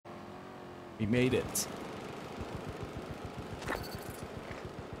We made it.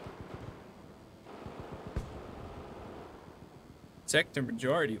 Sector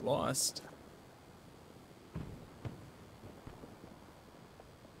majority lost.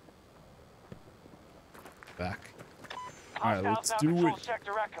 Back. All right, let's do it.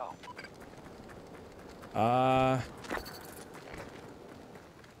 Sector Echo.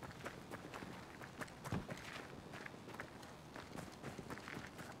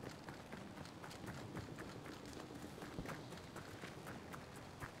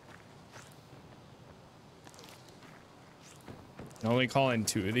 Only calling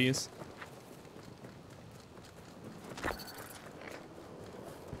 2 of these.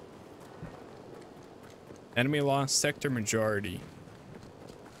 Enemy lost sector majority.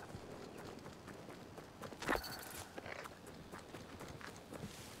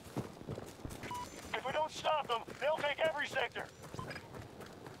 If we don't stop them, they'll take every sector.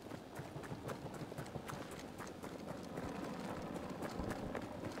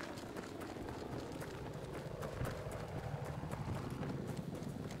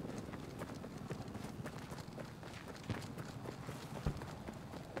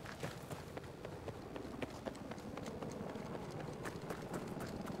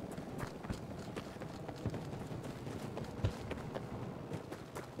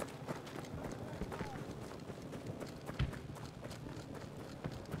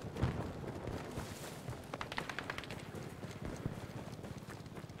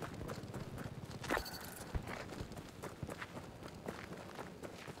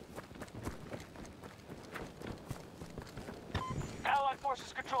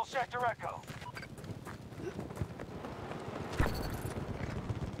 Forces control Sector Echo.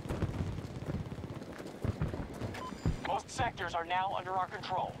 Most sectors are now under our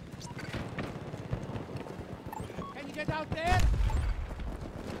control. Can you get out there?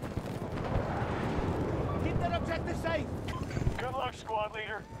 Keep that objective safe. Good luck, squad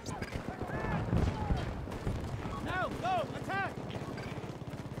leader. Now, go, attack!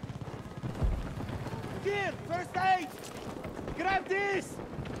 Gear, first aid! Grab this!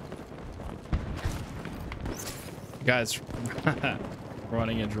 You guys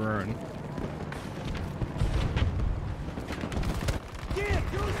running a drone. Gear,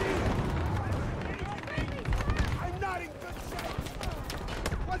 use it! I'm not in good shape!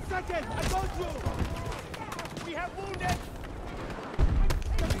 1 second, I got you! We have wounded!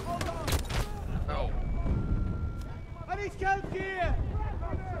 Hold on! Oh. I need help here!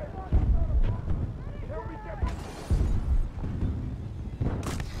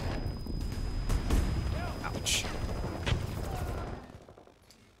 Ouch.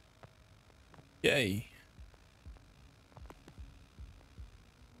 Yay.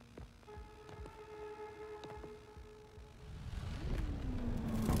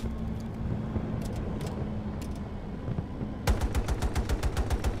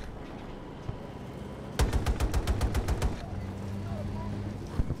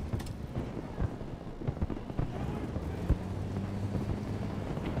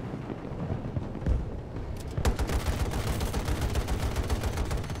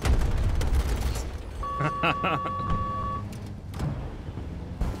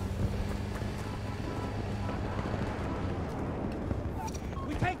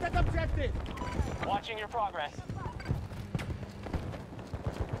 We take that objective! Watching your progress.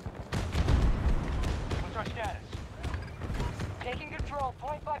 What's our status? Taking control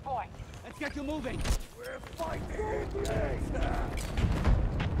point by point. Let's get you moving! We're fighting Indians!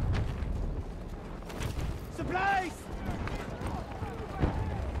 Supplies!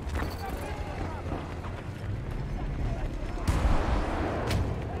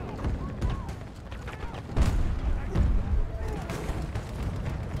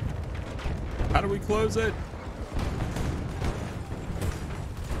 How do we close it?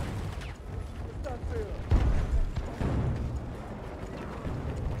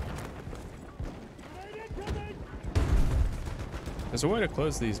 There's a way to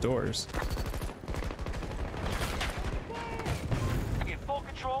close these doors. In full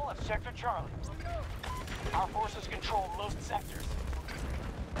control of Sector Charlie. Our forces control most sectors.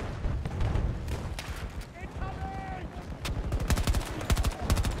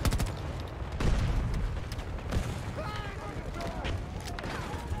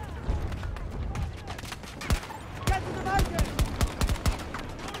 Get to the mountain!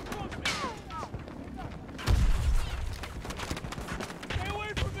 Stay away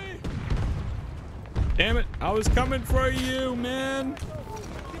from me! Damn it, I was coming for you, man.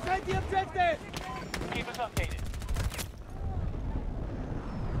 Defend the objective! Keep us updated.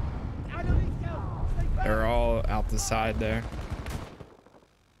 Out of these scouts! Stay back! They're all out the side there.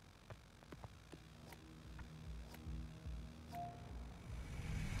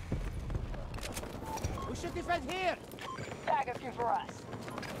 should defend here. Back a few for us.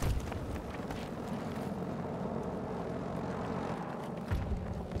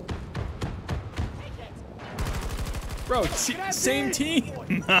 Bro, same team.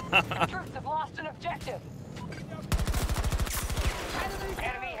 Troops have lost an objective.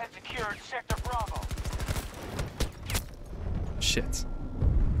 Enemy has secured Sector Bravo. Shit.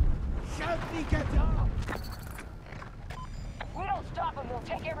 Help me get up. We don't stop them, we'll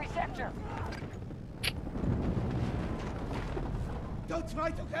take every sector. Don't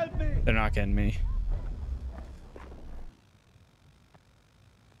try to help me. They're not getting me.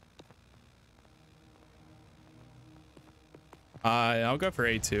 I'll go for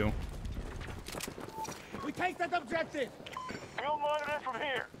A2. We take that objective. We'll monitor it from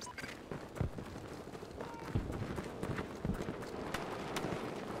here.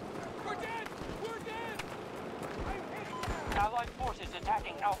 We're dead. We're dead. Allied forces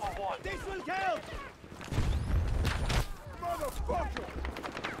attacking Alpha 1. This will count. Motherfucker.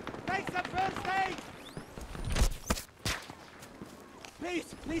 Take the first aid.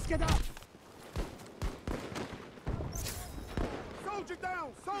 Please get up. Soldier down!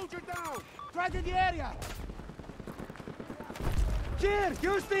 Soldier down! Right in the area! Here,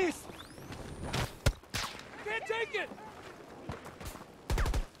 use this! Can't take it!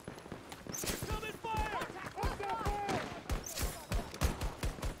 Come and fire!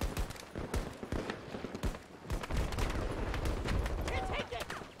 Can't take it!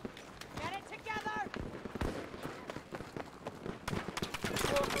 Get it together!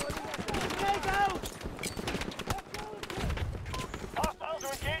 Take out! Hostiles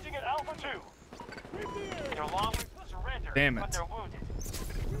are engaging at Alpha 2. They're long way to surrender, Damn it. but they're wounded.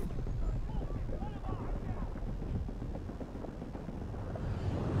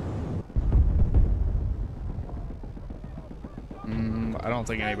 I don't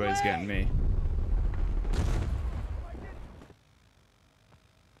think anybody's getting me.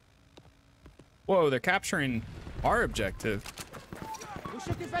 Whoa, they're capturing our objective. We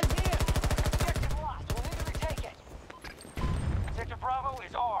should defend here! Objective lost. We'll need to retake it. Sector Bravo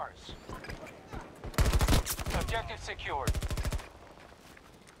is ours. Objective secured.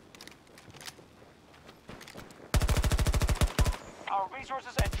 Our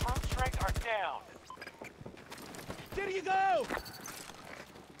resources and troop strength are down. There you go!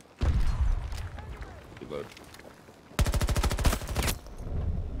 Reload.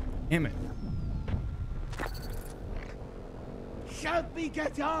 Damn it. Help me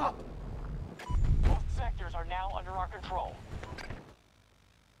get up! Both sectors are now under our control.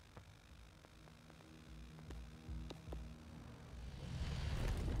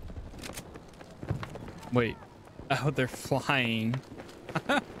 Wait. Oh, they're flying.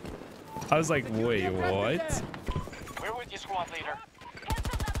 I was like, wait, what? We're with you, squad leader.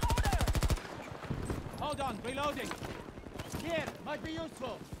 Hold on, reloading. Here, might be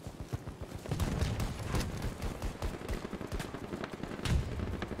useful.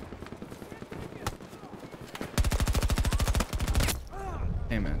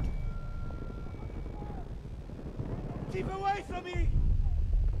 Damn it. Keep away from me!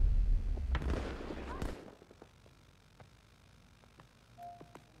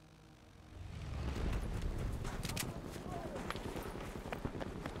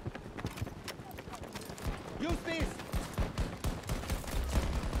 Use this!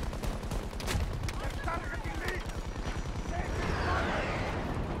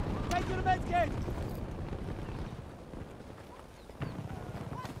 Take to the medkit!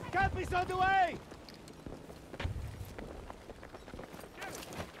 Camp is on the way!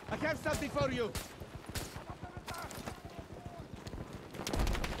 I have something for you!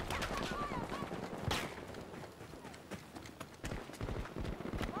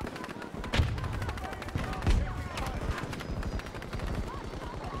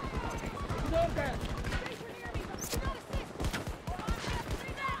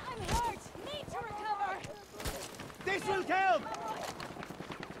 This will help!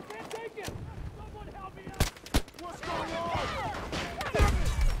 Can't take it! Someone help me out! What's going on?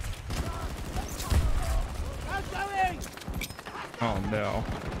 I'm going! Oh no.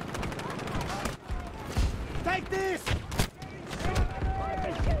 Take this!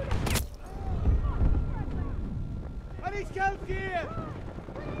 I need help here!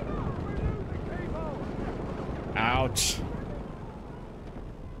 Ouch.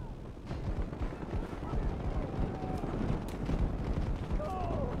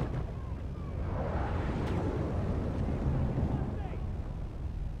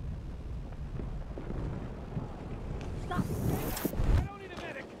 Stop! I don't need a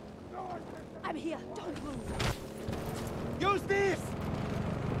medic! I'm here. Don't move. Use this!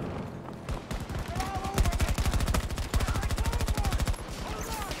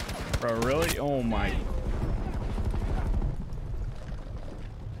 Bro, really? Oh my.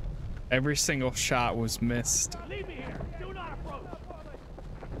 Every single shot was missed. Leave me here. Do not approach.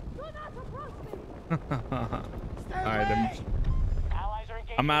 Do not approach me. All right, Allies are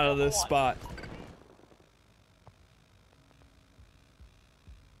engaged I'm out of with this Delta One. spot.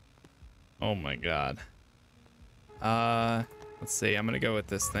 Oh my god. Let's see. I'm gonna go with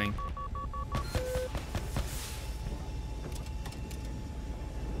this thing.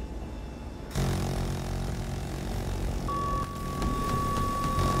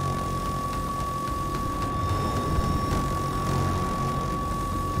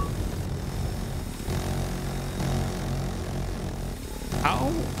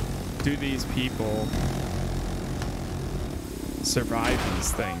 How do these people survive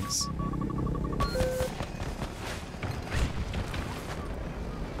these things?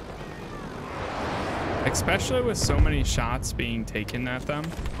 Especially with so many shots being taken at them.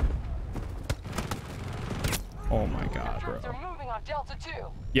 Oh my god, bro. Troops are moving on Delta 2.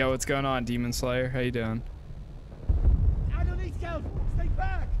 Yo, what's going on, Demon Slayer? How you doing? I don't need scouts. Stay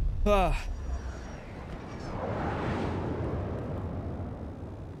back. Ah.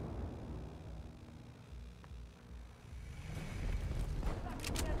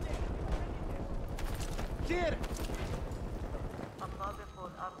 Here.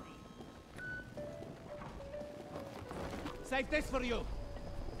 Save this for you.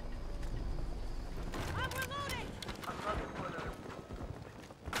 I'm reloading.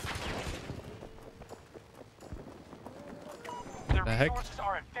 The The heck? resources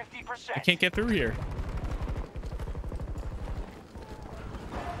are at 50%. I can't get through here.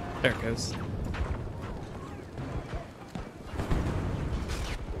 There it goes.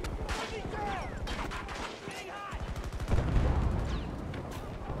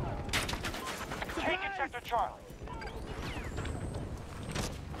 Taking Sector Charlie.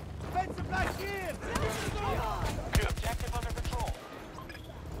 Fence back here. New objective under control.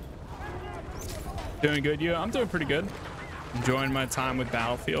 Doing good, you? I'm doing pretty good. Enjoying my time with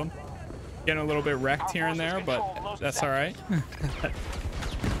Battlefield. Getting a little bit wrecked here and there, but that's all right.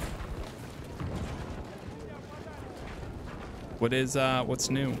 What's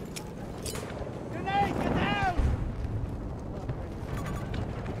new? Grenade, get down.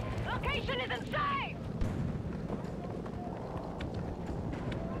 Location isn't safe.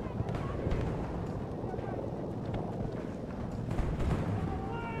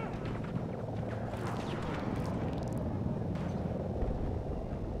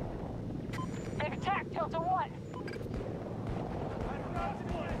 They've attacked Delta 1.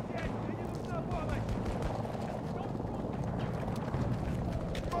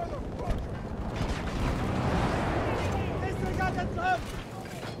 Disregard the drum.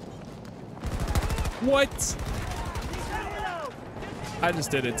 What? I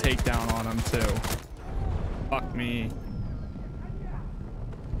just did a takedown on him too. Fuck me.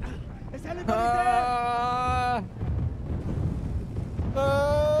 Is anybody there?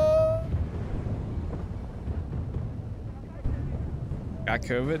 Got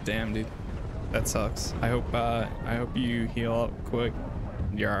COVID? Damn, dude. That sucks. I hope you heal up quick.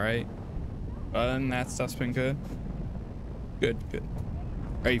 You're all right. Other than that, stuff's been good. Good.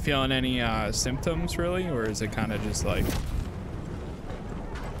 Are you feeling any symptoms really, or is it kind of just like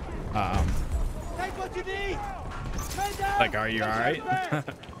Take what you need. Man down. like, are you all right?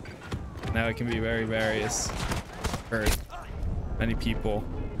 Now it can be very various for many people.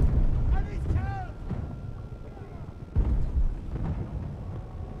 I need help.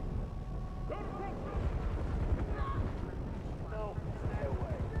 No, stay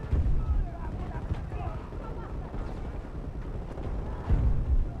away.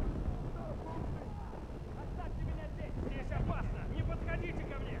 Здесь опасно. Не подходите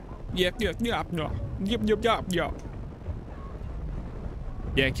ко мне. Yep.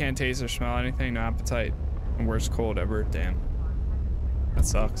 Yeah, can't taste or smell anything. No appetite. And worst cold ever. Damn. That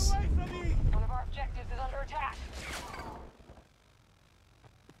sucks. Away from me. One of our objectives is under attack.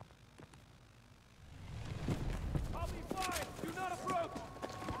 I'll be fine. Do not approach.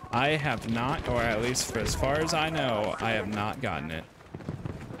 I have not, or at least for as far as I know, I have not gotten it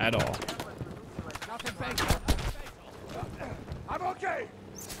at all. Nothing fatal. I'm okay.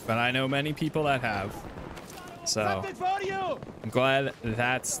 But I know many people that have. So Something for you. I'm glad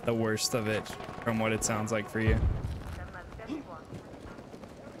that's the worst of it from what it sounds like for you.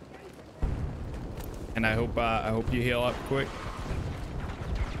 And I hope you heal up quick.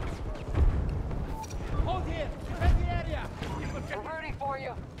 Hold here. Defend the area. We're rooting for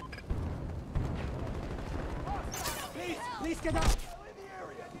you. Please get out.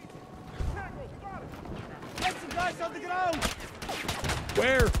 Get some guys on the ground.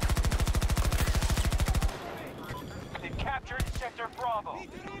 Where? Sector Bravo.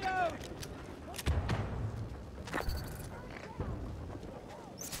 Need to reload.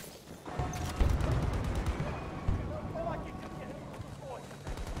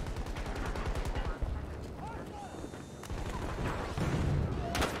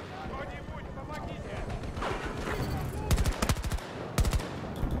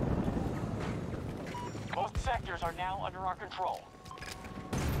 Most sectors are now under our control.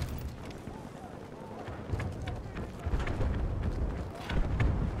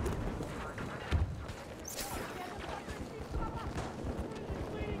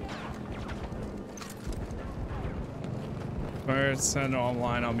 Or send it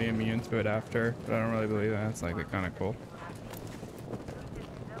online, I'll be immune to it after, but I don't really believe that. It's like kind of cool.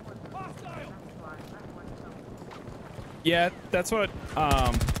 Yeah, that's what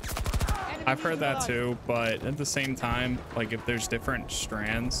I've heard that too, but at the same time, like if there's different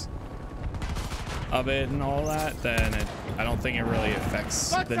strands of it and all that, then I don't think it really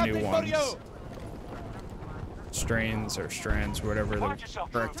affects the new ones. Strains or strands, whatever the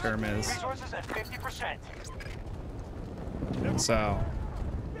correct term is. Resources at 50%. So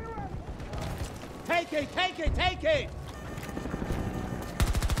Take it, take it, take it!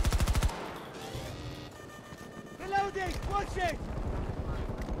 Reloading, watch it!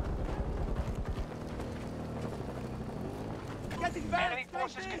 Getting back! Enemy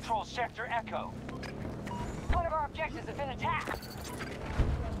forces control Sector Echo. One of our objectives has been attacked.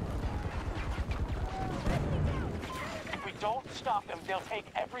 If we don't stop them, they'll take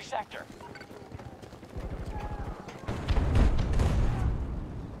every sector.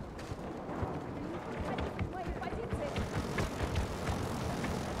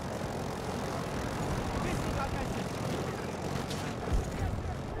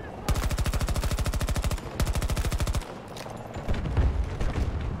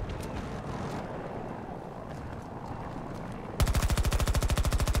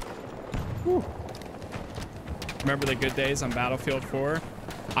 remember the good days on Battlefield 4?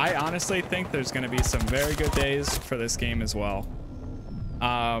 I honestly think there's going to be some very good days for this game as well.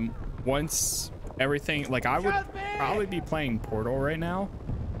 Once everything, like I would probably be playing Portal right now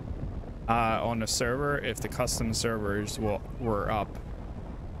on the server if the custom servers were up.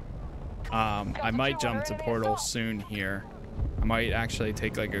 I might jump to Portal soon here. I might actually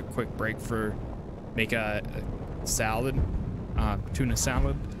take like a quick break for make a salad, tuna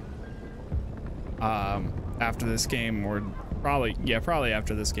salad. After this game, or probably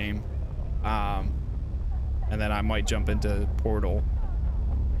after this game, and then I might jump into Portal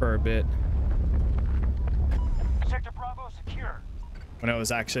for a bit. Sector Bravo secure. When it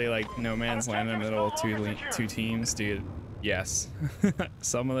was actually like no man's land in the middle of two teams, dude. Yes,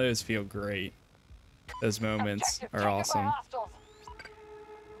 some of those feel great. Those moments are awesome.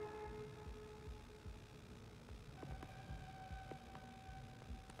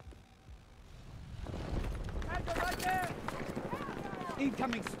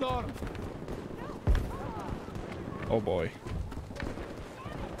 Incoming storm. Oh boy.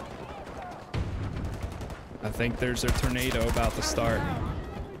 I think there's a tornado about to start.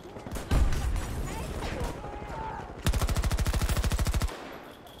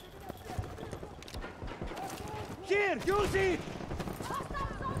 Here, use it.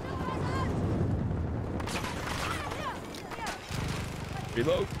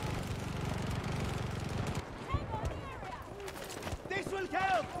 Reload. This will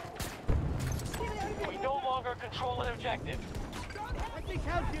help. We no longer control an objective. I think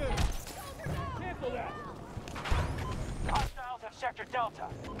help you. Careful there. Hostiles have Sector Delta.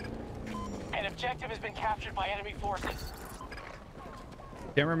 An objective has been captured by enemy forces.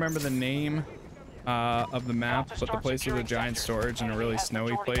 Can't remember the name of the map, but the place was a giant storage in a really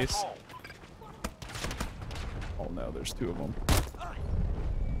snowy place. Oh no, there's two of them.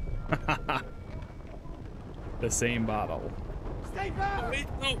 The same bottle. Stay back. Wait,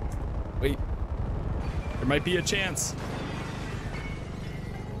 no. Wait. There might be a chance.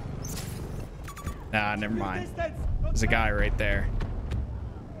 Nah, never mind. There's a guy right there.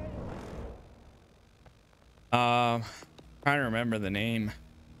 Trying to remember the name.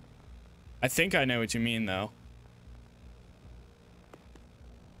 I think I know what you mean, though.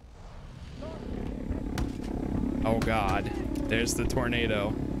 Oh God, there's the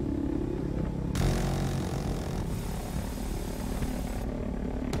tornado.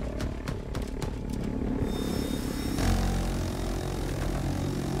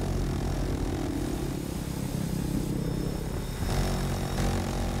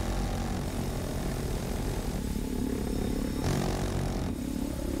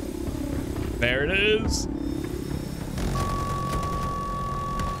 There it is.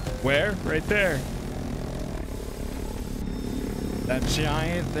 Where? Right there. That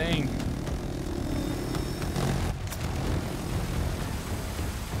giant thing.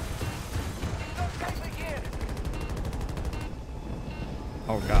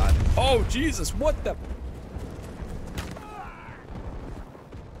 Oh God. Oh Jesus, what the?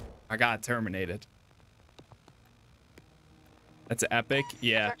 I got terminated. That's epic.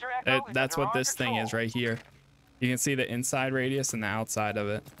 Yeah, that's what this thing is right here. You can see the inside radius and the outside of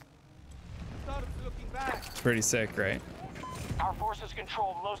it. It's pretty sick, right? Our forces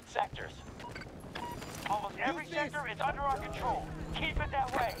control most sectors. Almost every sector is under our control. Keep it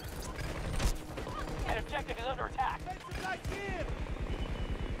that way. An objective is under attack.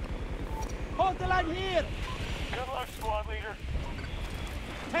 Hold the line here! Good luck, squad leader.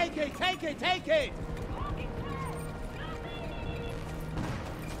 Take it, take it, take it!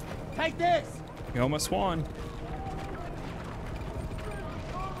 Take this! You almost won.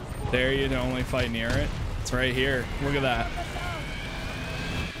 There, you don't only fight near it. It's right here. Look at that.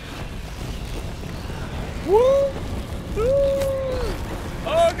 Woo! Woo!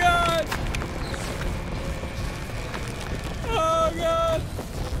 Oh God! Oh God!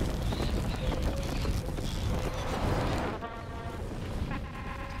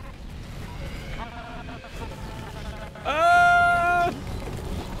 Ah!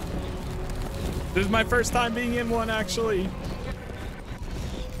 This is my first time being in one, actually.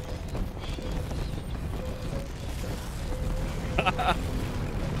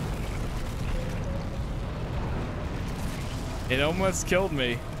 It almost killed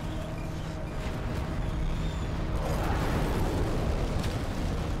me.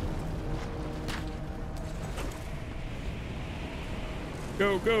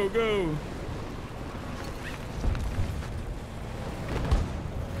 Go, go, go.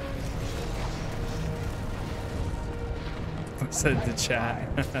 Said the chat.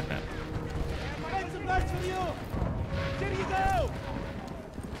 Make some noise for you! Here you go!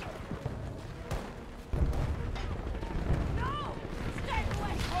 No! Stay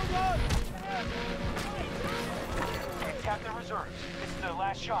away! Hold on! Tap the reserves. This is their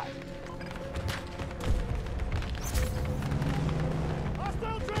last shot.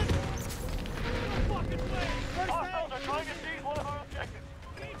 Hostile drift! No fucking way! Hostiles are trying to seize one of our objectives.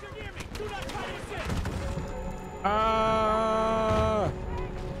 Danger near me! Do not try to assist!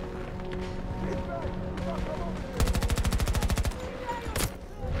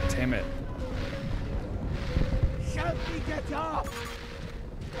 Damn it. Help me get up!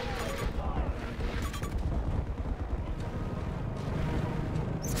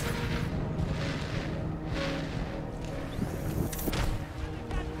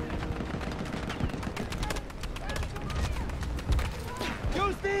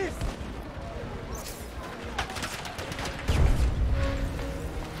 Use this!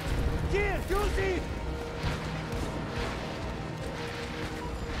 Here, use it!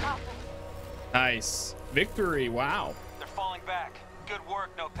 Nice. Victory. Wow. They're falling back. Good work,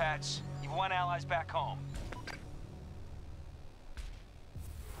 No Patch. You've won allies back home.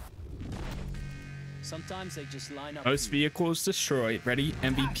 Sometimes they just line up. Most vehicles destroyed. Ready?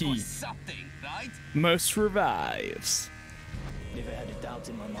 MVP. Something, right? Most revives. Never had a doubt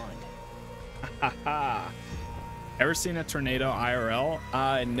in my mind. Haha. Ever seen a tornado IRL?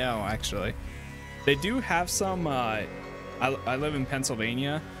 No, actually. They do have some. I live in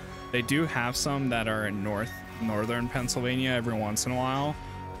Pennsylvania. They do have some that are in northern Pennsylvania every once in a while,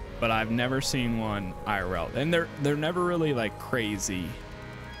 but I've never seen one IRL. And they're never really like crazy.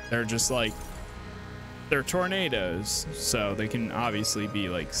 They're just like, they're tornadoes, so they can obviously be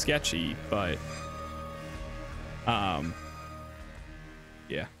like sketchy, but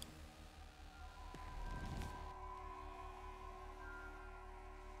yeah.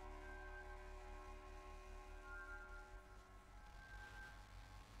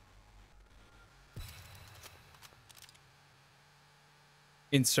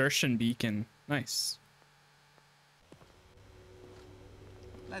 Insertion beacon. Nice.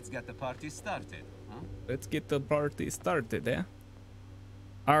 Let's get the party started, huh? Let's get the party started, yeah.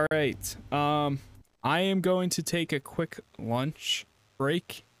 All right. I am going to take a quick lunch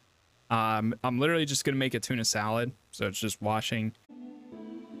break. I'm literally just gonna make a tuna salad, so it's just washing.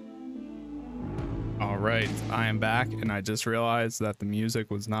 All right, I am back, and I just realized that the music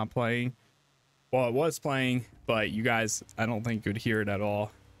was not playing. Well, it was playing, but you guys, I don't think could hear it at all.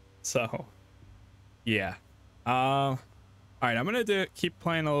 So, yeah. All right, I'm gonna keep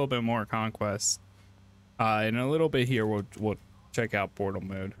playing a little bit more Conquest. In a little bit here, we'll check out Portal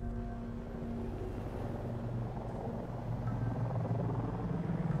mode.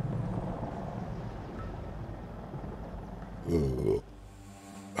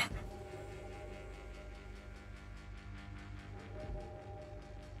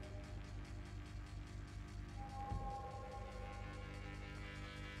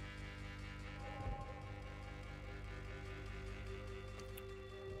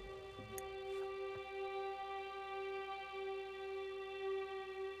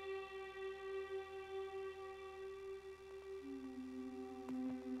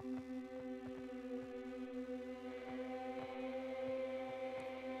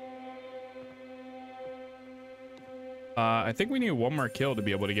 I think we need one more kill to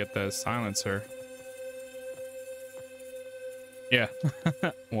be able to get the silencer. Yeah,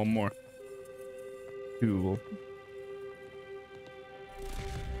 one more. Cool.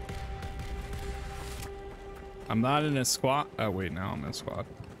 I'm not in a squad. Oh wait, now I'm in a squad.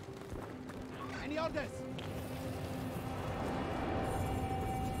 Any orders?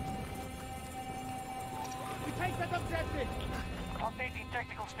 We take that objective. Updating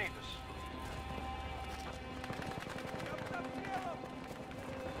technical status.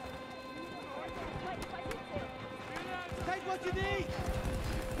 Take what you need.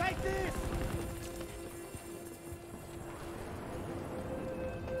 Take this.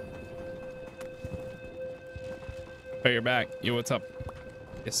 Oh, you're back. Yo, what's up?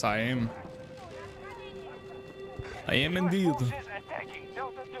 Yes, I am. I am indeed. US forces attacking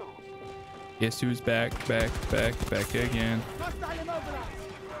Delta 2. Guess who's back again. Hostile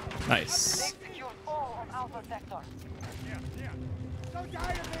immobilized. Nice. They've secured all of Alpha Sector. Don't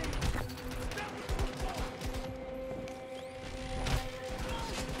die of me.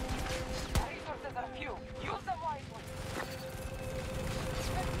 Resources are few. Use them wisely.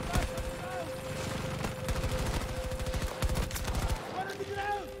 One on the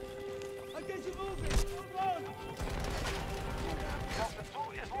ground. I'll get you moving. Move on. Delta 2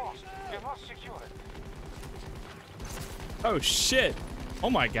 is lost. We must secure it. Oh shit. Oh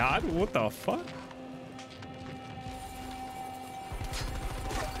my god. What the fuck?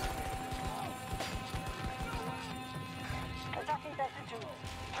 Attacking Delta 2.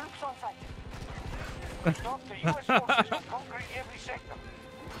 Troops on site. Stop the US forces from conquering every sector.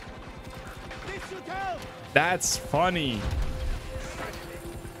 This should help. That's funny.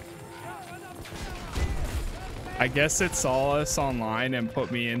 I guess it saw us online and put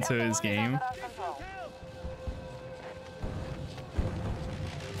me into his game.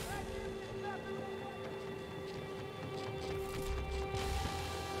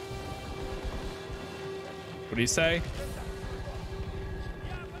 What do you say?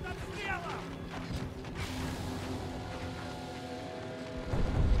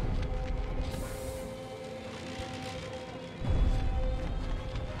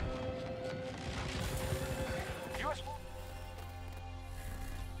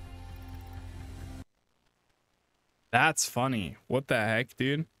 That's funny. What the heck,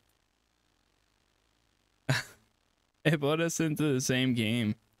 dude? It put us into the same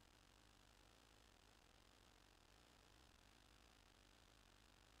game.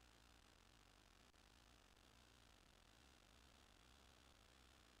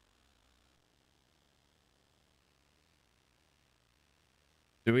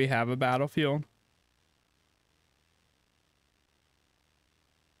 Do we have a battlefield?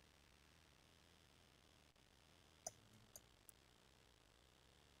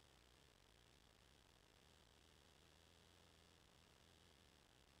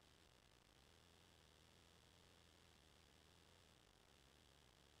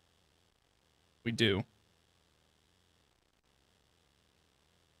 We do.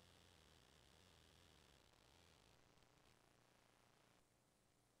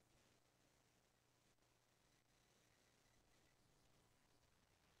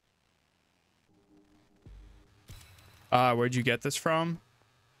 Where'd you get this from?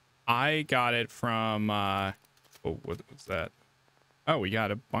 I got it from oh, what was that? Oh, we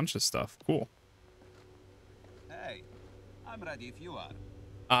got a bunch of stuff. Cool. Hey, I'm ready if you are.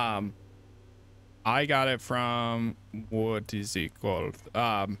 I got it from, what is it called?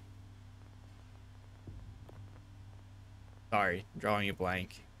 Sorry, drawing a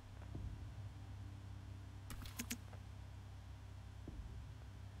blank.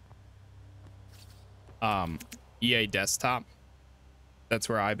 EA Desktop. That's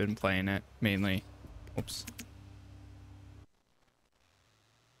where I've been playing it mainly. Oops.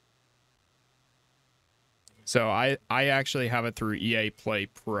 So I actually have it through EA Play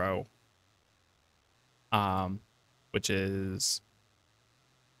Pro. Which is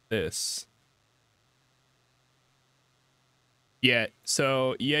this. Yeah,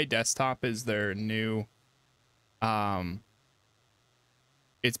 so EA Desktop is their new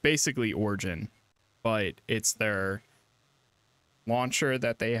it's basically Origin, but it's their launcher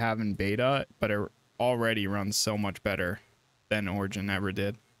that they have in beta, but it already runs so much better than Origin ever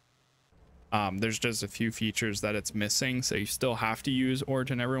did. There's just a few features that it's missing, so you still have to use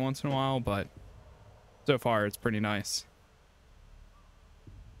Origin every once in a while, but so far it's pretty nice.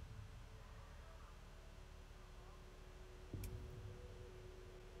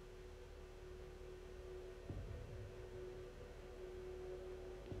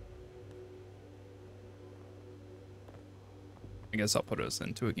 I guess I'll put us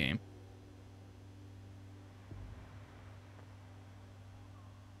into a game.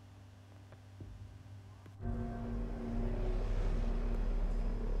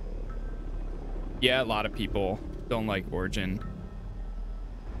 Yeah, a lot of people don't like Origin.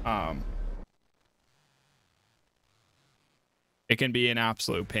 It can be an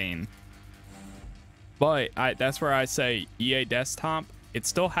absolute pain. But that's where I say EA Desktop, it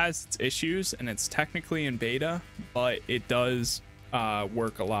still has its issues and it's technically in beta, but it does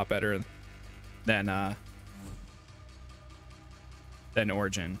work a lot better than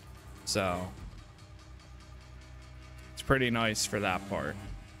Origin. So it's pretty nice for that part.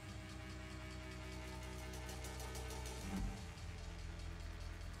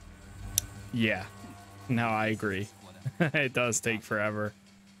 Yeah, no, I agree. It does take forever.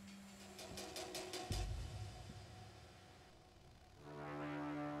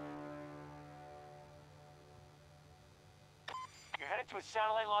 You're headed to a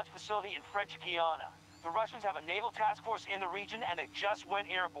satellite launch facility in French Guiana. The Russians have a naval task force in the region and they just went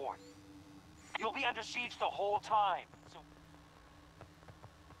airborne. You'll be under siege the whole time. So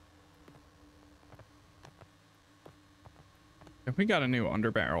If we got a new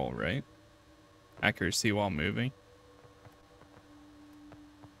underbarrel, right? Accuracy while moving.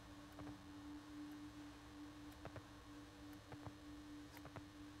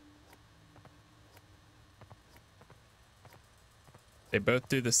 They both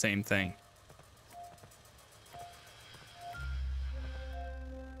do the same thing.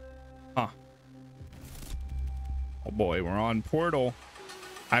 Huh. Oh boy, we're on portal.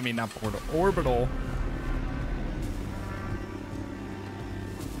 I mean, not portal, orbital.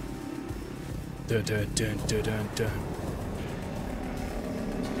 Dun, dun, dun, dun, dun, dun.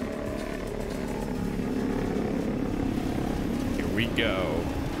 Here we go.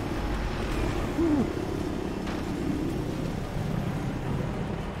 Whew.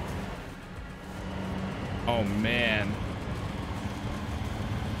 Oh man.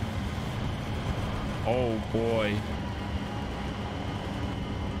 Oh boy.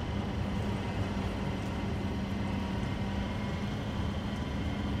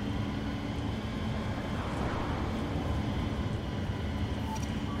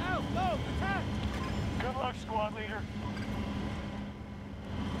 Go, attack! good luck, squad leader.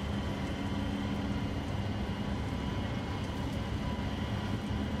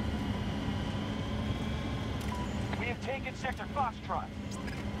 We have taken Sector Foxtrot.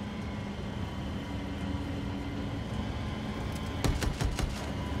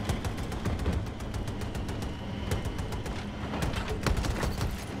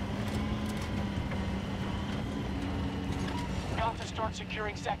 Got to start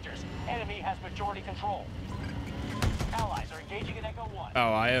securing sectors. Enemy has majority control. Allies are engaging in Echo 1.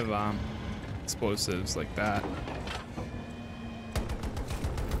 Oh, I have explosives like that.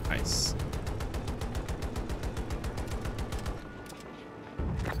 Nice.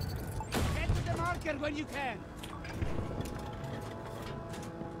 Get to the marker when you can.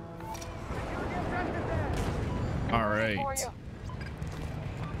 All right.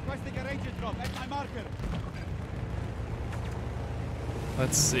 Requesting a ranger drop at my marker.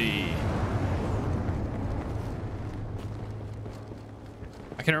 Let's see.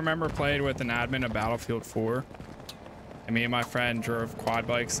 I can remember playing with an admin of Battlefield 4. And me and my friend drove quad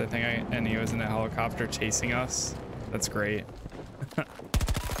bikes, and he was in a helicopter chasing us. That's great. One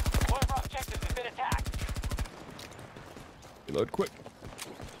of our objectives has been attacked. Reload quick.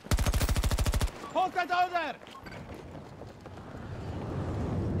 Hold that order!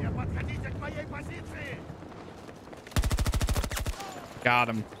 Я подходите к моей позиции! Got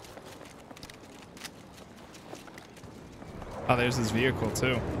him. Oh, there's his vehicle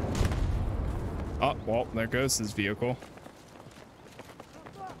too. Oh, well, there goes his vehicle.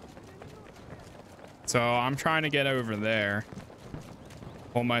 So I'm trying to get over there,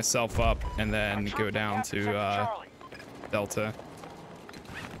 pull myself up, and then go down to Delta.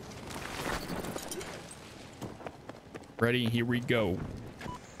 Ready? Here we go.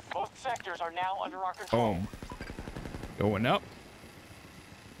 Both sectors are now under our control. Boom. Going up.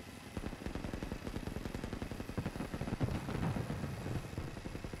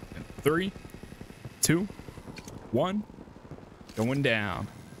 And 3, 2, 1. Going down.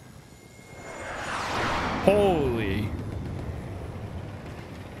 Holy.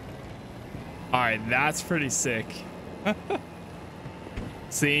 All right, that's pretty sick.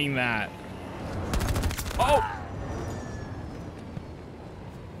 Seeing that. Oh.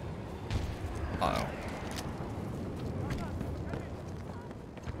 Uh-oh.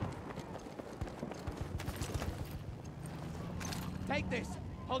 Take this.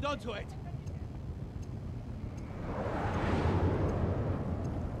 Hold on to it.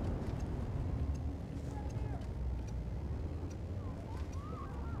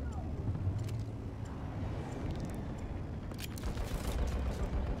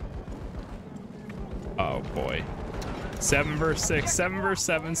 Oh boy. 7 versus 6, 7 versus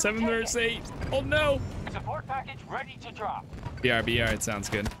 7, 7 versus 8. Oh no. Support package ready to drop. BRB, alright, sounds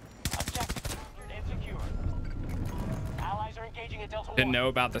good. Objective secured and secure. Allies are engaging at Delta 1. Didn't know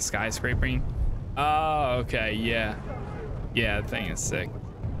about the skyscraping. Oh, okay, yeah. Yeah, the thing is sick.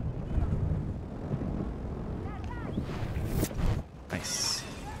 Nice.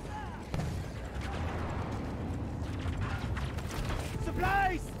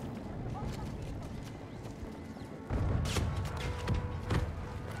 Supplies!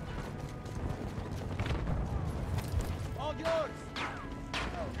 All yours!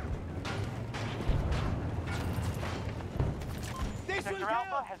 This will Sector help!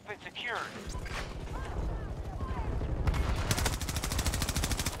 Alpha has been secured.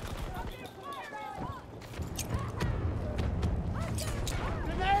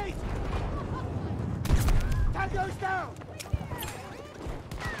 Grenade! Tango's down!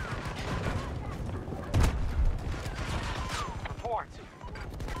 Report.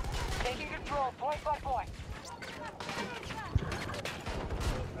 Taking control point by point.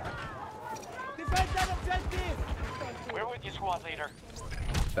 Defend that objective! We're with you, squad leader.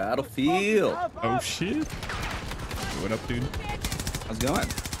 Battlefield. Oh shit. What up, dude? How's it going?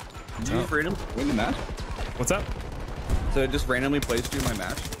 Did you just randomly win the match? What's up? So it just randomly placed you in my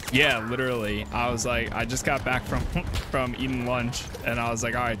match? Yeah, literally. I was like, I just got back from eating lunch, and I was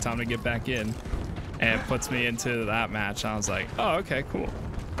like, all right, time to get back in. And it puts me into that match. I was like, oh, okay, cool.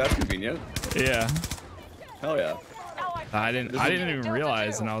 That's convenient. Yeah. Hell yeah. I didn't even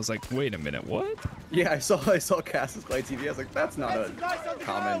realize, and I was like, wait a minute, what? Yeah, I saw CasasClay TV. I was like, that's not a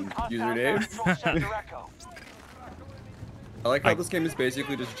common username. I like how this game is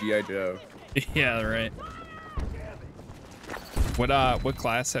basically just G.I. Joe. Yeah, right. What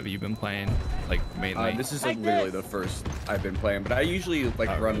class have you been playing, like, mainly? This is like literally the first I've been playing, but I usually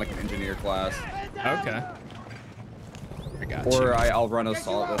like run like an engineer class. Okay. I got you. Or I'll run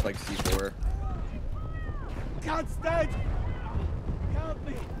assault with like C4. Can't stand! Help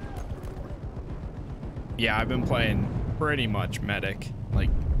me! Yeah, I've been playing pretty much medic, like,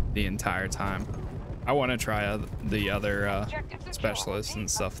 the entire time. I want to try the other specialists and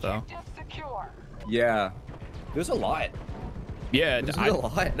stuff, though. Yeah. There's a lot. Yeah, There's a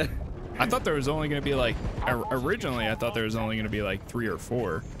lot. I thought there was only going to be, like, originally I thought there was only going to be, like, 3 or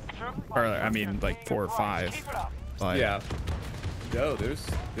 4. Or, I mean, like, 4 or 5. But, yeah. No, this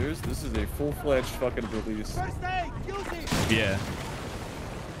is a full-fledged fucking release. First aid! Use it! yeah.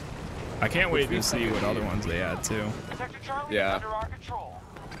 I can't wait to see what other ones they add, too. Yeah.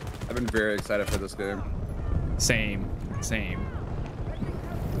 I've been very excited for this game. Same.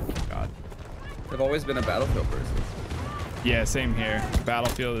 God. I've always been a Battlefield person. Yeah, same here.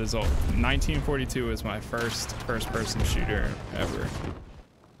 Battlefield is 1942 is my first-person shooter ever.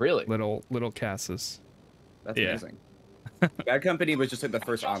 Really? Little Casas. That's Yeah. amazing. Bad Company was just like the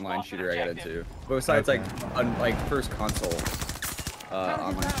first online shooter I got into. But besides like first console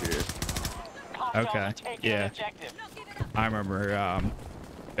online shooter. Okay. Yeah. I remember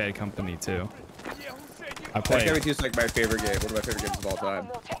Bad Company too. I Bad played. Company 2 is like my favorite game. One of my favorite games of all time.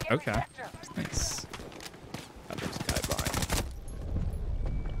 Okay. Nice. Oh, there's a guy behind.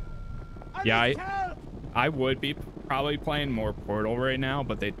 Yeah, I would be probably playing more Portal right now,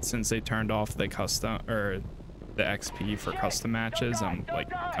 but since they turned off the custom or the XP for custom matches, I'm like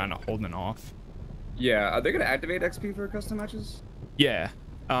kind of holding off. Yeah, are they gonna activate XP for custom matches? Yeah.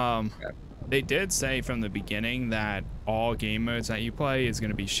 They did say from the beginning that all game modes that you play is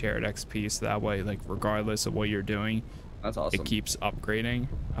going to be shared XP, so that way, like, regardless of what you're doing, that's awesome. It keeps upgrading.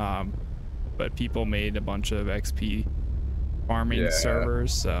 But people made a bunch of XP farming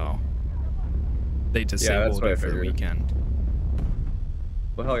servers, so they disabled it for the weekend.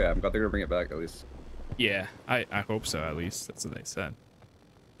 Well, hell yeah, I'm glad they're gonna bring it back at least. Yeah, I hope so, at least. That's what they said.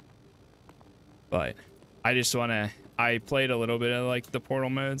 But I just want to... I played a little bit of, like, the Portal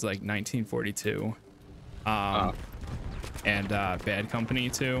modes, like 1942. And Bad Company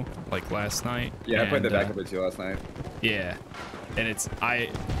 2, like, last night. Yeah, I played the Bad Company 2 last night. Yeah. And it's... I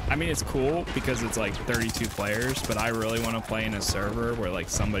mean, it's cool because it's, like, 32 players, but I really want to play in a server where, like,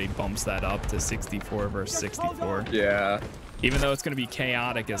 somebody bumps that up to 64 versus 64. Yeah. Even though it's going to be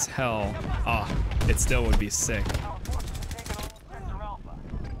chaotic as hell, it still would be sick.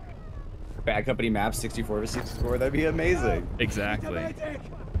 Bad Company map 64 to 64, that'd be amazing. Exactly.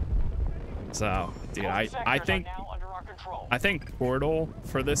 So, dude, I think Portal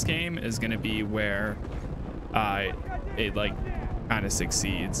for this game is going to be where it, like, kind of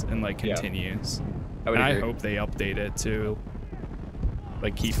succeeds and, like, continues. Yeah. And I hope they update it to,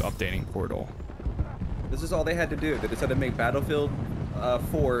 like, keep updating Portal. This is all they had to do. They just had to make Battlefield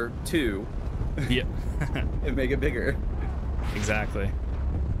 4 2 Yep. and make it bigger. Exactly.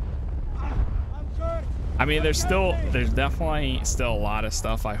 I mean, there's definitely still a lot of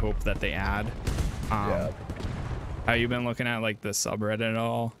stuff I hope that they add. Yeah. Have you been looking at like the subreddit at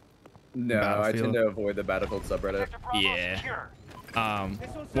all? No, I tend to avoid the Battlefield subreddit. Yeah.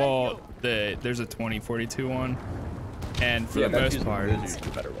 Well, there's a 2042 one, and for the most part, those are the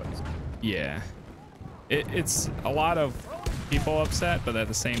better ones. yeah, it's a lot of people upset, but at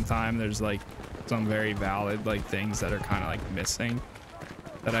the same time, there's like some very valid like things that are kind of like missing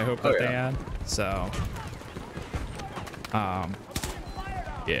that I hope that they add. So,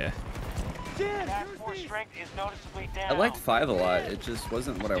 yeah. I liked 5 a lot. It just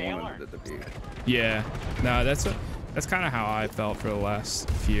wasn't what I wanted it to be. Yeah. No, that's kind of how I felt for the last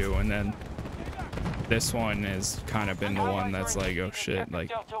few, and then this one has kind of been the one that's like, oh shit,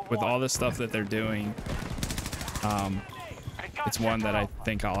 like with all the stuff that they're doing, it's one that I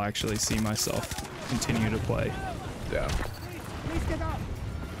think I'll actually see myself continue to play. Yeah.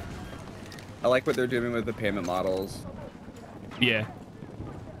 I like what they're doing with the payment models. Yeah.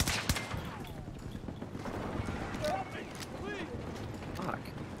 Fuck.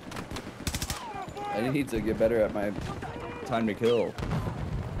 I need to get better at my time to kill.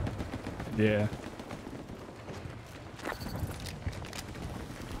 Yeah.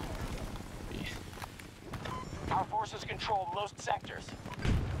 Our forces control most sectors.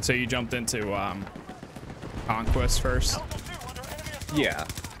 So you jumped into Conquest first? Yeah.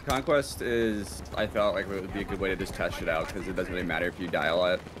 Conquest is, I felt like it would be a good way to just test it out because it doesn't really matter if you die a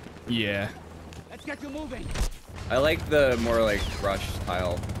lot. Yeah. Let's get you moving. I like the more like rush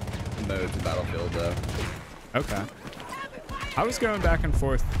style modes in Battlefield though. Okay. I was going back and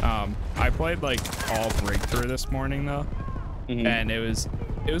forth. I played like all breakthrough this morning though, and it was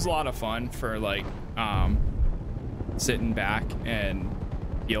a lot of fun for like sitting back and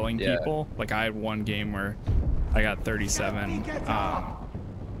healing people. Like I had one game where I got 37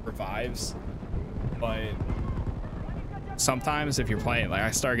 revives, but sometimes if you're playing, like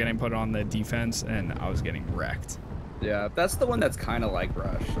I started getting put on the defense and I was getting wrecked. Yeah, that's the one that's kind of like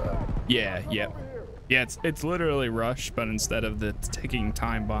Rush. Yeah, yeah, it's literally Rush, but instead of the ticking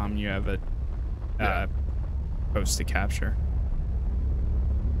time bomb, you have a post to capture.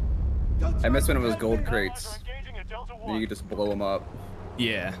 I miss when it was gold crates. You could just blow them up.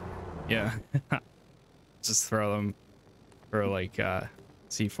 Yeah, yeah. Just throw them for like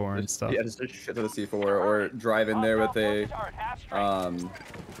C4 and stuff. Yeah, just a shit to the C4, or drive in there with a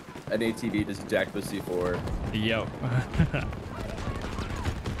an ATV, just jack the C4. Yep.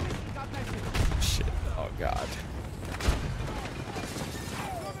 Shit. Oh god.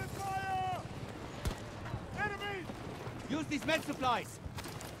 Use these med supplies.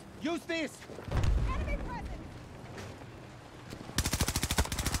 Use this.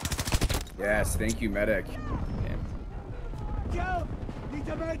 Yes, thank you, medic. Go. Need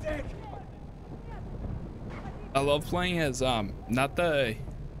a medic. I love playing as not the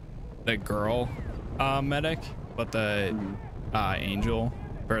girl medic, but the angel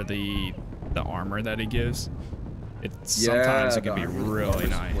for the armor that he gives. Sometimes it can be really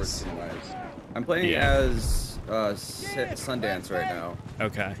nice. I'm playing as Sundance right now.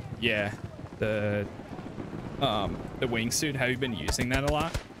 Okay. Yeah. The wingsuit. Have you been using that a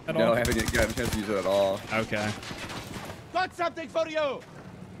lot at all? No, I haven't gotten a chance to use it at all. Okay. Got something for you.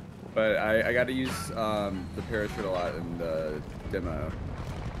 But I got to use the parachute a lot in the demo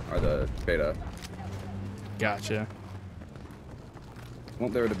or the beta. Gotcha.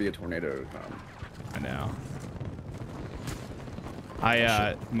 Want there to be a tornado come? I know.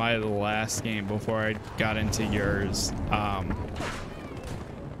 My last game before I got into yours, I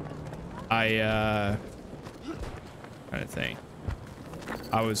think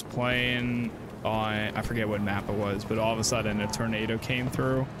I was playing on, I forget what map it was, but all of a sudden a tornado came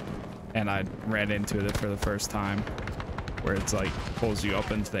through and I ran into it for the first time, where it's like pulls you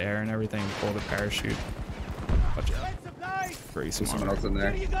up into the air and everything, pull the parachute. Pretty smart. Someone else in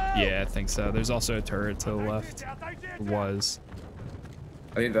there? Yeah, I think so. There's also a turret to the left. Was.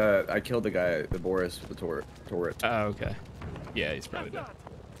 I think that I killed the guy, the Boris, the turret. Oh, okay. Yeah, he's probably dead.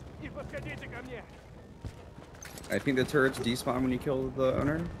 I think the turrets despawn when you kill the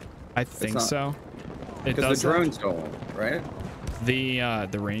owner. I think so. It because does. The drones don't, right? The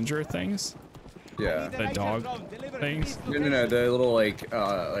ranger things. Yeah. The dog things. No. The little like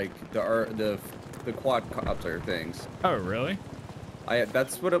the quadcopter things. Oh, really?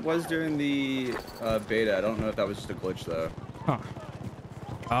 That's what it was during the beta. I don't know if that was just a glitch though. Huh.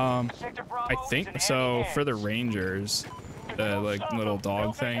 I think so. For the rangers, the like little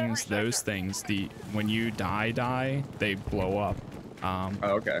dog things, those things, when you die, they blow up. Oh,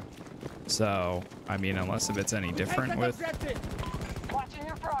 okay. So, I mean, unless if it's any different with Watching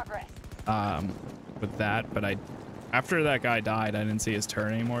your progress. with that, but after that guy died, I didn't see his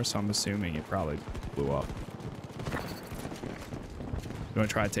turn anymore, so I'm assuming it probably blew up. You want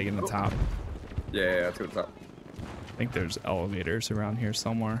to try taking the top? Yeah, let's go to the top. I think there's elevators around here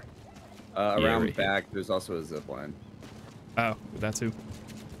somewhere. Around right back, there's also a zip line. Oh, that too.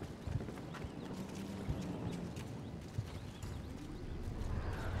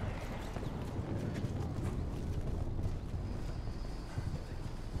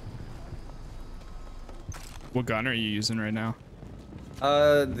 What gun are you using right now?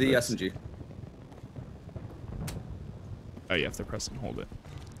 The SMG. Oh, you have to press and hold it.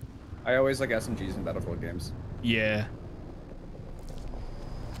 I always like SMGs in Battlefield games. Yeah.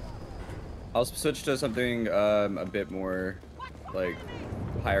 I'll switch to something a bit more like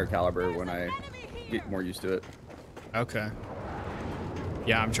higher caliber when I get more used to it. Okay.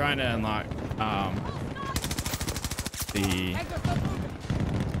 Yeah, I'm trying to unlock the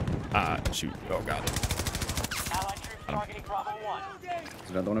shoot. Oh god. Allied troops targeting Bravo 1.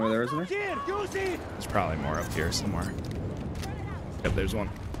 There's another one over there, isn't there? There's probably more up here somewhere. Yep, there's one.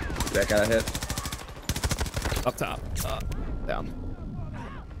 That got hit. Up top. Down.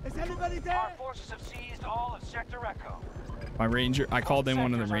 Is anybody there? Our forces have seized all of Sector Echo. My ranger. I called in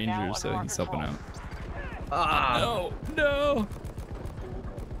one of the rangers, so he's helping out. Ah! No, no.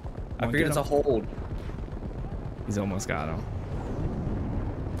 I figured it's a hold. He's almost got him.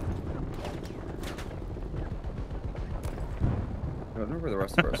 I don't know where the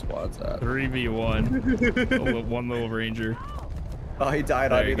rest of our squad's at. 3v1. One little ranger. Oh, he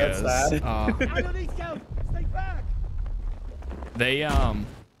died on me. That's sad. Stay back. They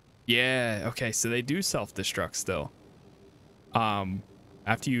yeah, okay, so they do self-destruct still.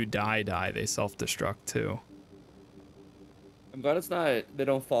 After you die, they self-destruct too. I'm glad it's not, they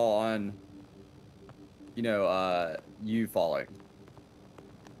don't fall on, you know, you falling.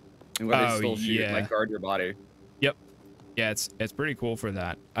 And where they still shoot, yeah. like guard your body. Yep. Yeah, it's pretty cool for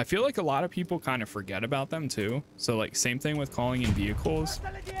that. I feel like a lot of people kind of forget about them too. So like same thing with calling in vehicles.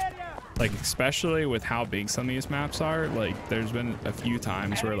 Like especially with how big some of these maps are, like there's been a few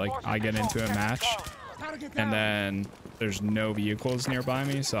times where like I get into a match and then there's no vehicles nearby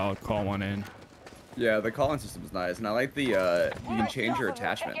me, so I'll call one in. Yeah, the calling system is nice, and I like the you can change your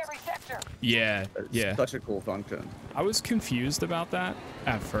attachments. Yeah, yeah. Such a cool function. I was confused about that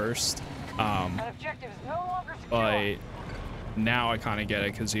at first, but now I kind of get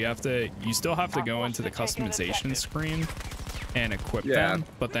it because you still have to go into the customization screen and equip them,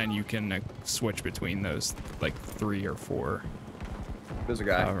 but then you can switch between those like 3 or 4. There's a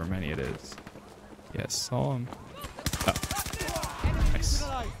guy. However many it is. Yes, saw him. Oh. Nice.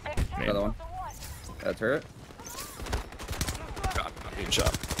 Another one. That's hurt. God, I'm being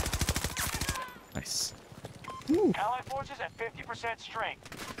shot. Nice. Woo. Allied forces at 50%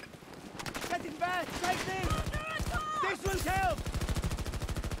 strength. Getting back. Take this will help.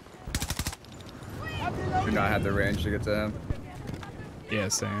 Do not have the range to get to him. Yeah,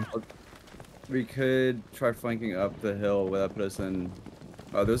 same. We could try flanking up the hill where that put us in.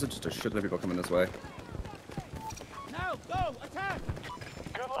 Oh, there's just a shitload of people coming this way. Now, go, attack!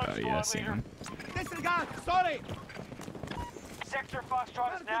 Good luck, Oh yeah, squad leader. Disregard, sorry! Sector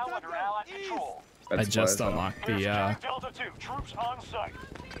Foxtrot is now under Allied control. I just unlocked the Delta 2, troops on site.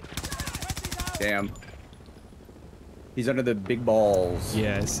 Damn. He's under the big balls.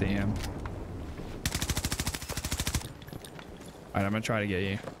 Yeah, I see him. Alright, I'm gonna try to get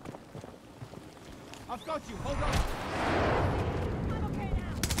you. I've got you, hold on.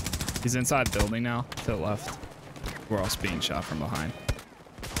 He's inside the building now, to the left. We're all being shot from behind.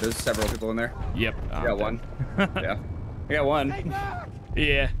 There's several people in there. Yep. I got one. Yeah. I got one.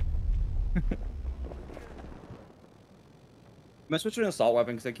 Yeah. I'm switching to an assault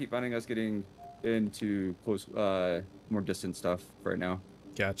weapon because I keep finding us getting into close, more distant stuff right now.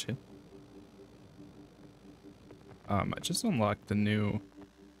 Gotcha. I just unlocked the new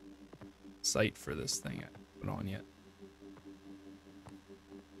sight for this thing. I haven't put on yet.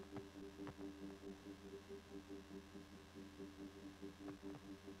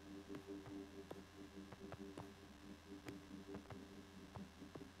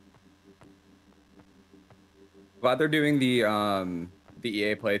 Glad they're doing the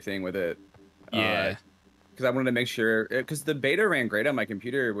EA Play thing with it. Yeah. Because I wanted to make sure, because the beta ran great on my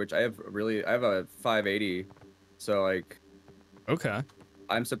computer, which I have a 580, so like. Okay.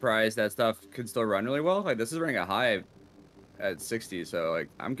 I'm surprised that stuff could still run really well. Like this is running a high at 60, so like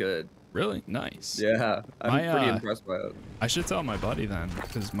I'm good. Really nice. Yeah, I'm pretty impressed by it. I should tell my buddy then,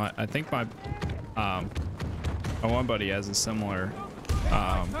 because I think my one buddy has a similar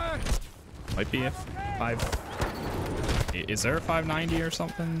Might be a 5. Is there a 590 or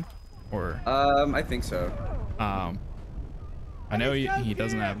something? Or I think so. I know he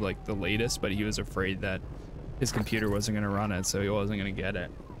doesn't have like the latest, but he was afraid that his computer wasn't gonna run it, so he wasn't gonna get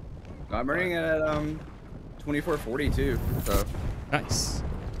it. I'm running it at 2440 too. So nice.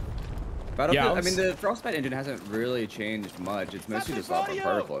 Battlefield, I mean, the Frostbite engine hasn't really changed much. It's mostly just off of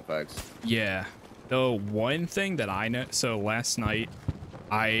particle effects. Yeah. The one thing that I know, so last night,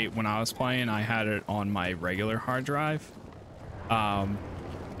 when I was playing, I had it on my regular hard drive. And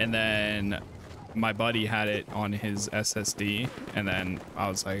then my buddy had it on his SSD. And then I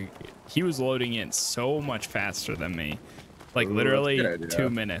was like, he was loading in so much faster than me. Like literally 2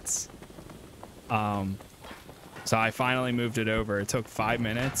 minutes. So I finally moved it over. It took 5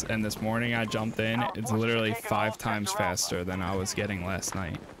 minutes, and this morning I jumped in. It's literally 5 times faster than I was getting last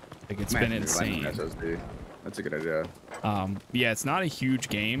night. Like it's been insane. That's a good idea. Yeah, it's not a huge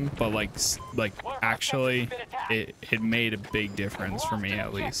game, but like actually, it made a big difference for me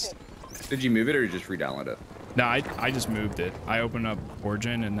at least. Did you move it or you just re-download it? No, I just moved it. I opened up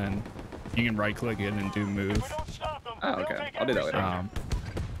Origin and then you can right-click it and do move. Oh, okay. I'll do that later.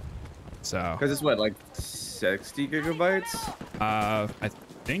 So. Because it's what, like 60 gigabytes? I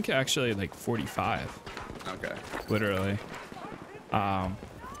think actually like 45. Okay. Literally.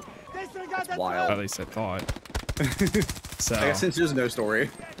 That's wild. At least I thought. So. I guess since there's no story.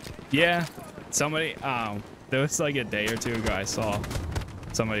 Yeah. Somebody, there was like a day or two ago I saw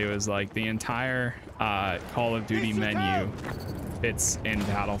somebody was like the entire Call of Duty menu fits in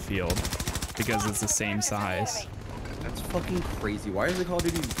Battlefield because it's the same size. That's fucking crazy. Why is the Call of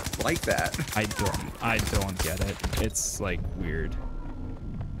Duty like that? I don't get it. It's like weird.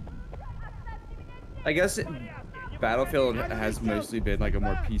 I guess Battlefield has mostly been like a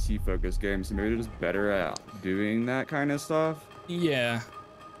more PC focused game, so maybe they're just better at doing that kind of stuff. Yeah,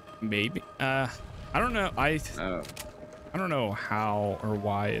 maybe. I don't know. I don't know how or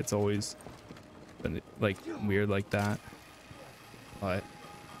why it's always been like weird like that, but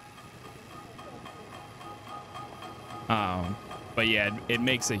yeah, it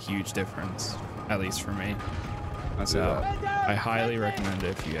makes a huge difference, at least for me. So I highly recommend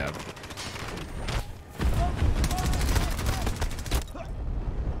it if you have.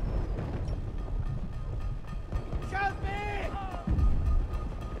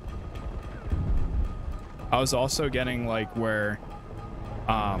 I was also getting like where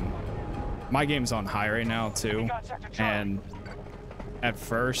my game's on high right now too, and at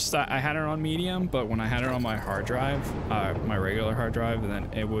first I had it on medium, but when I had it on my hard drive, my regular hard drive, then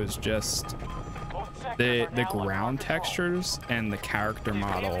it was just the ground textures and the character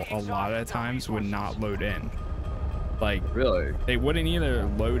model a lot of times would not load in. Like really, they wouldn't either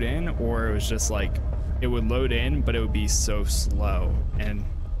load in, or it was just like it would load in, but it would be so slow. And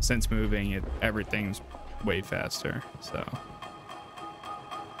since moving, everything's way faster. So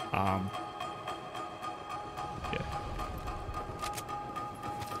yeah.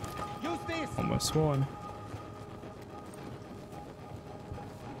 Almost won.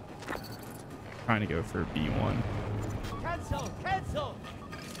 Trying to go for B1. Cancel.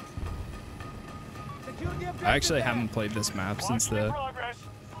 I actually haven't played this map since the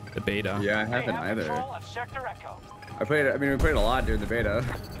beta. Yeah, I haven't either. I played it. I mean, we played a lot during the beta.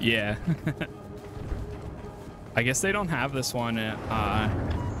 Yeah. I guess they don't have this one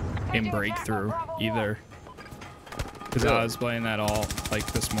in Breakthrough either, because I was playing that all like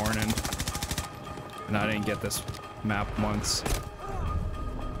this morning, and I didn't get this map once. Do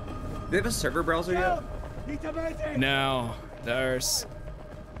they have a server browser yet? No, there's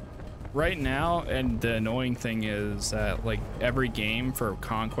right now, and the annoying thing is that like every game for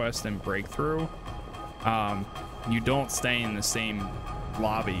Conquest and Breakthrough, you don't stay in the same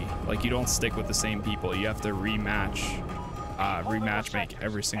lobby. Like you don't stick with the same people. You have to rematch make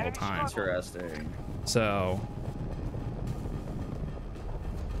every single time. Interesting. So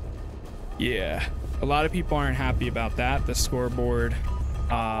yeah, a lot of people aren't happy about that. The scoreboard,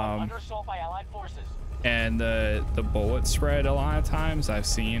 and the bullet spread a lot of times I've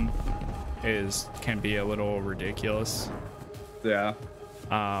seen can be a little ridiculous. Yeah.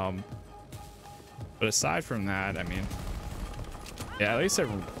 But aside from that, I mean, yeah, at least it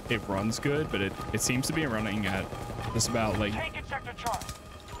runs good, but it seems to be running at just about like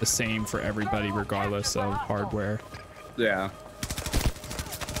the same for everybody regardless of hardware. Yeah.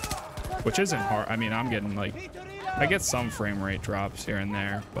 Which isn't hard. I mean, I'm getting like, I get some frame rate drops here and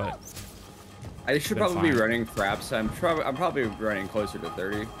there, but I should probably be running fraps. I'm probably running closer to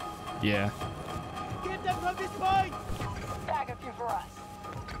 30. Yeah. Get them from this point. Tag a few for us.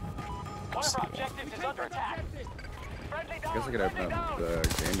 One of our objectives is under attack. I guess I could open up the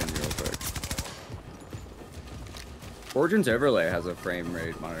game menu real quick. Origin's overlay has a frame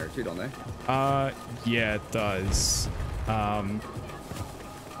rate monitor too, don't they? Yeah, it does.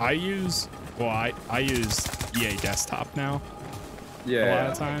 I use EA Desktop now. Yeah. A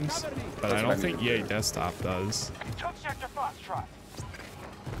lot of times, but I don't think EA Desktop does. Took Sector Foxtrot.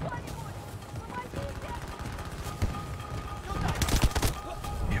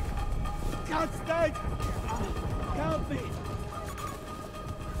 Can't stay! Can't be!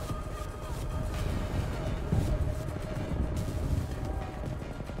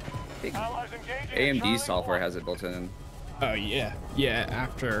 Allies engaging. AMD software has it built in. Oh yeah, yeah.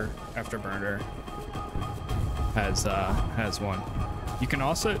 Afterburner has one. You can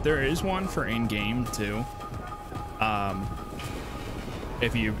also, there is one for in-game too.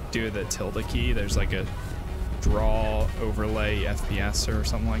 If you do the tilde key, there's like a draw overlay FPS or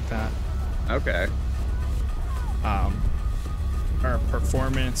something like that. Okay. Or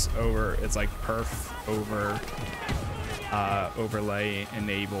performance over, it's like perf over overlay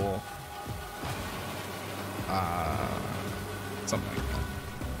enable something like that.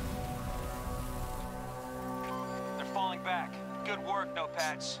 They're falling back. Good work,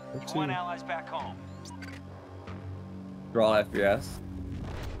 Notepads. You won allies back home. Draw FPS.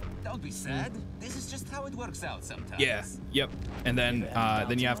 Don't be sad. This is just how it works out sometimes. Yeah. Yep. And then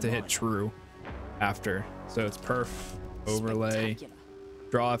you have to hit true after. So it's perf overlay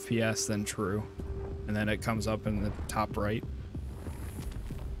draw FPS then true, and then it comes up in the top right.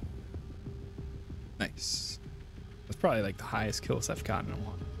 Nice. That's probably like the highest kills I've gotten in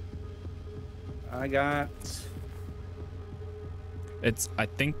one. I got. It's, I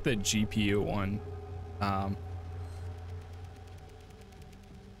think the GPU one.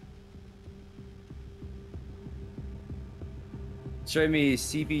 Show me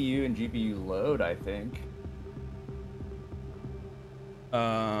CPU and GPU load, I think.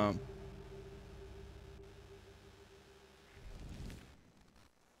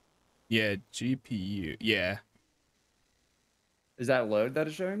 Yeah, GPU. Yeah. Is that load that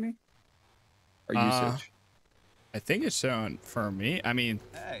is showing me? Or usage? I think it's showing for me. I mean,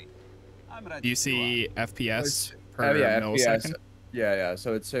 Hey, I'm ready. do you see FPS per Oh, yeah, millisecond? FPS. Yeah, yeah.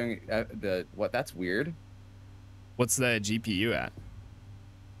 So it's showing the what? That's weird. What's the GPU at?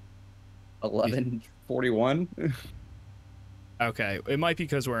 1141. Okay, it might be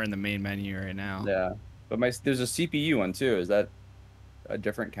because we're in the main menu right now. Yeah, but there's a CPU one too. Is that a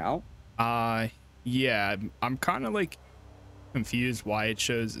different count? Yeah, I'm kind of like confused why it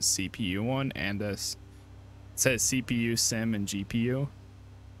shows a CPU one and this says CPU, sim, and GPU.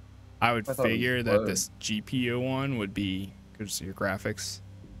 I would figure that this GPU one would be because your graphics.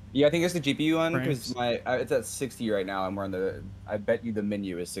 Yeah, I think it's the GPU one because frames. it's at 60 right now, and we're on the. I bet you the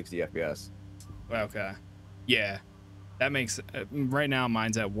menu is 60 FPS. Okay, yeah, that makes right now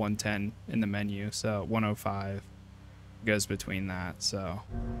mine's at 110 in the menu, so 105 goes between that. So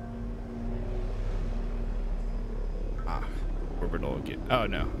orbital again. Oh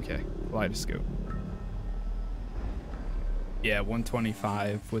no, okay, kaleidoscope. Yeah,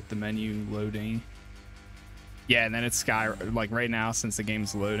 125 with the menu loading. Yeah, and then it's like right now since the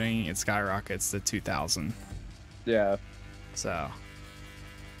game's loading, it skyrockets to 2000. Yeah. So.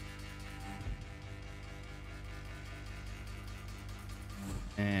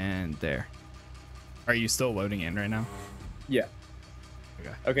 And there. Are you still loading in right now? Yeah.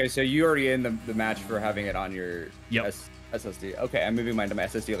 Okay. Okay, so you already in the match for having it on your SSD. Okay, I'm moving mine to my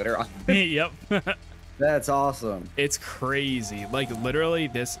SSD later on. Yep. That's awesome. It's crazy. Like literally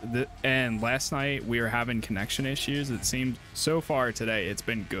and last night we were having connection issues. It seemed so far today it's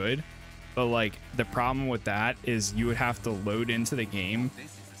been good. But like the problem with that is you would have to load into the game.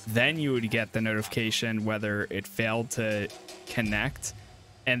 Then you would get the notification whether it failed to connect.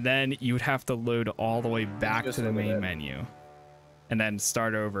 And then you would have to load all the way back to the main menu. And then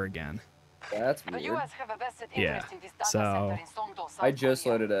start over again. That's The weird. US have a vested Yeah, interest in this data so- center in Songdo, South I just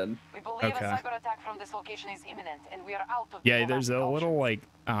Korea. loaded in. We believe Okay. a cyber attack from this location is imminent, and we are out of Yeah, there's a diplomatic little options.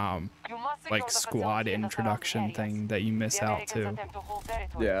 like You must secure like the squad facility and the introduction surrounding areas. thing that you miss The out Americans too. attempt to hold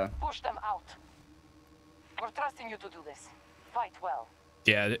territory. Yeah. Push them out. We're trusting you to do this. Fight well.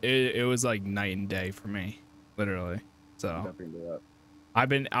 Yeah, it was like night and day for me, literally. So Jumping into that. I've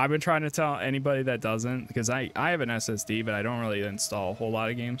been trying to tell anybody that doesn't, because I have an SSD, but I don't really install a whole lot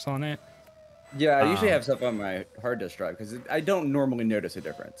of games on it. Yeah, I usually have stuff on my hard disk drive because I don't normally notice a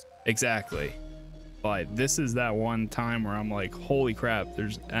difference. Exactly. But this is that one time where I'm like, holy crap,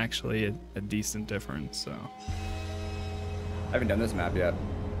 there's actually a decent difference. So I haven't done this map yet.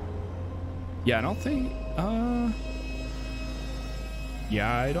 yeah, I don't think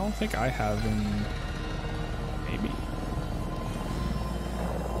yeah, I don't think I have in maybe.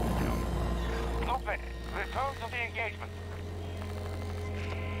 Open. Return to the engagement.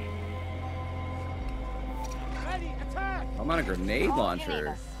 Ready, attack! I'm on a grenade All launcher.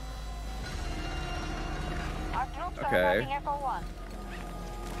 units. Our troops are Okay. attacking Echo 1.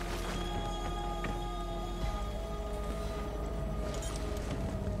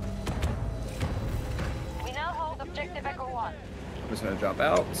 We now hold objective Echo 1. I'm just gonna jump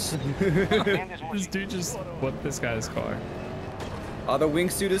out. This dude just flipped this guy's car. Oh, the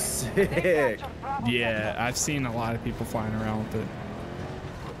wingsuit is sick. Yeah, I've seen a lot of people flying around with it.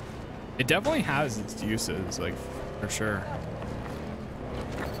 It definitely has its uses, like, for sure.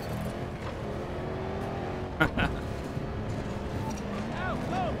 Now,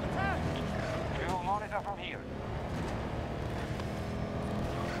 go, attack! We will monitor from here.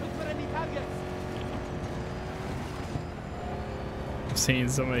 Look for any targets. I've seen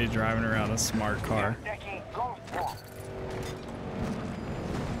somebody driving around a smart car. Decking Golf 1.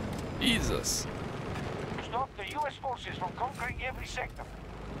 Jesus. Stop the U.S. forces from conquering every sector.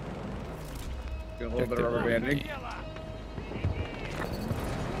 Get a little bit of rubber banding.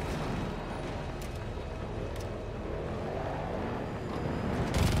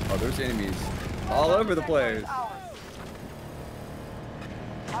 Oh, there's enemies all over the place.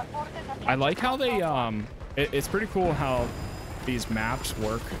 I like how they it's pretty cool how these maps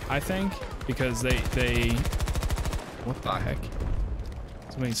work, I think, because they what the heck?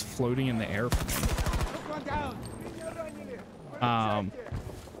 Somebody's floating in the air for me. Look one down.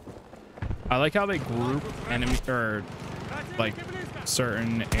 I like how they group enemy or like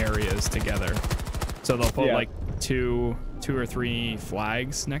certain areas together. So they'll put like two or three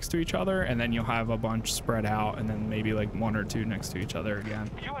flags next to each other, and then you'll have a bunch spread out, and then maybe like one or two next to each other again.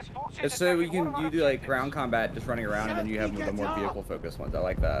 U.S. forces It's so you attacking one of can our do like objectives. ground combat just running around, and then you have the more vehicle focused ones. I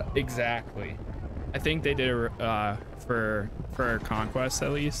like that. Exactly. I think they did for Conquest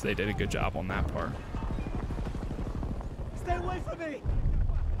at least they did a good job on that part. Stay away from me.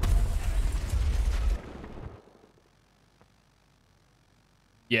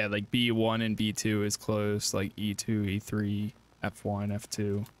 Yeah, like B1 and B2 is close, like E2, E3, F1,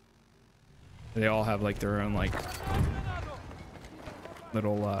 F2. They all have like their own like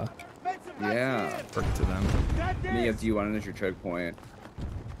little Make some guys Yeah. here. perk to them. Grab And you have this. D1 as your choke point.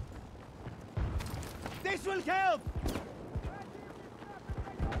 This will help.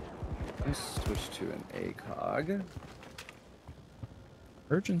 I switch to an ACOG.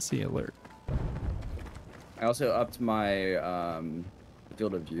 Urgency alert. I also upped my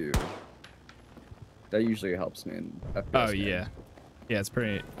field of view. That usually helps me in FPS Oh games. yeah. Yeah, it's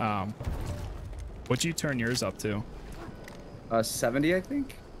pretty what'd you turn yours up to? 70, I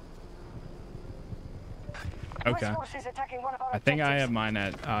think. Okay. US forces attacking one of our I think I objectives. have mine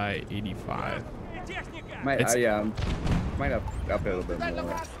at 85. Might It's- might up it a little bit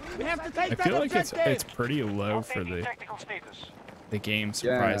more. We have to take I that feel like objective. it's pretty low for Updating the technical status. game,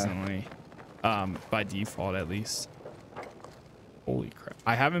 surprisingly. By default at least. Holy crap.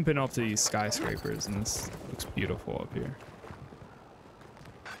 I haven't been up to these skyscrapers, and this looks beautiful up here.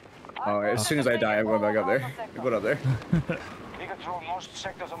 Oh, as soon as I die, I'm going back up there. I'm going up there. We control most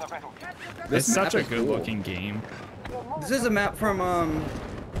sectors on the battlefield. This It's such a map is good cool. looking game. This is a map from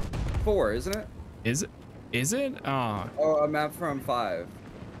 4, isn't it? Is it? Oh, a map from 5.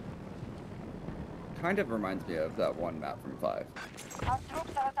 Kind of reminds me of that one map from 5. Our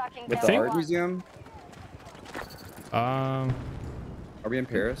troops are attacking With Delta the art 1. museum. Are we in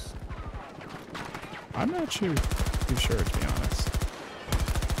Paris? I'm not too sure, to be honest.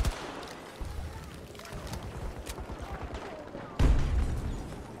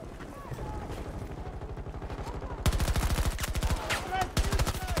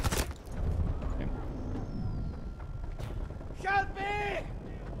 Shout me. I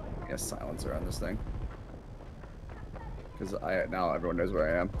guess silencer on this thing. Because now everyone knows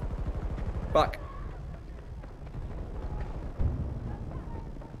where I am. Fuck.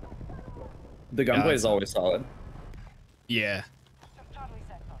 The gunplay is always solid. Yeah. Charlie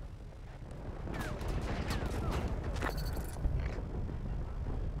sector.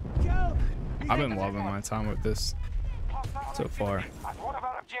 Go. I've been loving my time with this so far. At one of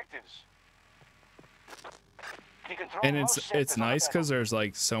our objectives. We control And most it's sectors on the nice because there's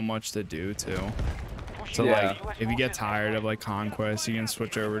like so much to do too. So Yeah. like if you get tired of like Conquest, you can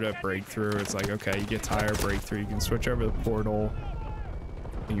switch over to Breakthrough. It's like, okay, you get tired of Breakthrough, you can switch over to Portal.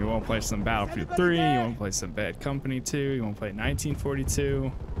 And you want to play some Battlefield 3, you want to play some Bad Company 2, you want to play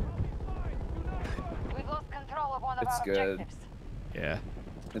 1942. We've lost control of one of It's our good. objectives. Yeah.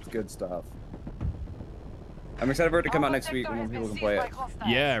 It's good stuff. I'm excited for it to come out next week when more people can play it.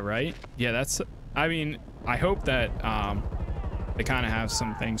 Yeah, right? Yeah, that's I mean, I hope that they kind of have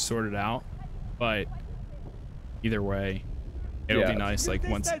some things sorted out but either way, it'll be nice like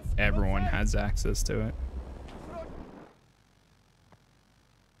once everyone has access to it.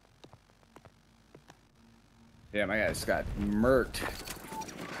 Yeah, my guy just got murked.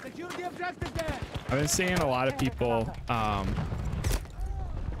 Secure the objective there. I've been seeing a lot of people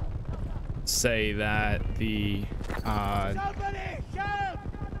say that the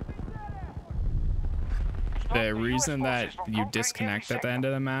reason that you disconnect at the end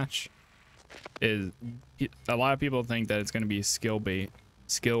of the match is a lot of people think that it's going to be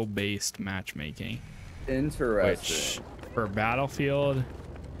skill-based matchmaking. Interesting. Which for Battlefield,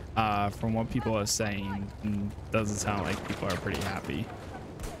 from what people are saying, doesn't sound like people are pretty happy.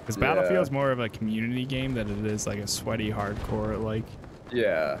 Because Battlefield is more of a community game than it is like a sweaty hardcore like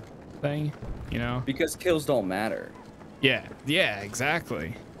thing, you know? Because kills don't matter. Yeah,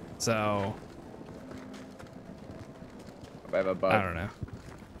 exactly. So I have a bug. I don't know.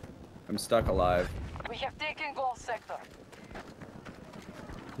 I'm stuck alive. We have taken goal sector.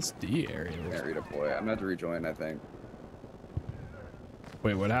 This D area. Can't redeploy. I'm gonna have to rejoin, I think.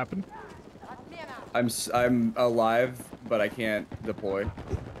 Wait, what happened? I'm alive, but I can't deploy.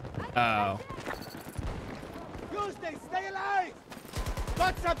 Oh. Tuesday, stay alive.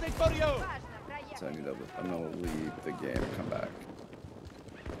 Got something for you. So I'm gonna leave the game and come back.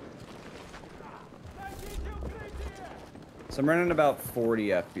 So I'm running about 40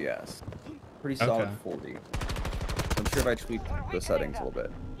 FPS. Pretty solid 40. I'm sure if I tweak the settings a little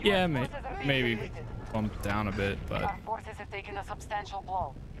bit. Yeah, maybe bump down a bit, but Our forces have taken a substantial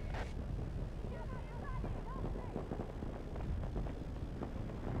blow.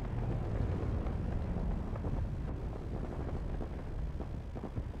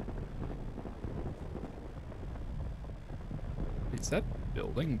 is that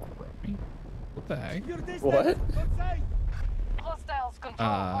building growing? What the heck? What? Hostiles control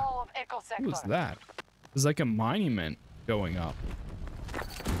all of Echo sector. What was that? There's like a monument going up.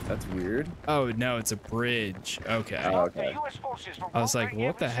 That's weird. Oh no, it's a bridge. Okay. Oh, okay. I was like,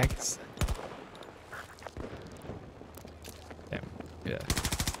 what the heck is that? Damn. Yeah.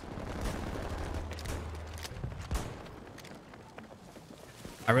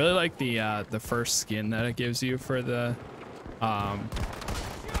 I really like the first skin that it gives you for the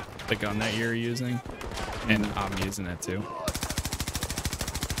gun that you're using, and I'm using it too.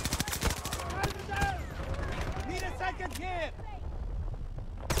 Need a second here.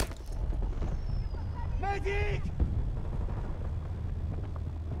 Medic.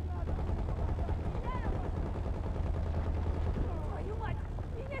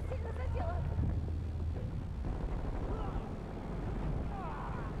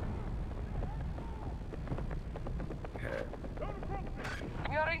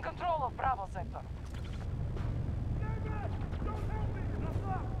 We are in control of Bravo sector.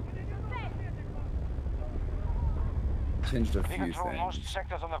 Changed a We few control things. most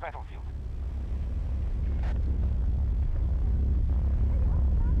sectors on the battlefield.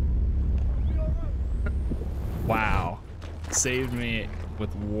 Wow. Saved me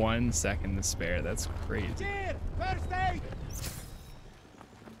with 1 second to spare. That's crazy. Here, first aid.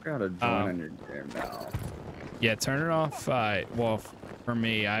 Gotta join on your game now. Yeah, turn it off. Well, for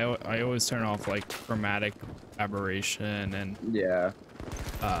me, I always turn off like chromatic aberration and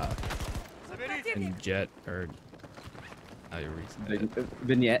and jet or how you reason it.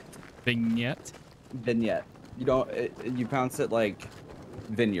 Vignette. Vignette. Vignette. You don't. You pronounce it like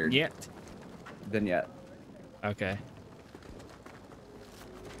vineyard. Yet. Vignette. Okay.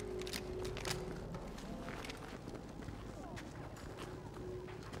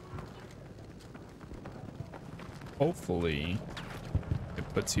 Hopefully, it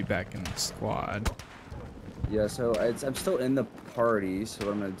puts you back in the squad. Yeah. So I'm still in the party. So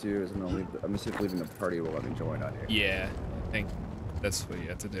what I'm gonna do is I'm gonna leave. I'm gonna see if leaving the party will let me join on here. Yeah, I think that's what you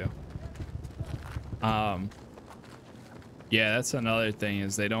have to do. Yeah, that's another thing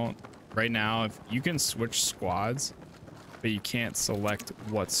is they don't right now. If you can switch squads, but you can't select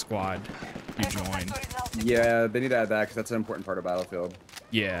what squad you join. Yeah, they need to add that because that's an important part of Battlefield.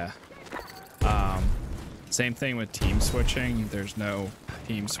 Yeah. Same thing with team switching. There's no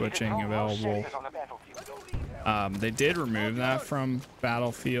team switching available. They did remove that from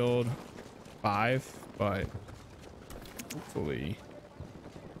Battlefield 5, but hopefully.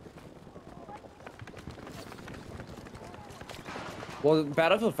 Well,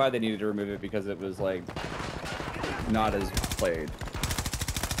 Battlefield 5 they needed to remove it because it was like not as played.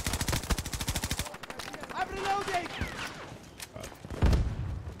 I'm reloading.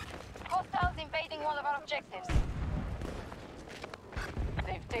 Hostiles invading one of our objectives.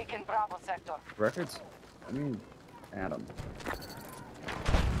 They've taken Bravo sector. Records? I mean, Adam.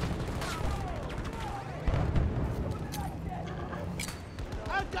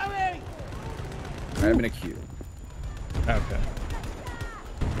 Going! I'm in a queue. Okay.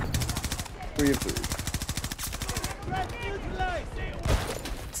 3 of 3. Threat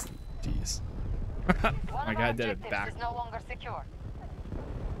neutralized! Jeez. One My of guy our did it objectives back. is no longer secure.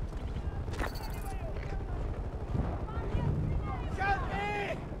 Shoot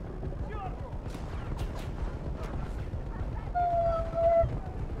me!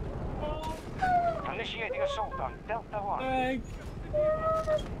 Initiating assault on Delta 1.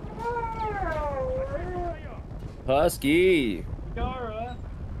 Husky. Yara.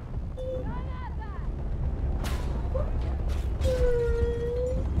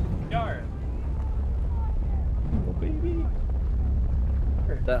 Yara. Oh, baby.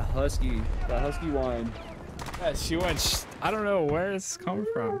 That husky wine. Yeah, she went. I don't know where it's coming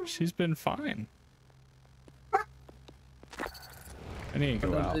from. She's been fine. I need to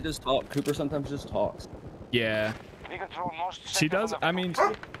go Sometimes out. they just talk. Cooper sometimes just talks. Yeah, We control most she sectors does. on the I mean,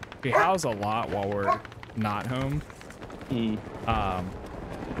 she howls a lot while we're not home. Hmm.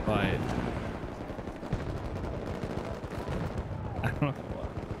 But I don't know.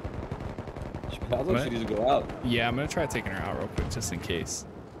 Sounds like she needs to go out. Yeah, I'm gonna try taking her out real quick just in case.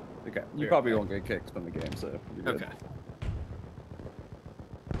 Okay. You probably won't get kicked from the game, so you're good. Okay.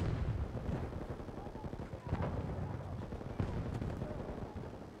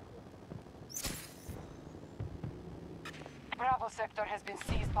 Bravo sector has been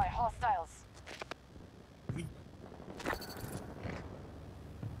seized by hostiles.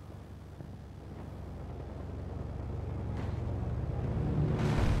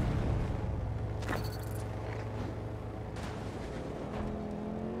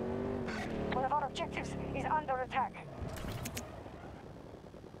 One of our objectives is under attack.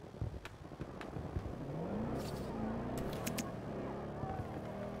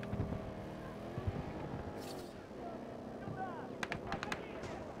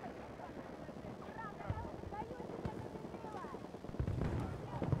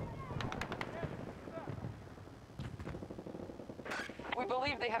 We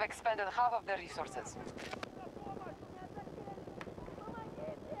believe they have expended half of their resources.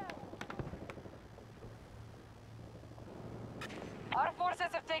 Our forces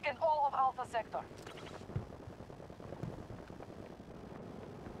have taken all of Alpha Sector.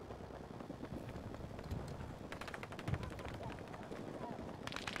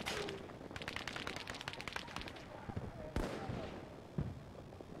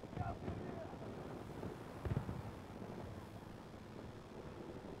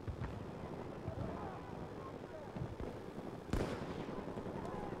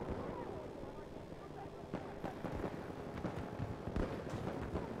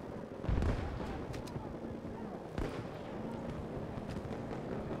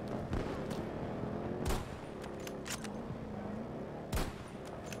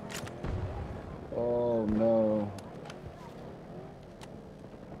 Oh no.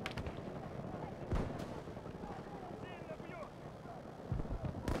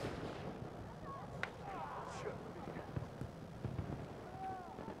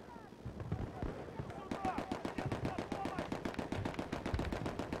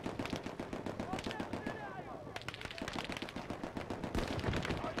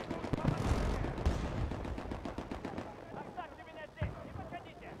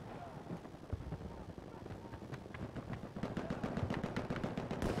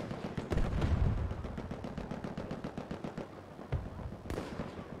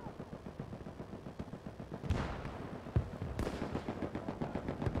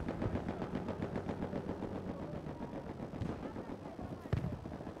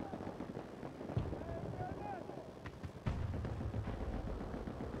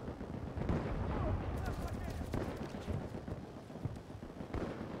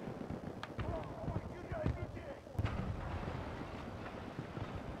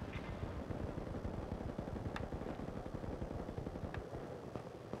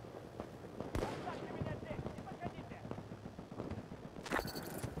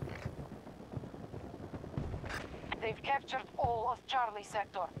 They've captured all of Charlie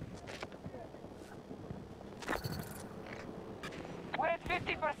Sector. We're at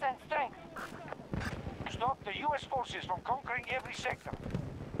 50% strength. Stop the U.S. forces from conquering every sector.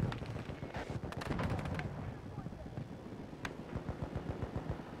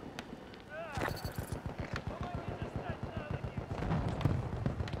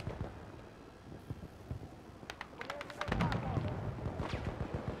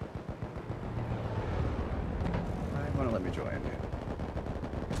 I want to let me join you.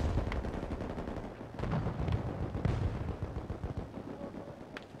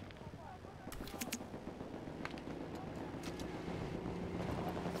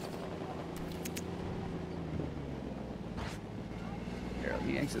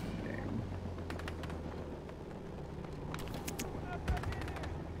 Exit the game.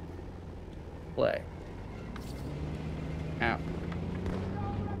 Play. Ow.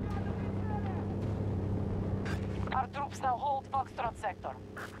 Our troops now hold Foxtrot sector.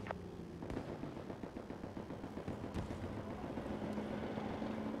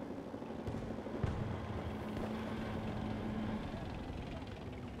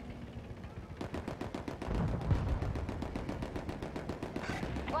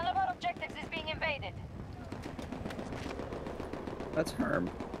 One of our objectives is being invaded. That's Herm.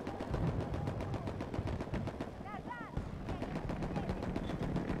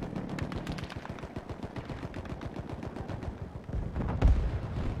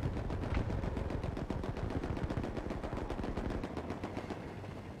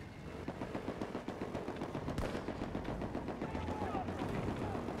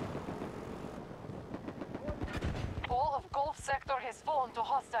 All of Gulf sector has fallen to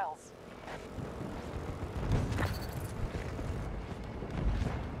hostiles.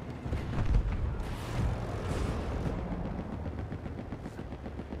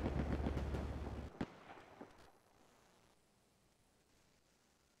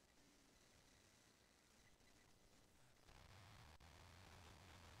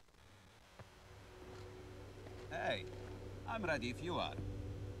 Hey, I'm ready if you are.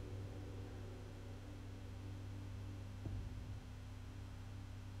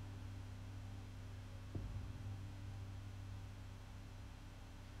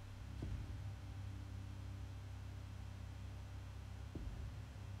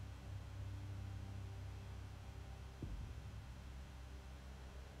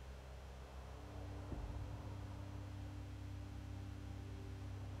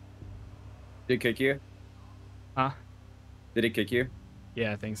 Did it kick you? Huh? Did it kick you?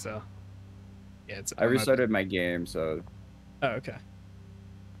 Yeah, I think so. Yeah, it's. I restarted my game, so Oh, okay.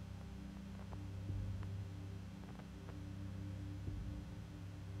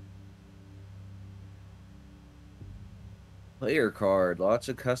 player card. Lots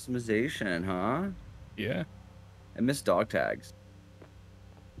of customization, huh? Yeah. I miss dog tags.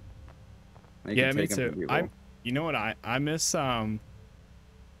 You Yeah, can me take 'em from too. people. You know what I miss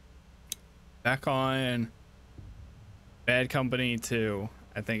back on Bad Company 2,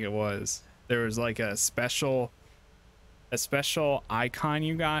 I think it was. There was like a special icon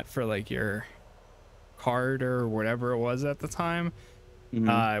you got for like your card or whatever it was at the time.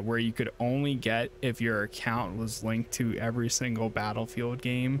 Where you could only get if your account was linked to every single Battlefield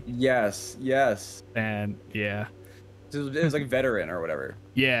game. Yes, yes. And yeah. It was like veteran or whatever.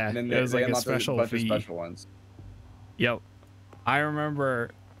 Yeah, And then it was like a unlocked special bunch fee. of special ones. Yep. I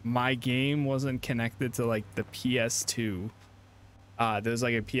remember my game wasn't connected to like the PS2. There was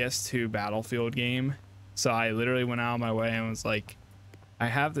like a PS2 Battlefield game. So I literally went out of my way and was like, I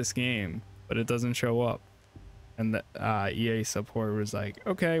have this game, but it doesn't show up. And the EA support was like,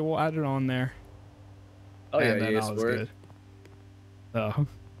 okay, we'll add it on there. Oh yeah, and then EA I was support. good. So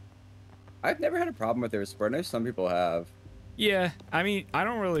I've never had a problem with their support. I know some people have. yeah, I mean, I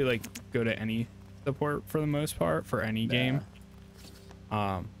don't really like go to any support for the most part for any game.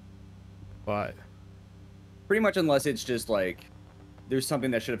 But Pretty much unless it's just like there's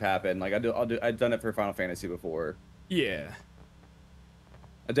something that should have happened. Like I've done it for Final Fantasy before. yeah.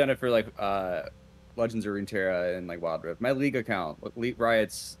 I've done it for like Legends of Runeterra and like Wild Rift. My League account, Elite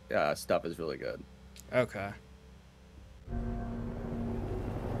Riot's stuff is really good. Okay.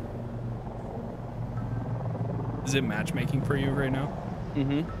 Is it matchmaking for you right now?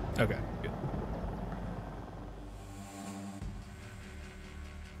 Mm-hmm. Okay, good.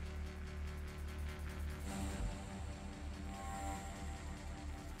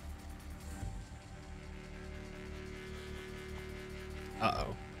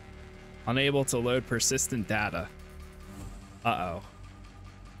 Uh-oh. Unable to load persistent data. Uh-oh.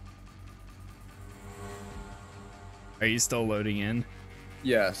 Are you still loading in?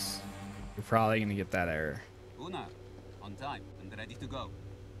 Yes. You're probably gonna get that error. Una, on time and ready to go.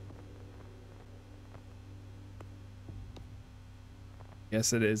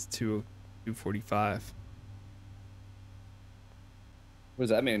 Yes, it is 2:45. What does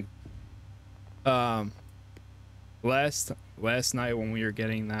that mean? Last night when we were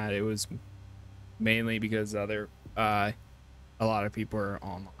getting that, it was mainly because a lot of people are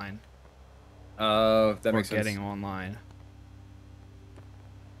online. Oh, that makes sense. Getting online.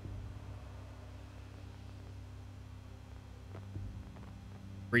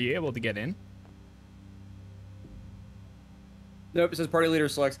 Were you able to get in? Nope, it says party leader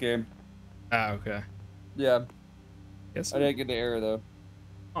selects game. Oh, okay. Yeah. Yes. I didn't get the error though.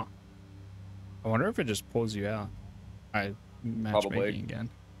 Huh. I wonder if it just pulls you out. I matchmaking Probably. again.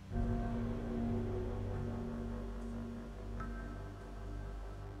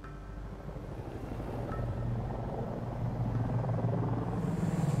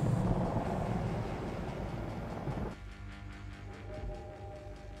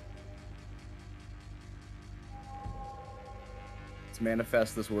 Let's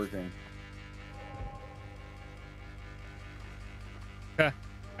manifest this working. Okay,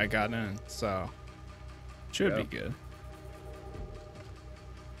 I got in, so should be good.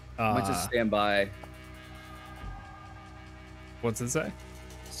 I might just stand by. What's it say?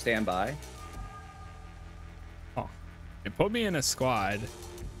 Stand by. Oh, it put me in a squad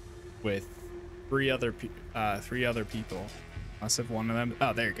with three other people. Must have one of them.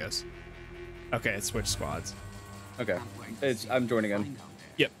 Oh, there it goes. Okay, it switched squads. Okay, I'm joining in.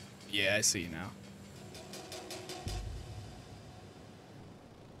 Yep. Yeah, I see now.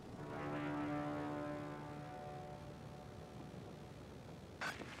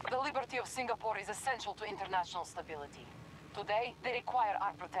 The liberty of Singapore is essential to international stability. Today, they require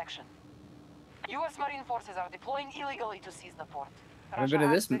our protection. U.S. Marine forces are deploying illegally to seize the port. I haven't been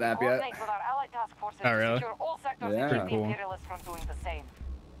to this map yet. Coordinate with our allied task forces Oh, really? to secure all sectors Yeah. and keep the Cool. Imperialists from doing the same.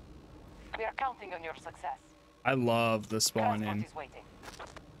 We are counting on your success. I love the spawn Transport in, is waiting.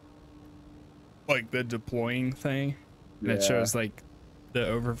 like the deploying thing. And it Yeah. shows like the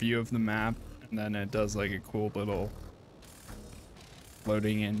overview of the map, and then it does like a cool little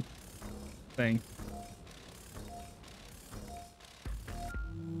loading in thing.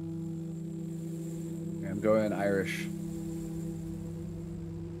 I'm going Irish.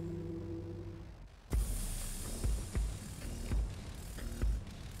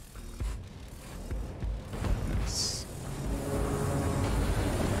 Nice.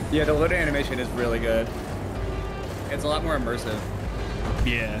 Yeah, the loading animation is really good. It's a lot more immersive.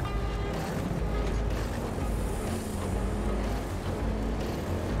 Yeah.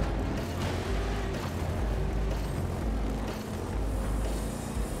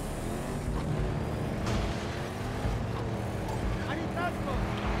 I need transport.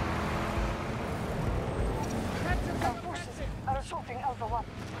 Captain, Our forces are assaulting Alpha 1.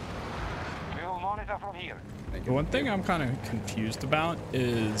 We will monitor from here. The one thing I'm kind of confused about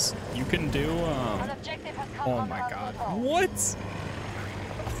is you can do An objective has come oh under my our god. control. What?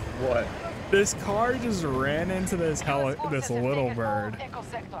 What? This car just ran into this US forces this have little taken all bird Echo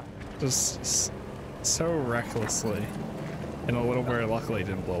sector. just so recklessly. And a little bird luckily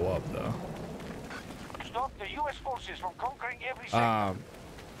didn't blow up though. Stop the U.S. forces from conquering every sector.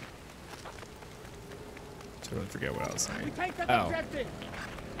 Totally forget what I was we saying. take that Oh. objective.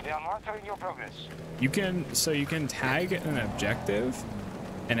 They are monitoring your progress. You can tag an objective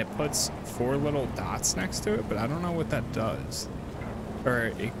and it puts 4 little dots next to it, but I don't know what that does.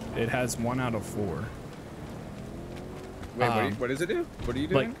 Or it has 1 out of 4. Wait, what does it do? What are you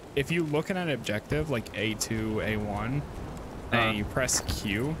doing? Like if you look at an objective like A2, A1, and you press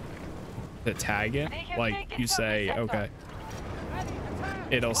Q to tag it, like you say, okay,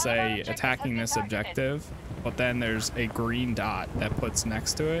 it'll say attacking this objective, but then there's a green dot that puts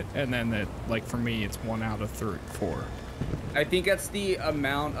next to it, and then that, like for me, it's 1 out of 4. I think that's the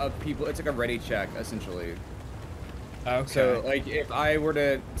amount of people. It's like a ready check, essentially. Okay. So, like, if I were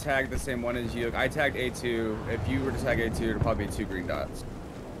to tag the same one as you, like, I tagged A2. If you were to tag A2, it'd probably be 2 green dots.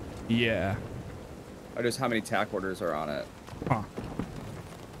 Yeah. Or just how many tack orders are on it. Huh.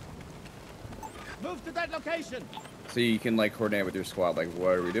 Move to that location. So you can, like, coordinate with your squad, like,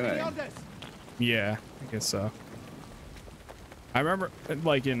 what are we doing? Beyond this. Yeah, I guess so. I remember,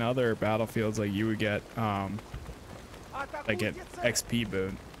 like in other battlefields, like you would get like an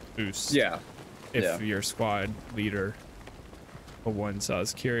XP boost. Yeah. If your squad leader for one. So I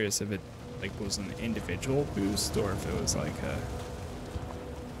was curious if it like was an individual boost or if it was like a.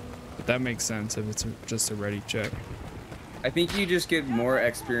 But that makes sense if it's just a ready check. I think you just get more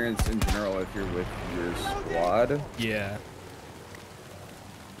experience in general if you're with your squad. Yeah.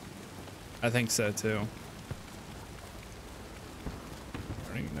 I think so too.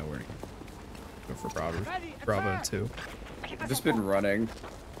 I don't even know where to go for Bravo 2. I've just been running.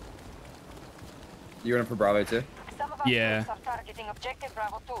 You running for Bravo 2? Some of our Yeah. troops are targeting objective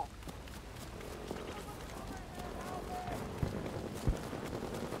Bravo 2.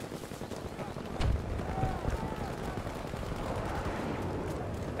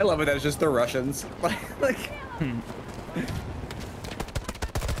 I love it that it's just the Russians. like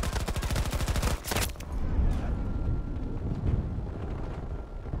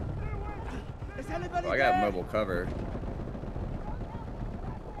Is anybody Oh, I got there? mobile cover.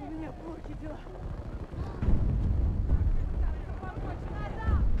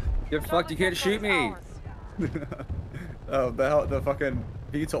 Get fucked, you can't shoot me! Ours. Oh, the fucking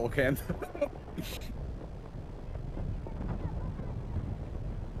VTOL camp.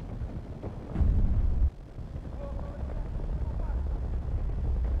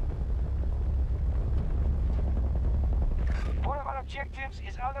 One of our objectives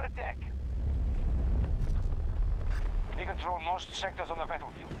is under attack. We control most sectors on the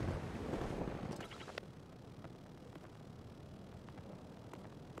battlefield.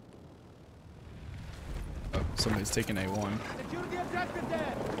 Oh, somebody's taking A1. Secure the objective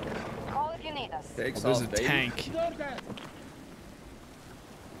there. Call if you need us. Takes There's a off, baby. tank. Ignore that.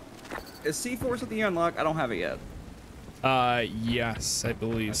 Is C4 at the unlock? I don't have it yet. Yes, I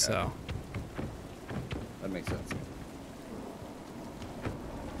believe so. That makes sense.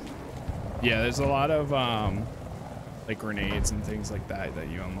 Yeah, there's a lot of like grenades and things like that that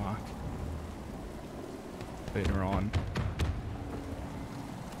you unlock later on.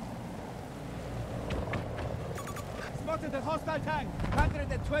 Spotted a hostile tank.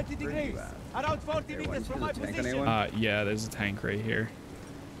 120 degrees. Around 40 Hey, meters from my tank on position. A1? Yeah, there's a tank right here.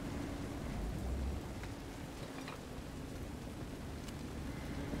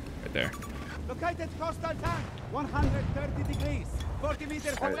 Right there. Located hostile tank. 130 degrees. 40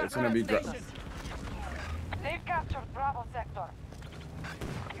 meters from Alright, your it's gonna current be station. They've captured Bravo sector.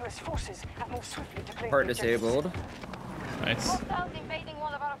 U.S. forces have moved swiftly to claim Part the objectives. disabled. Nice. Hostiles invading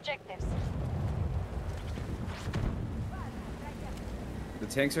one of our objectives. The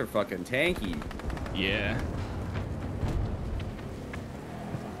tanks are fucking tanky. Yeah.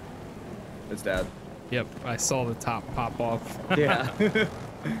 It's dead. Yep, I saw the top pop off. Yeah.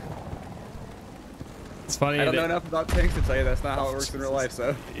 It's funny. I don't know that- enough about tanks to tell you that's not how it works in real life,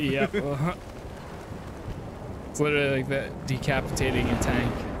 so. Yep. It's literally like that decapitating a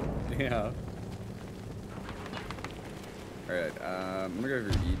tank. Yeah. Alright, I'm gonna go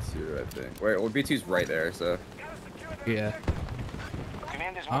for E2, I think. Wait, well, B2's right there, so. Yeah.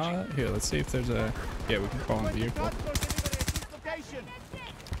 Command is watching. Here, let's see if there's a. Yeah, we can call in the vehicle. Transport delivery at this location.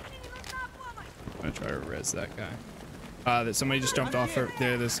 I'm gonna try to res that guy. That somebody just jumped off there.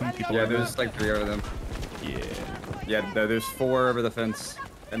 There's some people. Yeah, over there's like 3 over them. there. Yeah. Yeah, there's 4 over the fence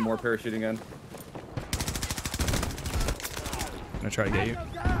and more parachuting in. I'm gonna try to get you.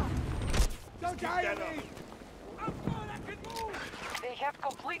 Don't die on me. They have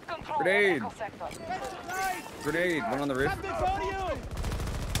complete control Grenade. of Echo sector. Grenade, one on the roof. Something for you.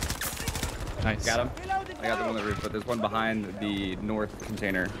 Nice. Got him. Reloading I got the now. one on the roof, but there's one behind the north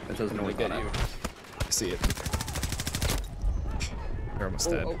container that says north on it. I see it. They're almost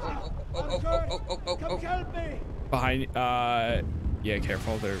dead. Come help me. Behind. Yeah,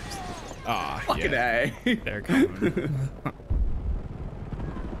 careful. They're. Fucking yeah. A. They're coming.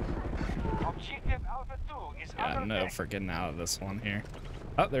 Objective Alpha 2 is Yeah, under no attack. for getting out of this one here.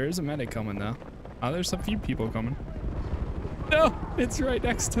 Oh, there is a medic coming though. Oh, there's a few people coming. No, it's right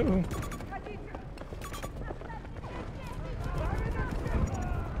next to him.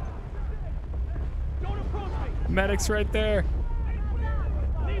 Don't approach me. Medic's right there.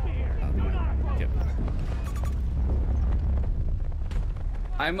 Leave me here. Yep.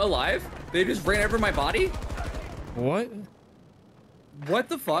 I'm alive? They just ran over my body? What? What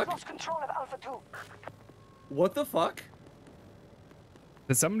the fuck? Lost control of Alpha 2. What the fuck?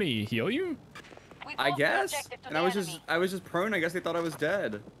 Did somebody heal you? We've I lost the guess. objective to And the I was enemy. just prone. I guess they thought I was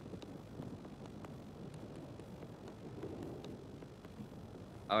dead.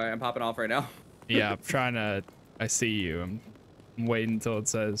 Alright, I'm popping off right now. Yeah, I'm trying to. I see you. I'm waiting until it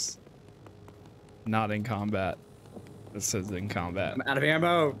says not in combat. It says in combat. I'm out of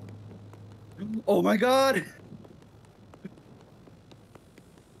ammo. Oh my god.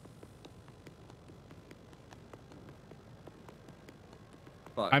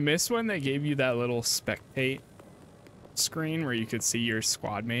 Fuck. I miss when they gave you that little spectate screen where you could see your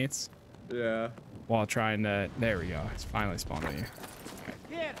squad mates Yeah. while trying to. There we go. It's finally spawned on you.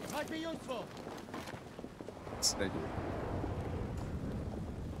 Here, might be useful. Thank you.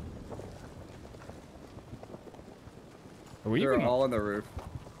 Are we They're even? all on the roof.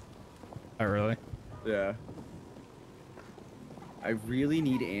 Oh, really? Yeah. I really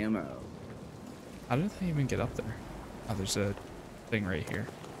need ammo. How did they even get up there? Oh, there's a thing right here.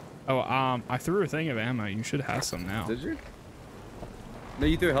 Oh, I threw a thing of ammo. You should have some now. Did you? No,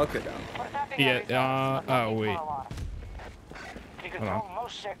 you threw a health kit down. We're tapping Yeah, every target, but oh, looking for wait. alarm. We control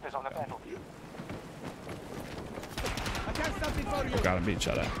most sectors on the battlefield. I got something for you. Got him beat.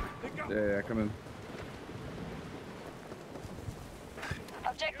 Shut up. Yeah, come in.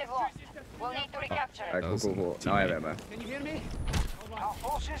 Objective lost. We'll need to recapture it. Alright, cool. Now I have ammo. Can you hear me? Our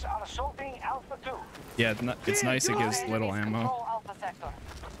forces are assaulting Alpha 2. Yeah, it's nice it gives Enemies little ammo. control Alpha sector.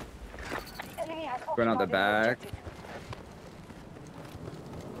 Enemy has Going out the occupied back. objective.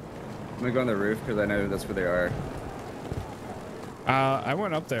 gonna go on the roof because I know that's where they are. I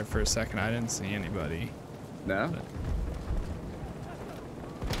went up there for a second. I didn't see anybody. No?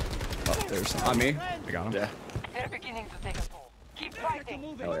 But... Oh, there's some. On me? I got him. Yeah. They're beginning to take a toll. Keep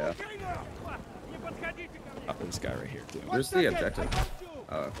fighting. Oh yeah. Oh, there's a guy right here too. Where's the objective?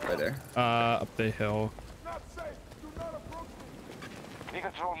 Oh, right there. Up the hill. We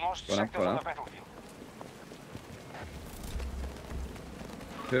control most Going up, sectors going on up. the battlefield.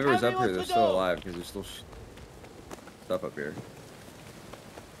 Whoever's up here, they're still alive because there's still stuff up here.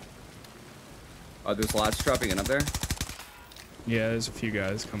 Oh, there's lots dropping in up there? Yeah, there's a few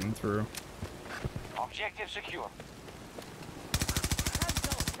guys coming through. Objective secure.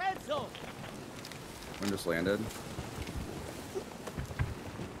 Cancel! One just landed.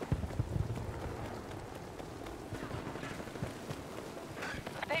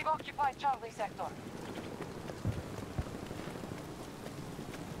 They've occupied Charlie sector.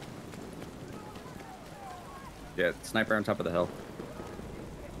 Yeah, sniper on top of the hill.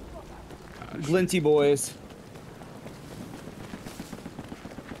 Glinty boys.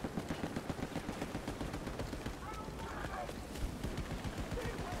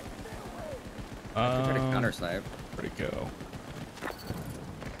 Try to counter snipe. Where'd it go?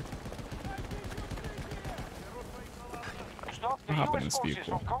 Stop the I'll hop in US this forces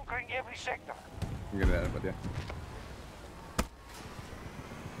vehicle. from conquering every sector. I'm gonna end up with you.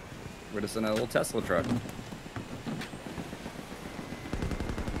 We're just in a little Tesla truck.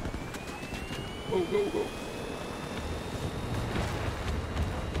 Go, go, go.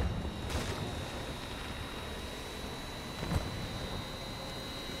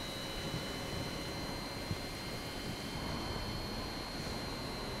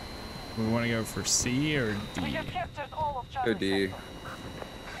 We want to go for C or D? We have captured all of Charlie Go D. sector.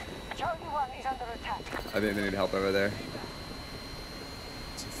 Charlie 1 is under attack. I think they need help over there.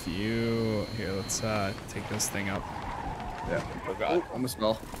 It's a few. Here, let's take this thing up. Yeah. Oh god. Almost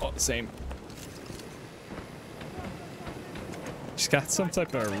fell. Oh, same. She's got some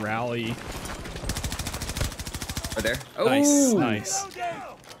type of rally. Right there. Oh, Nice, nice.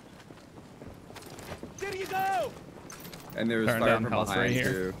 There you go! And there was Turn fire down from health behind right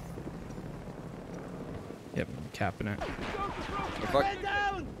here. too. Yep, capping it. Oh, fuck. Stand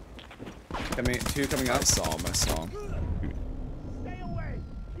down! Two coming up. I saw him, I saw him. Stay away!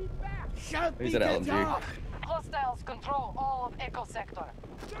 Keep back! Shout He's me at to LMG. talk! Hostiles control all of Echo sector.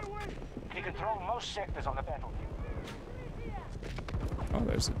 We control most sectors on the battlefield. Oh,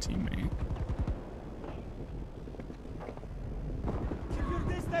 there's a teammate. Keep your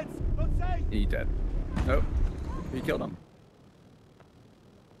distance! Outside! He dead. Nope. He killed him.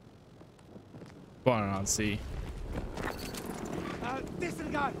 Going on C.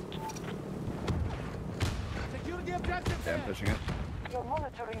 Disregard! Secure the objective Yeah, I'm there. pushing it. You're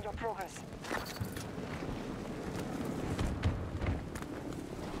monitoring your progress.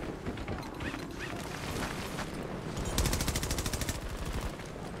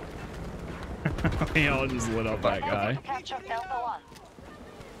 We all just lit up that guy. Capture Delta 1.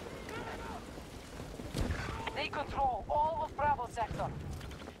 They control all of Bravo sector.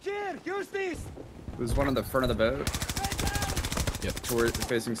 Here, use this! There's one on the front of the boat. Yep, Toward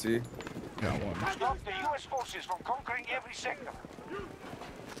facing C. got one. Stop the US forces from conquering every sector.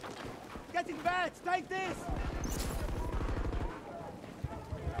 Getting back! Take this!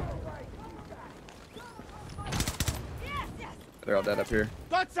 They're all dead up here.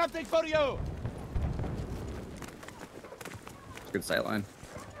 Got something for you! Good sight line.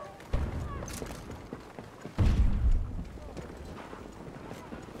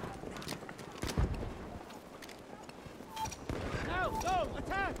 Now, go!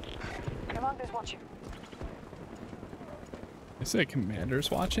 Attack! Commander's watching. They say commander's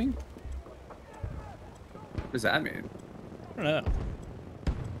watching? What does that mean? I don't know.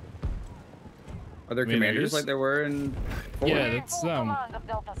 Are there I mean, commanders there's- like there were in 4? Yeah, We're in that's full command of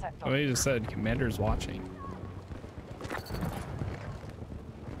Delta sector. Oh, he just said commander's watching.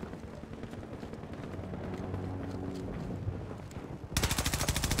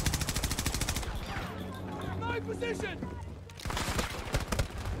 My position!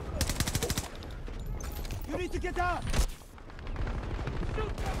 You need to get up!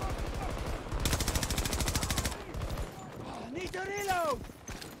 Shoot them up! Need to reload!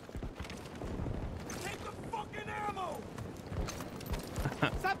 Take the fucking ammo!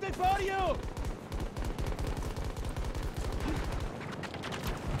 Something for you!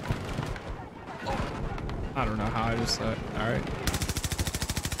 I don't know how I just said. All right.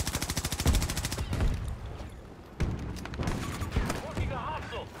 Working a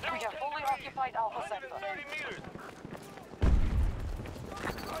hostile. We have fully occupied Alpha sector. 30 meters.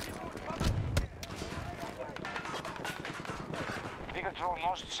 control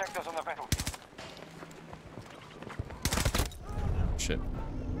most sectors on the battlefield. Shit.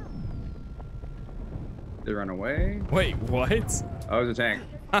 They run away. Wait, what? Oh, it was a tank.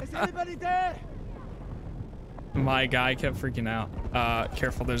 Is anybody there? My guy kept freaking out.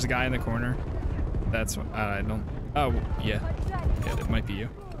 Careful, there's a guy in the corner. That's I don't. Oh yeah, yeah, it might be you.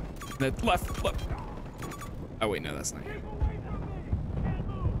 That left. Oh wait, no, that's not you.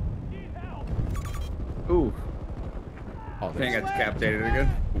 Ooh. Oh, Tank got decapitated again.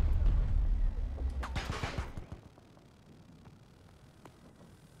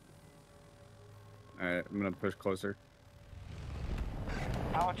 Alright, I'm gonna push closer.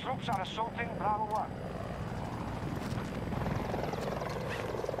 Our troops are assaulting Bravo 1.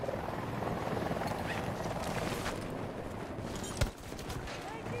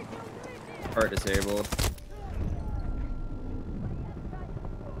 Part disabled.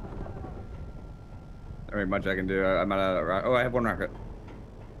 Not very much I can do. I'm out of rocket. Oh, I have one rocket.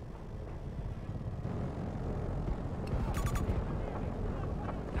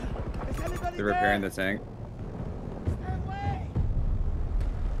 Is anybody They're repairing there? the tank. Stay away!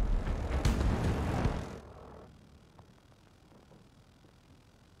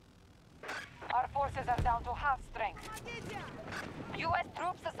 Our forces are down to half strength. U.S.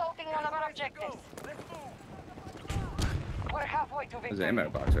 troops assaulting one of our objectives. We're halfway to There's victory. an ammo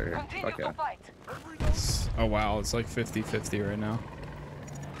box right here. Continue Fuck to yeah. fight. Oh wow, it's like 50-50 right now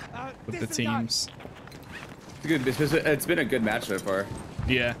with the Disregard. teams. It's good. It's been a good match so far.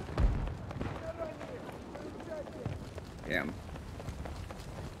 Yeah. Damn.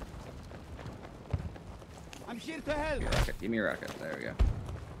 I'm here to help. Give me a rocket. Give me a rocket. There we go.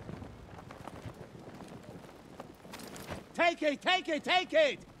 Take it, take it, take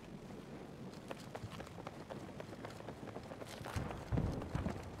it!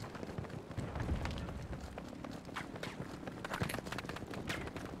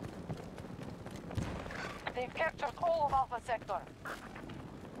 They've captured all of Alpha Sector.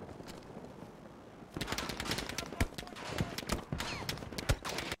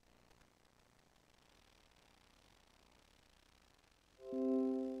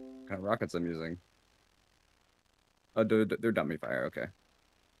 What kind of rockets I'm using? Oh, they're dummy fire. Okay.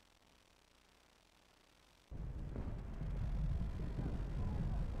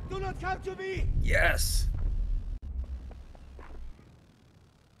 Do not come to me! Yes.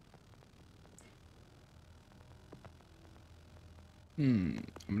 I'm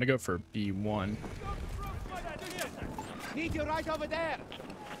gonna go for B1. Need you right over there!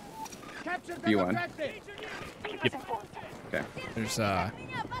 Capture the B1. objective! Yep. Okay. There's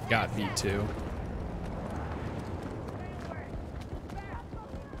got B2.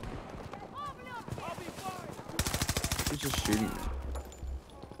 He's just shooting me.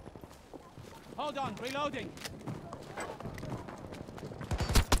 Hold on, reloading!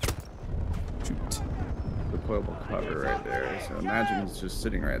 Shoot. Deployable cover right there. So imagine he's just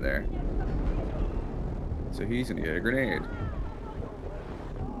sitting right there. So he's gonna get a grenade.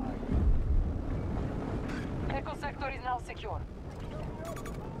 Echo Sector is now secure.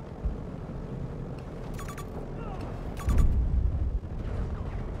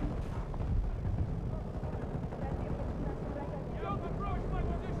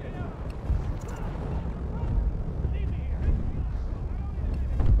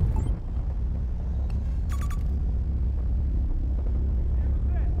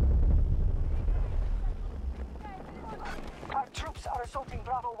 Our troops are assaulting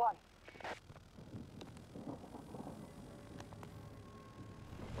Bravo 1.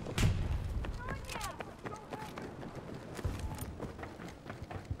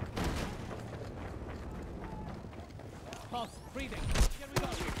 Pulse, breathing. Here we go.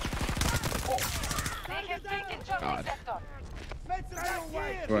 They have taken Charlie God. Sector. Spencer, back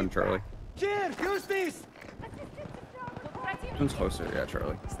here! Go on, Charlie. Here, use this! Who's closer? Yeah,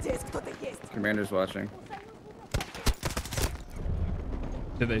 Charlie. Commander's watching.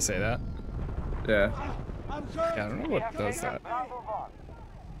 Did they say that? Yeah. I'm hurt! Yeah, I don't know We what have does taken that. Bravo 1.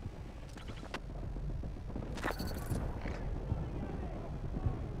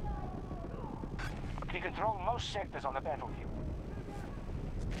 We control most sectors on the battlefield.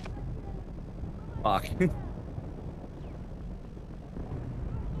 Fuck.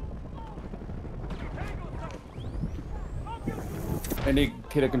 I need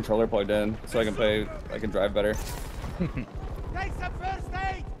to get a controller plugged in so I can play. I can drive better. Take some first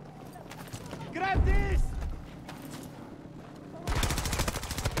aid! Grab this!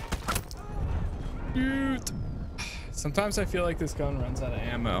 Shoot. Sometimes I feel like this gun runs out of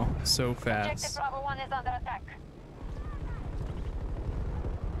ammo so Objective fast. Bravo 1 is under attack.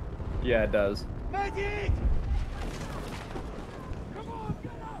 Yeah, it does. Medic! Come on!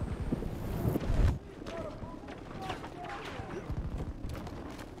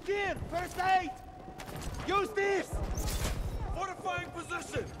 Here, first aid! Use this! Fortifying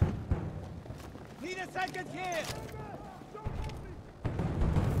position! Need a second here!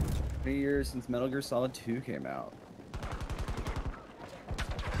 3 years since Metal Gear Solid 2 came out.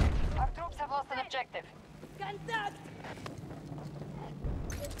 Our troops have lost an objective. Contact!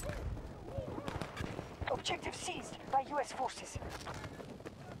 Objective seized by U.S. forces. Stay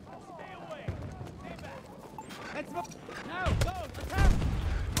away! Stay back! Let's move! Now, go! Attack!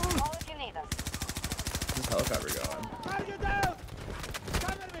 All if you need us. Where's the helicopter going? Target down!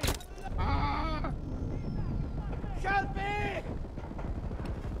 Cover me! Help me!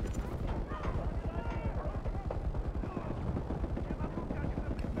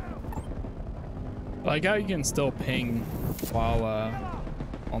 I like how you can still ping while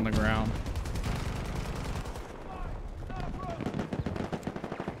on the ground.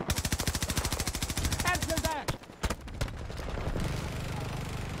 Answer that!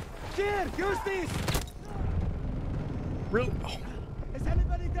 Here, use this! Really? Oh, Is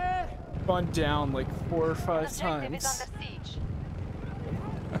anybody there? gone down like 4 or 5 Objective is times. under siege.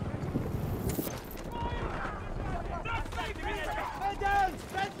 Man down!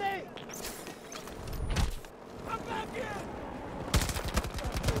 Friendly! I'm back here!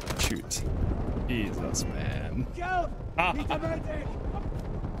 Shoot. Jesus, man. Go! Ah. Need a medic!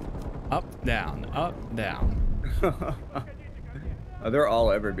 Up, down, up, down. Oh, they're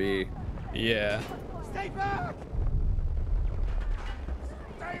all ever be. Yeah. Stay back!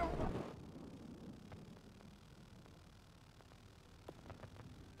 Stay away!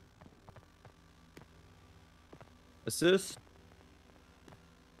 Assist.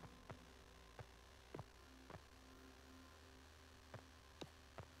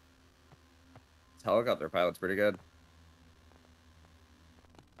 This helicopter pilot's pretty good.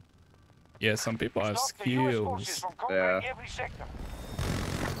 Yeah, some people have Stop the US forces skills. from conquering Yeah. every sector.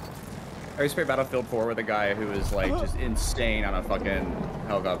 I used to play Battlefield 4 with a guy who was like just insane on a fucking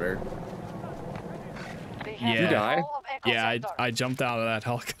helicopter. They have Yeah. You die? control of Echo Yeah, sector. I jumped out of that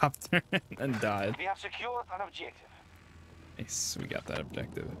helicopter and died. We have secured an objective. Nice, we got that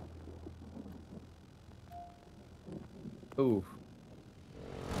objective. Ooh.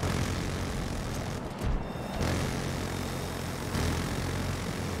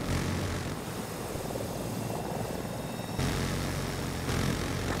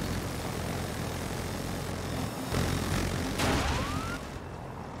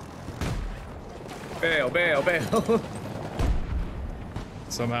 Bail, bail, bail.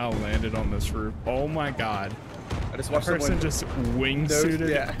 Somehow landed on this roof. Oh my god. I just That watched person someone... just wingsuited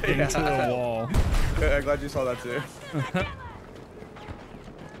Yeah, into yeah. the wall. Yeah, I'm glad you saw that too.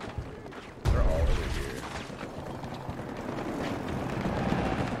 They're all over here.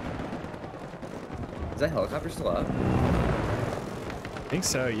 Is that helicopter still up? I think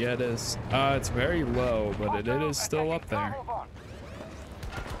so, yeah it is. It's very low, but it is still up there. Bravo 1.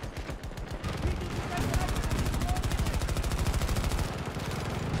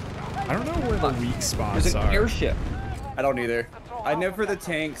 I don't know where the weak spots There's an are. airship. I don't either. I know for the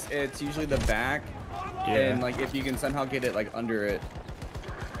tanks, it's usually the back, Yeah. and like if you can somehow get it like under it.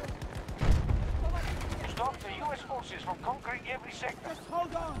 Stop the US forces from conquering every sector. Just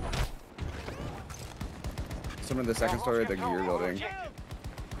hold on! Some of the second story of the gear building.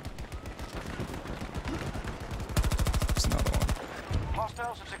 There's another one.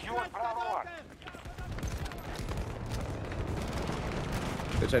 Hostiles have secured Bravo 1.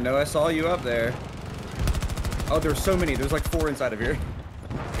 Which I know I saw you up there. Oh, there's so many. There's like 4 inside of here.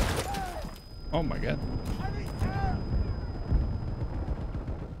 Oh my god.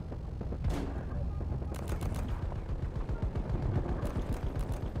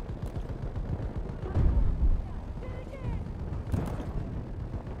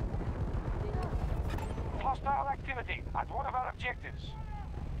 Hostile activity at one of our objectives.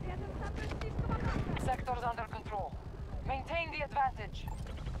 Sector's under control. Maintain the advantage.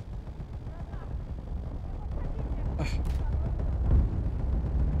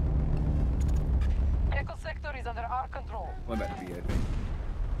 Echo sector is under our control. One back to B, I think.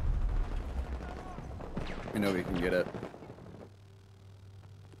 I know we can get it.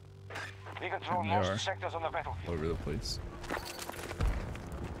 We control And they are. most sectors on the battlefield. All over the place.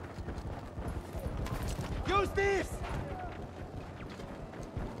 Use this!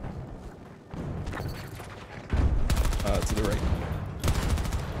 To the right.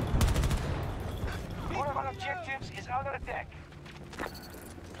 One of our objectives is under attack.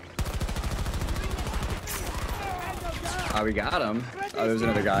 Ah, we got him. Oh, there's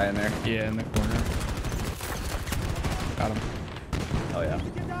another guy in there. Yeah, in the corner. Got him. Oh yeah.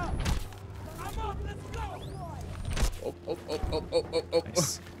 Get up! I'm up! Let's go! Oh, oh, oh, oh, oh, oh, oh.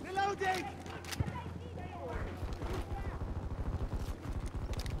 Nice. Medic!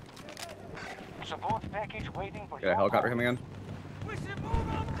 Support package waiting for Got a helicopter coming in. We should move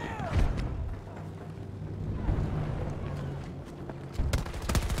up there!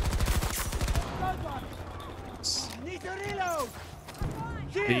 Need to reload!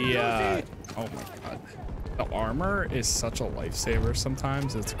 The oh my god, the armor is such a lifesaver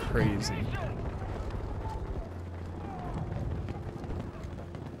sometimes. It's crazy.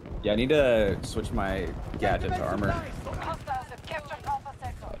 Yeah, I need to switch my gadget to armor. Hostiles have captured Alpha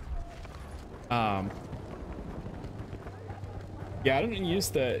Sector. Yeah, I don't use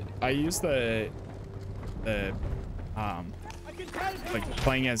the. I use the like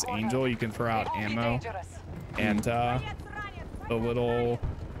playing as Angel. You can throw out ammo Dangerous. and the little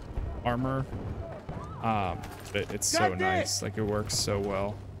armor. It's so nice. Like it works so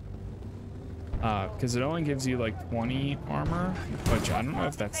well. Because it only gives you like 20 armor, which I don't know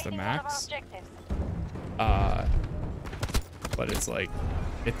if that's the max. But it's like,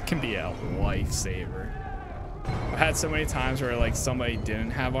 it can be a lifesaver. I've had so many times where like somebody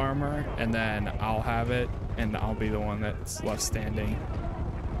didn't have armor and then I'll have it and I'll be the one that's left standing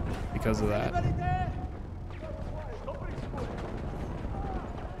because of that. Anybody there?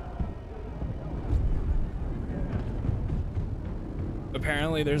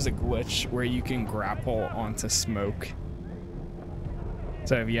 Apparently there's a glitch where you can grapple onto smoke.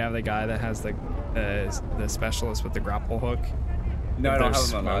 So if you have the guy that has the specialist with the grapple hook. No, I don't have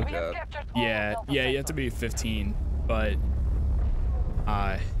there's him on smoke- that. Yeah, you have to be 15, but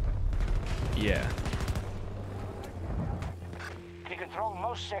yeah. We control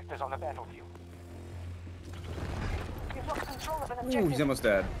most sectors on the battlefield. We've lost control of an Ooh, objective. he's almost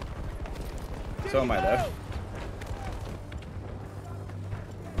dead. So am I though.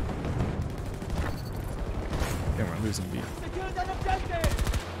 Yeah, we're losing beat. Secured an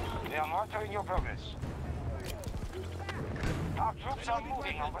objective! They are monitoring your progress. Our troops are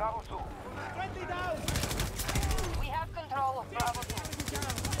moving on Bravo 2. Friendly down! We have control of Bravo 2.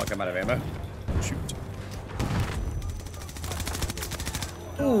 Fuck, I'm out of ammo. Shoot.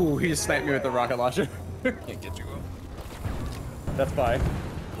 Ooh, he just sniped me with the rocket launcher. Can't get you up. That's fine.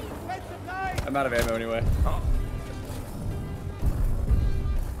 Red supply! I'm out of ammo anyway.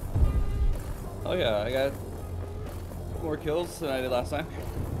 Oh yeah, I got more kills than I did last time.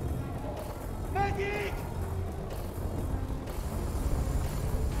 Medic!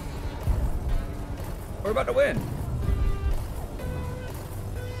 We're about to win.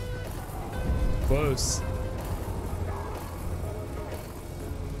 Close.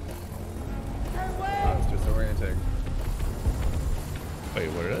 Oh, it's just orienting. Wait,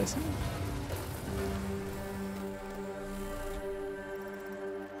 what did I say?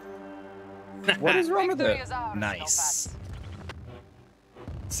 What is wrong with Victory it? is ours, Nice. no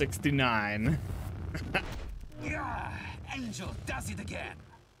 69. Yeah, Angel does it again.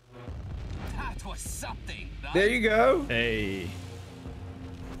 That was something, right? There you go. Hey.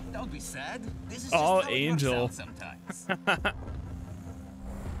 Don't be sad. This is Oh, just how it Angel. works out sometimes.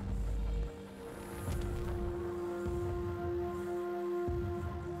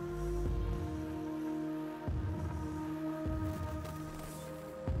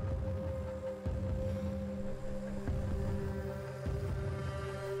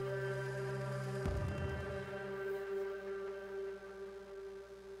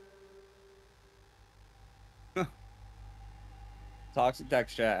 Toxic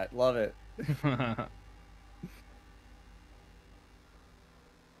text chat. Love it.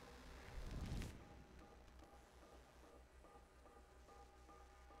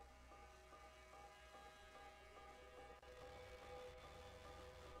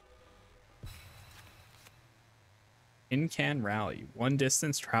 In-can rally. One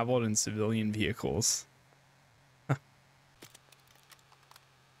distance traveled in civilian vehicles.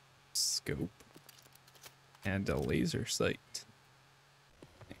 Scope. And a laser sight.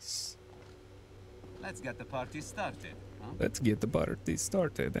 Nice. Let's get the party started, huh? Let's get the party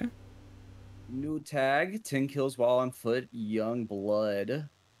started, eh? New tag, 10 kills while on foot, young blood.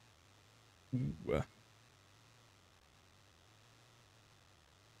 Ooh.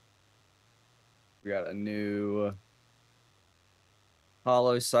 We got a new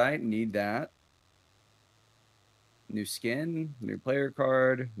hollow sight, need that. New skin, new player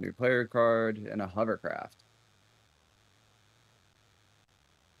card, and a hovercraft.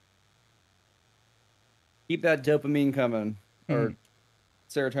 Keep that dopamine coming, or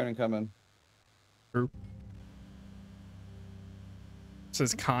serotonin coming. Group.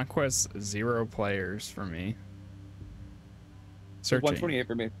 Says Conquest 0 players for me. Searching. 128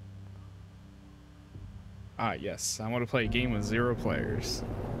 for me. Ah, yes. I want to play a game with 0 players.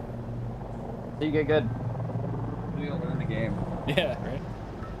 You get good. You'll learn the game. Yeah, right.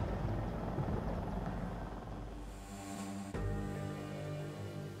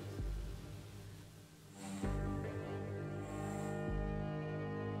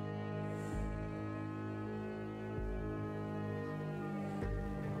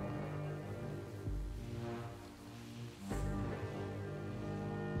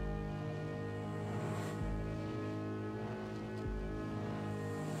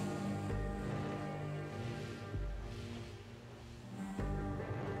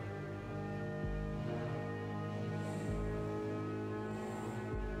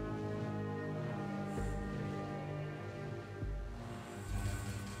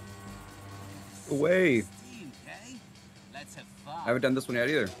 Away. 16K? Let's have I fun. haven't done this one yet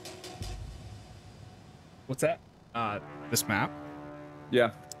either. What's that? This map?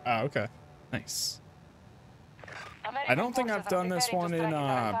 Yeah. Oh, okay. Nice. American I don't think I've forces are done this preparing one to in strike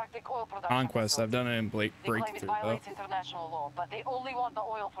at Antarctic oil production Conquest. I've facility. done it in They claim it Breakthrough though. violates international law, but they only want the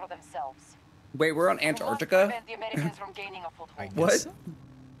oil for themselves. Wait, we're on We must Antarctica? prevent the Americans from gaining a I foothold. guess What? so.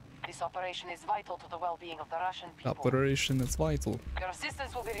 This operation is vital to the well-being of the Russian people. Operation is vital. Your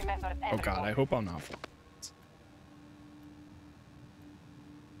assistance will be remembered and Oh god, I rewarded. hope I'm not.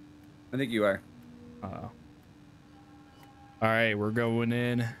 I think you are. All right, we're going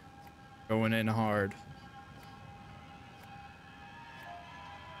in hard.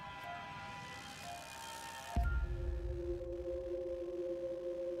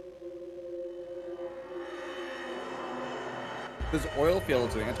 There's oil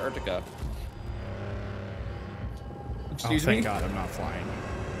fields in Antarctica. Oh, Excuse thank me? God I'm not flying.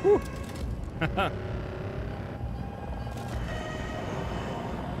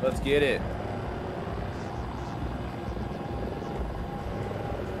 Let's get it.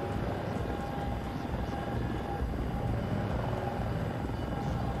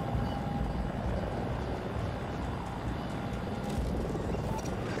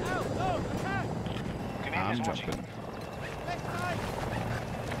 I'm jumping.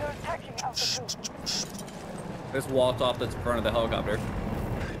 You're attacking altitude. This wall top that's in front of the helicopter.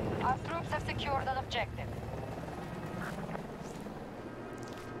 Our troops have secured an objective.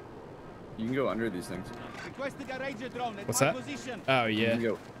 You can go under these things. Requesting a Ranger drone at What's my that? position. Oh You yeah, can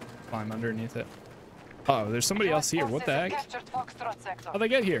go. climb underneath it. Oh, there's somebody else here. What the heck? Captured Foxtrot sector. How'd they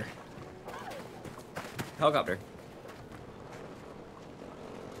get here? Helicopter.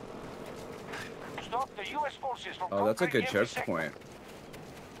 Stop the U.S. forces from Oh, that's a good conquering every checkpoint.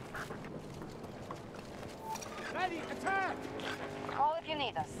 Ready, attack! Call if you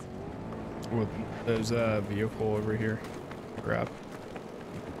need us. Well, there's a vehicle over here. Grab.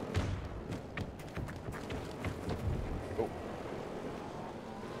 Oh.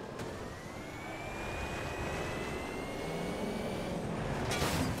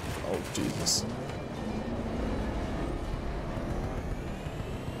 Oh Jesus.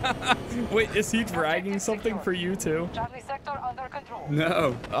 Wait, is he dragging something for you too? Charlie sector under control.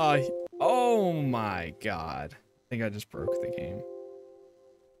 No. Oh my God. I think I just broke the game.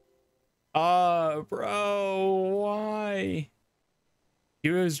 Bro, why? He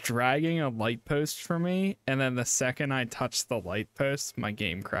was dragging a light post for me, and then the second I touched the light post, my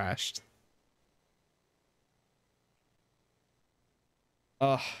game crashed.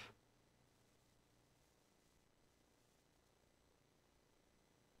 Ugh.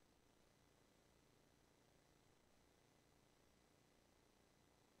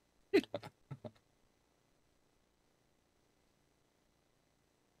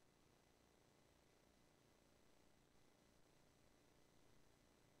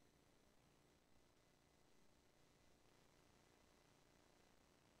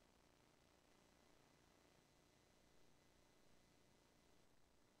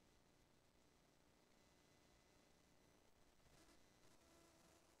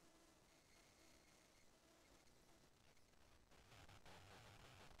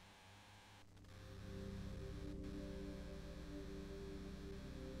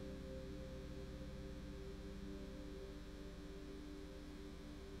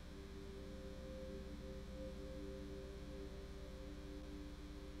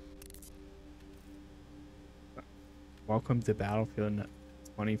 Welcome to Battlefield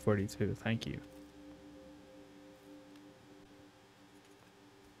 2042. Thank you.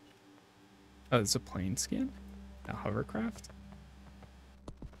 Oh, it's a plane skin? A hovercraft?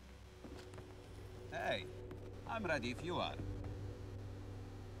 Hey, I'm ready if you are.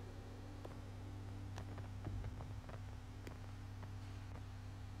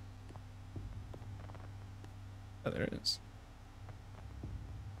 Oh, there it is.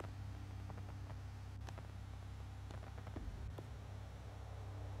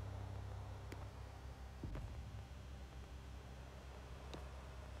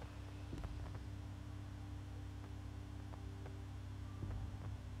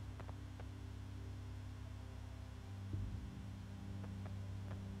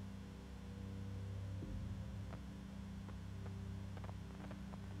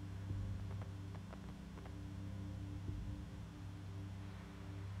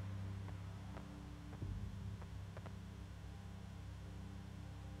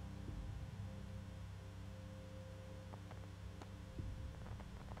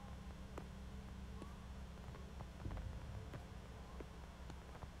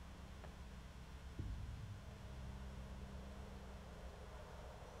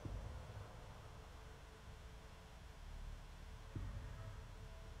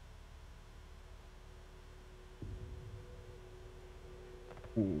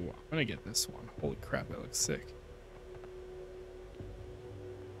 Ooh, I'm gonna get this one. Holy crap, that looks sick.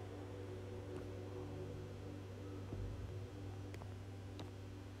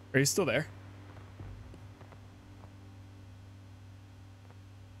 Are you still there?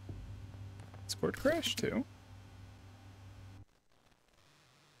 Discord crashed too.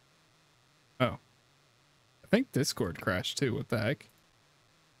 Oh. I think Discord crashed too. What the heck?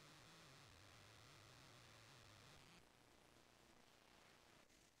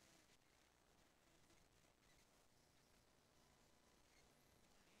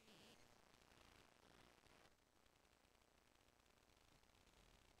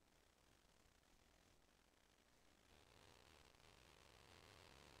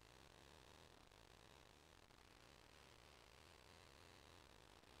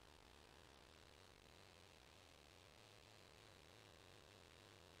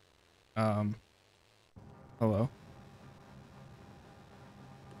 Hello?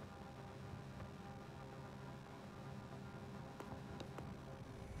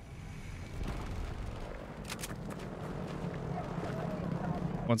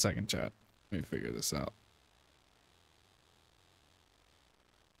 One second, chat. Let me figure this out.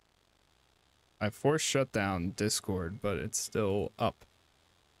 I forced shut down Discord, but it's still up.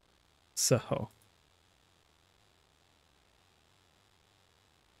 So.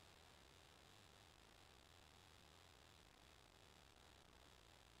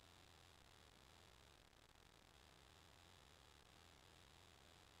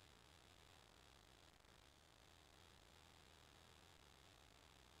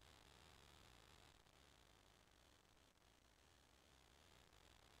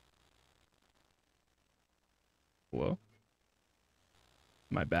 Hello?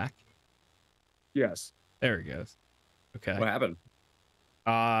 Am I back? Yes. There it goes. Okay. What happened?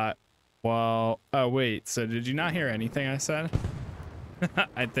 Well, oh wait, so did you not hear anything I said?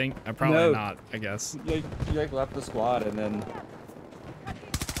 I think, probably not, I guess. You like left the squad and then...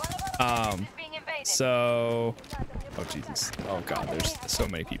 So, oh Jesus, oh God, there's so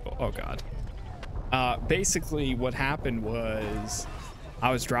many people, oh God. Basically what happened was I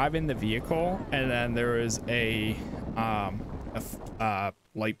was driving the vehicle and then there was a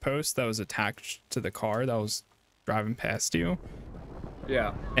light post that was attached to the car that was driving past you.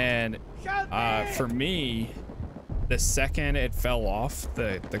 Yeah. And for me, the second it fell off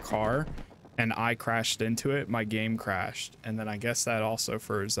the car and I crashed into it, my game crashed. And then I guess that also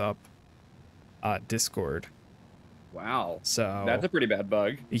froze up Discord. Wow. So that's a pretty bad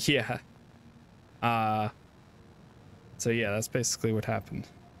bug. Yeah. So yeah, that's basically what happened.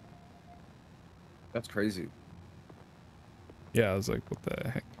 That's crazy. Yeah, I was like, what the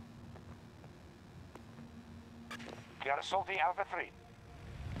heck? We are assaulting Alpha 3.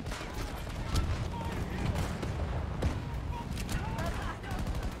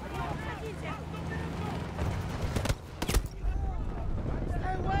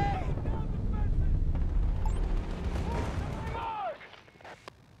 Stay away!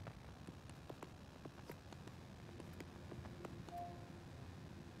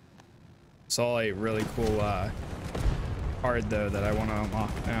 Saw a really cool card though that I want to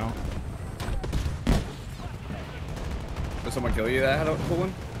unlock now. Did someone kill you that had a cool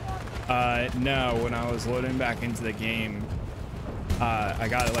one? No, when I was loading back into the game, I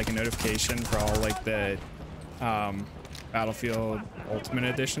got like a notification for all like the Battlefield Ultimate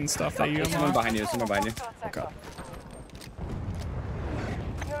Edition stuff that you There's someone unlock. behind you, someone behind you. Okay.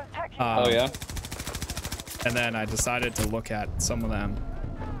 Oh yeah? And then I decided to look at some of them.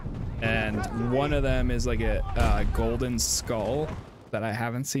 And one of them is like a golden skull that I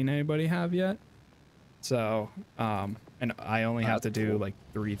haven't seen anybody have yet. So, and I only have to do like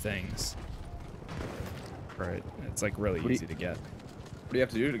 3 things. Right. It's like really easy to get. What do you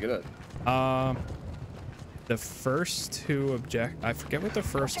have to do to get it? The first 2 I forget what the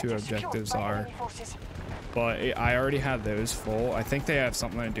first 2 objectives are, but I already have those full. I think they have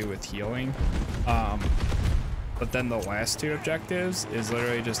something to do with healing. But then the last 2 objectives is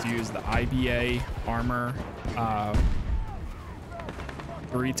literally just use the IBA armor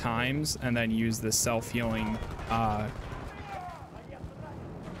 3 times and then use the self-healing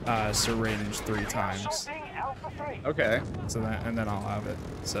syringe 3 times. Okay. So that, and then I'll have it.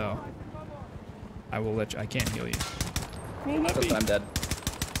 So I will let you. I can't heal you. That's I'm dead.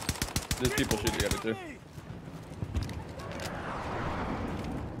 There's people shooting at me too.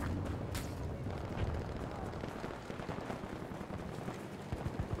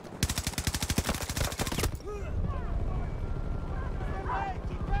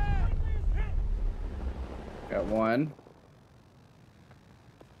 Got one.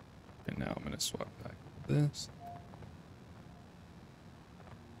 And now I'm gonna swap back to this.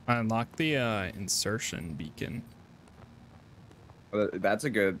 Unlock the insertion beacon. That's a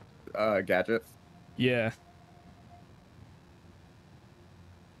good gadget. Yeah.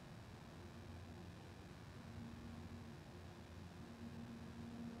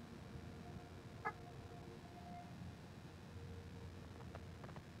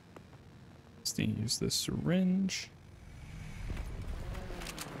 Just need to use this syringe.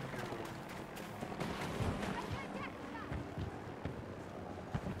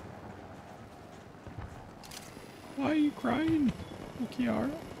 Why are you crying,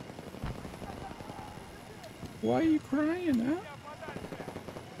 Kiara? Why are you crying, huh?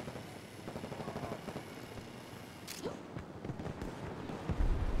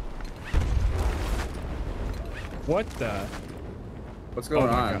 What the? What's going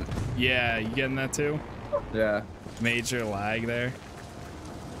on? God. Yeah, you getting that too? Yeah. Major lag there.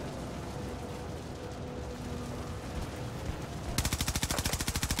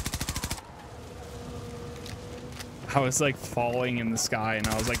 I was like falling in the sky and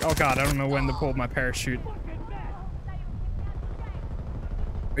I was like, oh God, I don't know when to pull my parachute.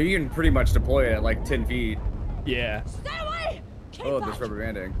 You can pretty much deploy it at like 10 feet. Yeah. Stay away! Keep Oh, back. this rubber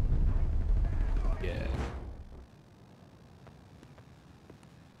banding. Yeah.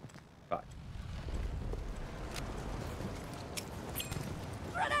 Fuck.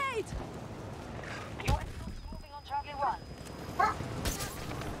 Grenade! US troops moving on Charlie 1.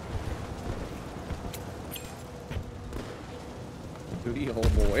 Booty hole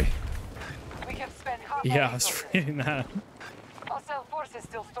boy. We have spent half Yeah, our I was resources. reading that. Hostile force is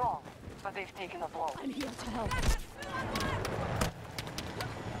still strong, but they've taken a blow. I'm here to help.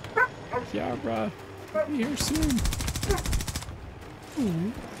 Yeah, bruh. Be here soon.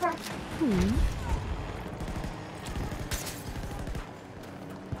 Ooh. Ooh.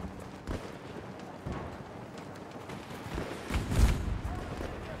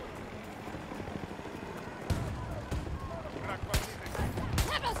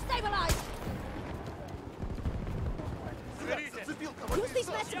 Level stabilized! Use these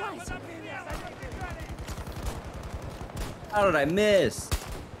med supplies! How did I miss?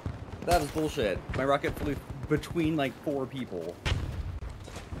 That was bullshit. My rocket flew between like 4 people.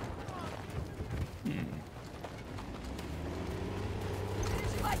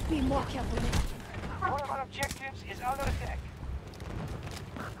 I'd be more careful now. One of our objectives is under attack.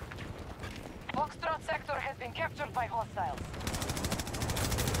 Foxtrot sector has been captured by hostiles.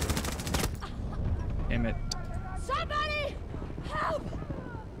 Damn it. Somebody! Help!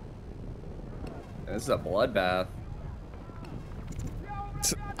 This is a bloodbath.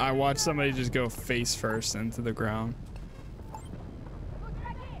 I watched somebody just go face first into the ground.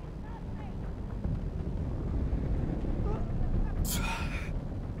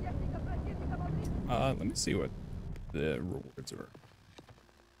 Let me see what the rewards are.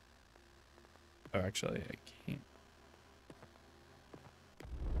 Oh, actually, I can't.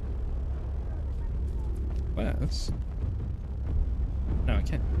 What? No, I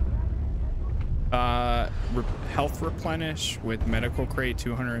can't. Health replenish with medical crate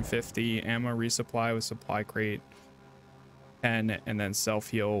 250, ammo resupply with supply crate 10, and then self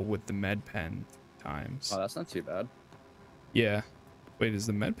heal with the med pen 3 times. Oh, that's not too bad. Yeah. Wait, is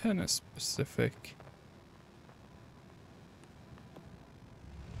the med pen a specific?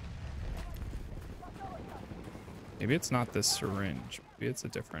 Maybe it's not this syringe. Maybe it's a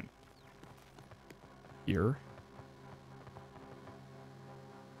different. Here.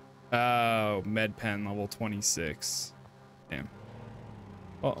 Oh, med pen level 26. Damn.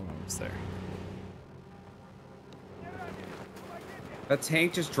 Oh, almost there. That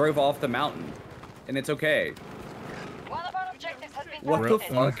tank just drove off the mountain, and it's okay. One of our objectives has been What the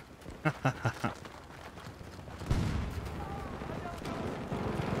targeted. fuck?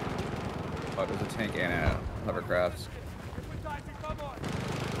 Oh, there's a tank and a hovercraft.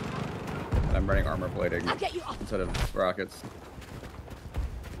 I'm running armor plating I'll get you off. instead of rockets.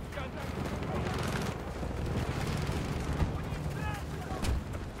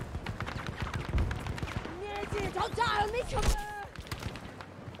 Don't die on me, come on!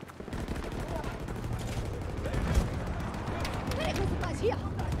 Medical supplies here!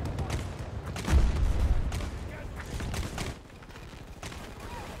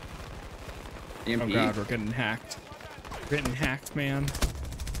 EMP? Oh god, we're getting hacked. We're getting hacked, man.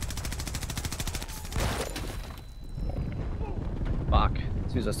 Fuck.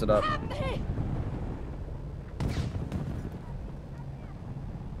 As soon as I stood up. Help me!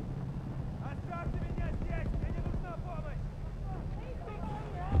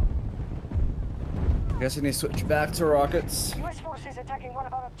 Guess I need to switch back to rockets. US forces attacking one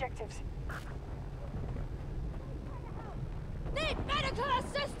of our objectives. Need medical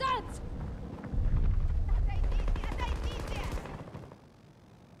assistance!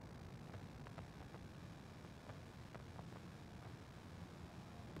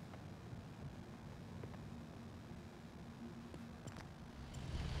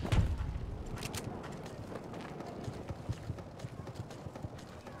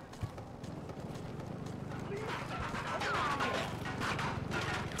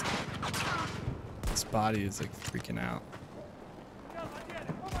 This body is like freaking out.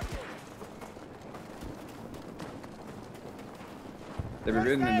 They've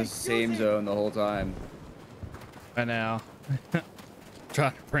been in the same zone the whole time. I know.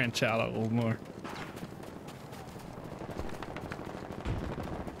 Trying to branch out a little more.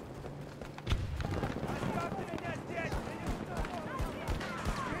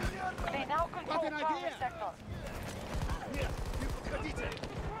 They now control Charlie sector.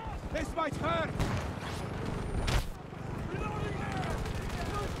 This might hurt!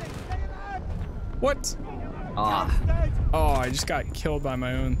 What? Ah, Oh, I just got killed by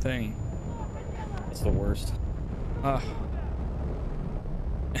my own thing. it's the worst.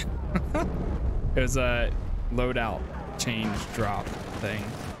 It was a loadout change drop thing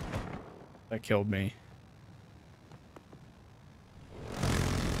that killed me.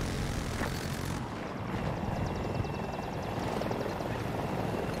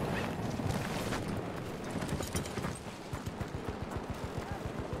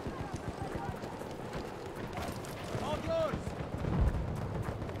 All yours!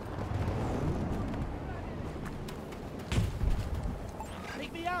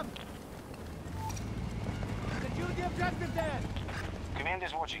 Pick me up! Secure the objective there!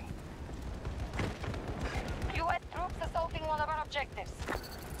 Commander's watching. U.S. troops assaulting one of our objectives.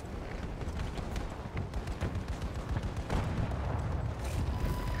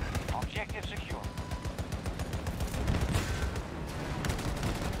 Objective secure.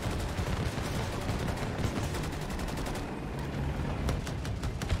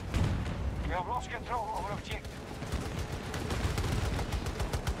 We have lost control over objective.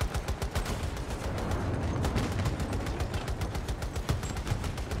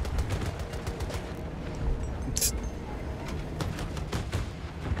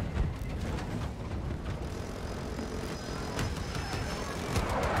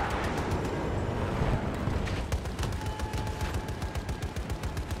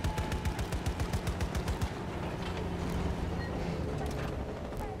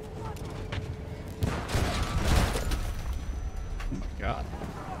 God.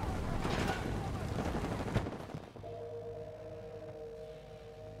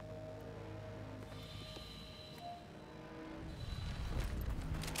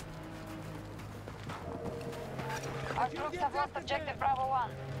 Our troops have lost objective Bravo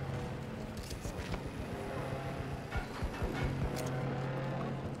 1.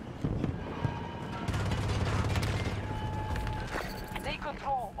 They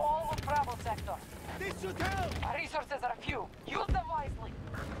control all of Bravo sector. This should help! Our resources are few. Use them wisely.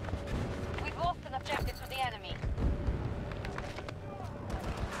 We've lost an objective to the enemy.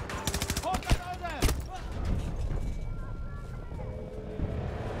 Hold that order!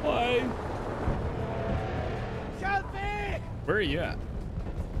 Why? Shelby! Where are you at?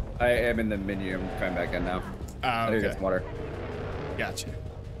 I am in the menu. I'm coming back in now. Ah, I need to okay. get some water. Gotcha.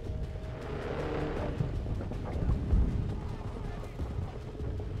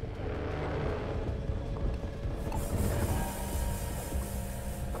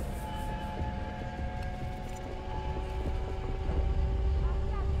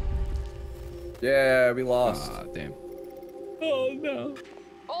 Yeah, we lost. Ah, damn. Oh no.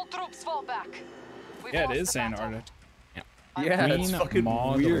 All troops fall back. We've Yeah, it lost is the battle. Antarctica. Yeah, it's Queen fucking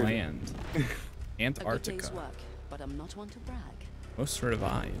Maud weird. Land. A good day's Antarctica. work, but I'm not one to brag. Most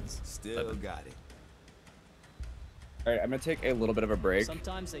revives. Still got it. All right, I'm gonna take a little bit of a break,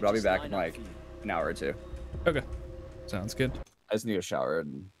 Sometimes they but I'll be just back line in up like for you. an hour or two. Okay. Sounds good. I just need a shower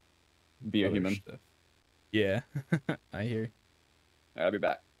and be a Other human. stuff. Yeah. I hear you. All right, I'll be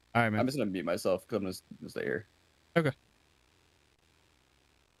back. All right, man. I'm just gonna mute myself because I'm gonna stay here. Okay.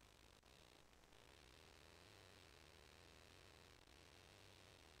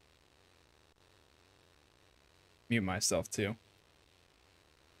 Mute myself too.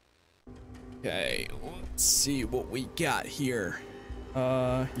 Okay, let's see what we got here.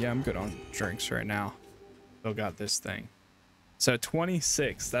 Yeah, I'm good on drinks right now. Still got this thing. So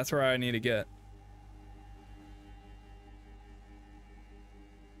 26, that's where I need to get.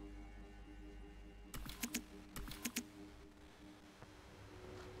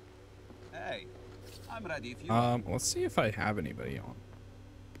 Hey, I'm ready if you are. Let's see if I have anybody on.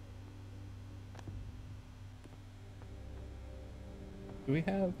 Do we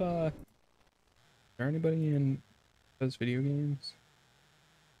have is there anybody in those video games?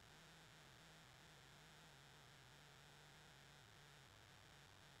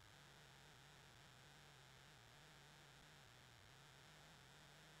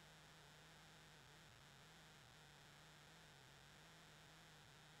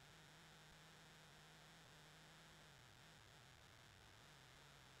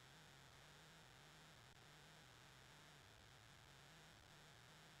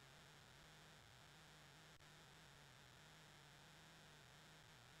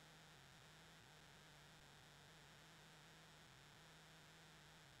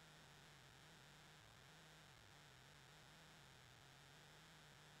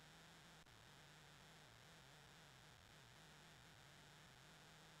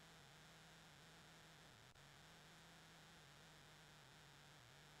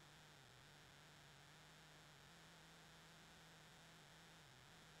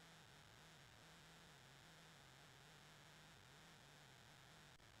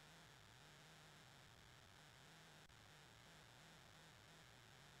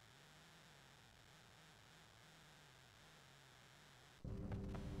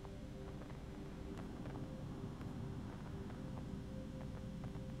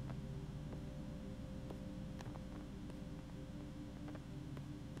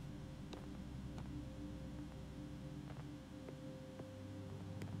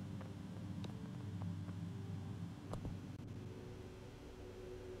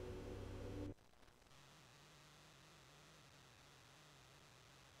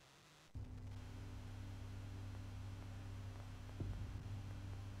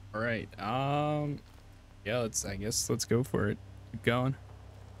 All right. Yeah, I guess let's go for it. Keep going.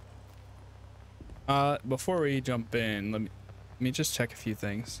 Before we jump in, let me just check a few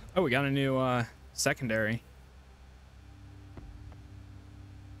things. Oh, we got a new secondary.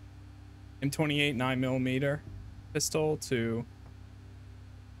 M28 9mm pistol to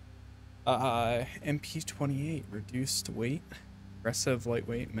MP28 reduced weight, aggressive,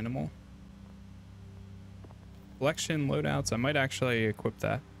 lightweight, minimal. Collection loadouts. I might actually equip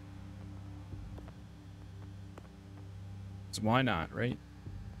that. 'Cause why not, right?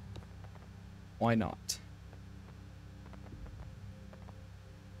 Why not?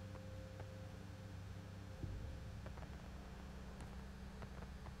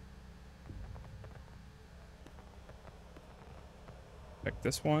 Check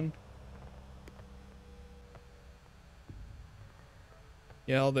this one.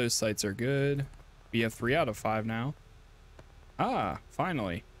 Yeah, all those sites are good. We have 3 out of 5 now. Ah,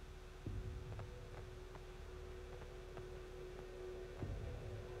 finally.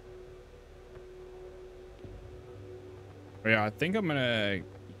 Yeah, I think I'm gonna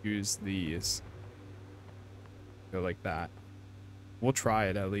use these. Go like that. We'll try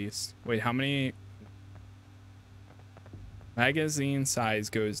it at least. Wait, how many? Magazine size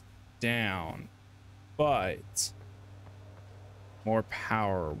goes down, but more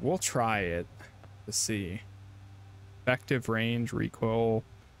power. We'll try it to see. Effective range, recoil,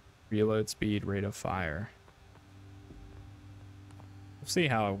 reload speed, rate of fire. We'll see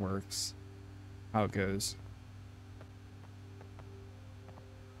how it works, how it goes.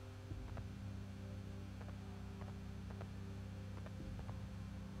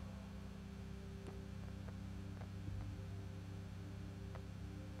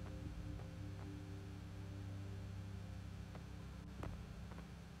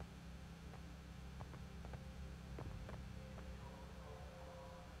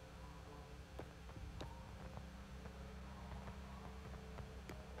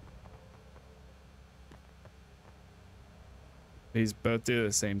 These both do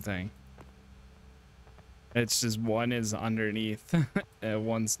the same thing. It's just one is underneath and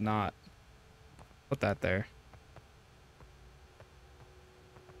one's not. Put that there.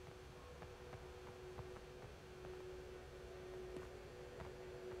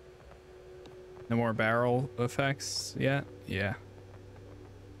 No more barrel effects yet? Yeah.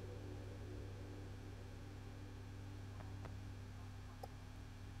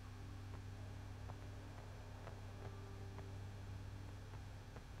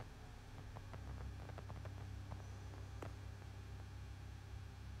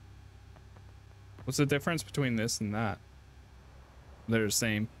 What's the difference between this and that? They're the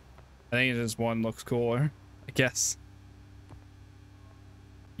same. I think it's just one looks cooler, I guess.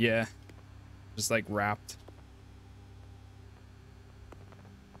 Yeah. Just like wrapped.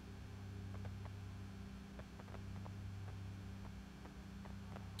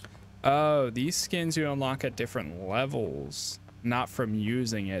 Oh, these skins you unlock at different levels, not from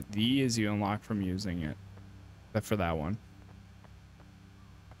using it. These you unlock from using it. Except for that one.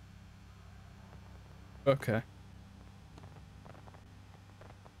 Okay.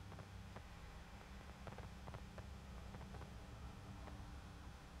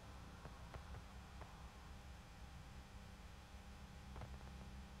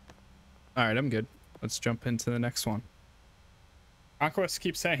 All right, I'm good. Let's jump into the next one. Conquest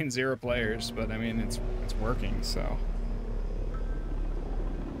keeps saying 0 players, but I mean, it's working, so.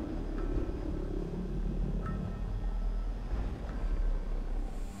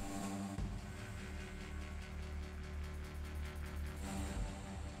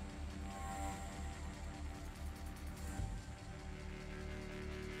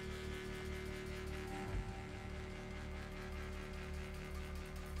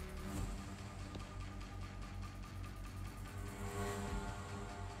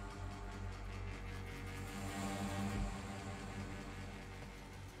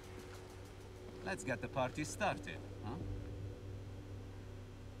 Let's get the party started, huh?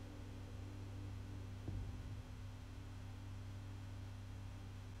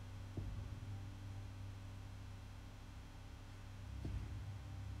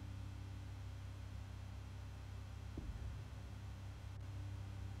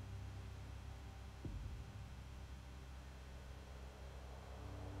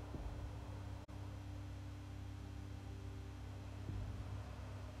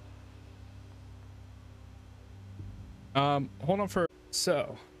 Hold on for,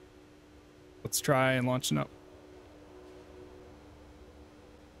 so let's try and launching up.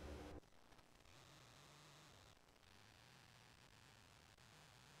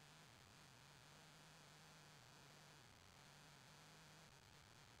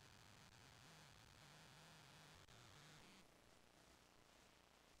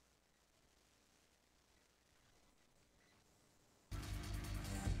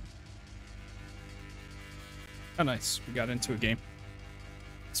 Oh, nice. We got into a game.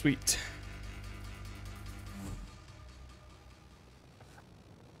 Sweet.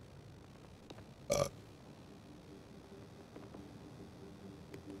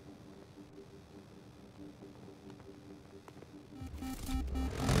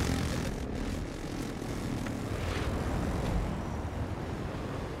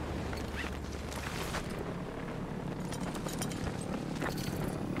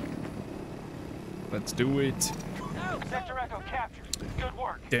 Let's do it. Sector Echo captured. Good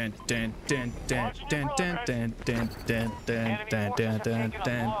work. Dun dun dun dun dun dun dun dun dun dun dun dun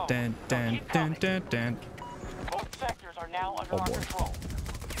dun dun dun dun dun. Both sectors are now under our boy. control.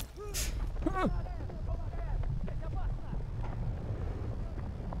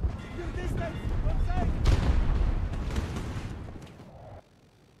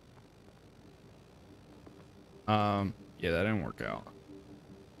 Yeah, that didn't work out.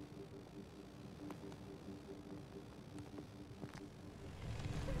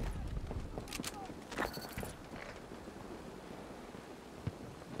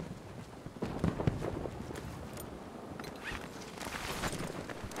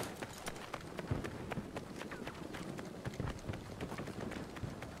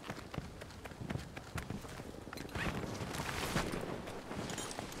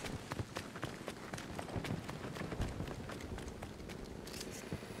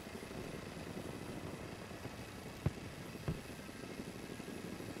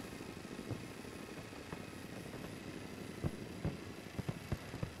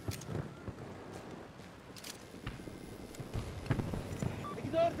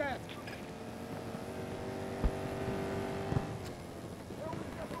 Ignore that!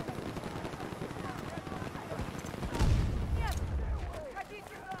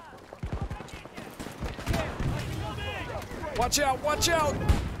 Watch out! Watch out!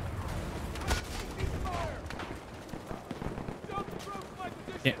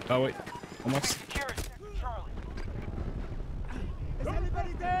 Yeah. Oh wait. Almost. Secure Sector Charlie. Is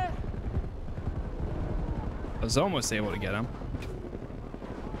anybody there? I was almost able to get him.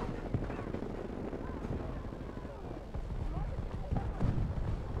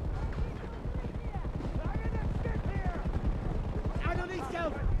 I don't need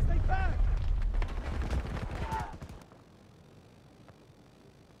help! Stay back!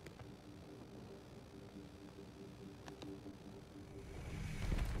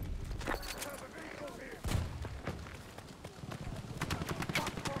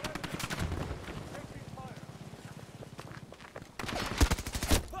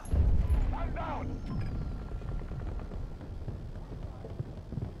 I'm down!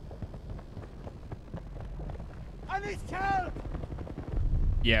 I need help!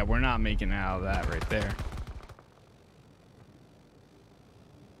 Yeah, we're not making it out of that right there.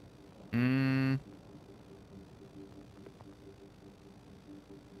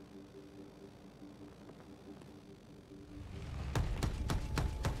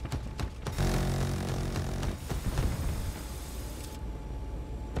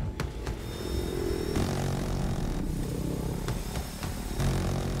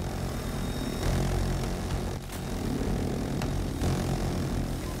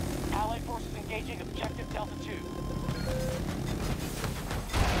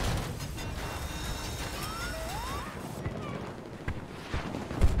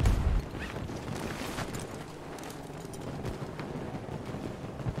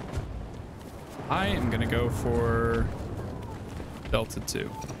 I am gonna go for Delta 2.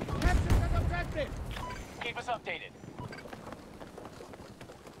 Keep us updated.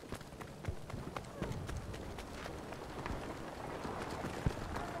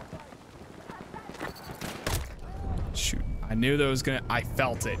 Shoot, I knew that was gonna. I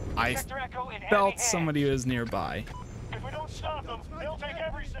felt it. I Sector Echo in felt heavy somebody hands. was nearby. If we don't stop them, they'll take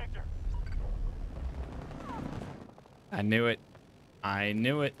every sector. I knew it. I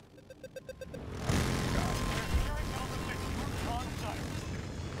knew it.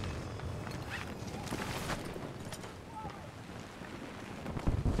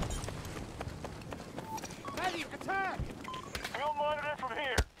 Attack! We'll monitor from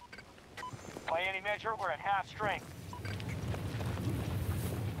here. By any measure, we're at half strength.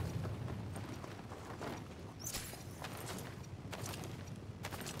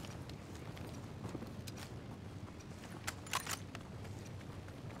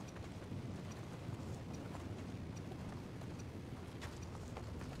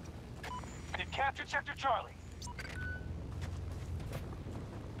 They've captured Sector Charlie.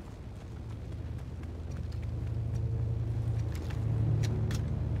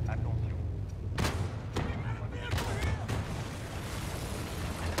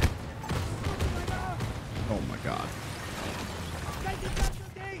 Oh my god.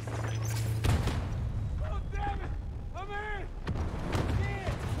 Oh, damn it! I'm in!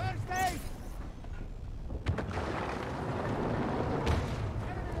 Here, first aid!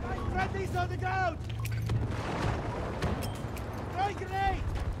 Friendly's on the ground! Throw grenade!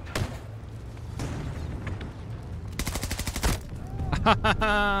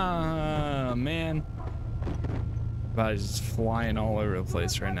 Man. Body's just flying all over the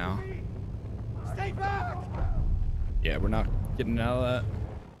place right now. Stay back! Yeah, we're not getting out of that.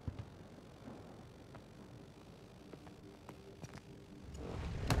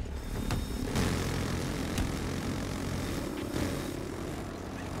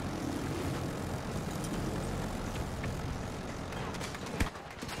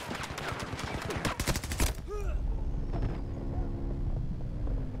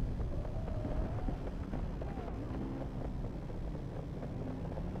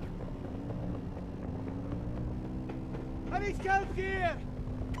 I need scout gear!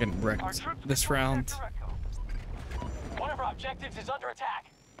 Getting Our wrecked troops this control round. Sector Echo. One of our objectives is under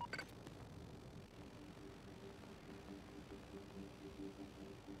attack.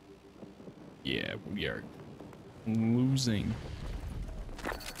 Yeah, we are losing.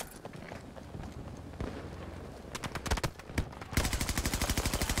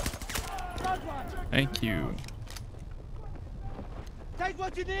 Thank you. Take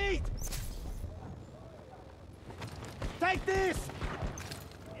what you need! Take this!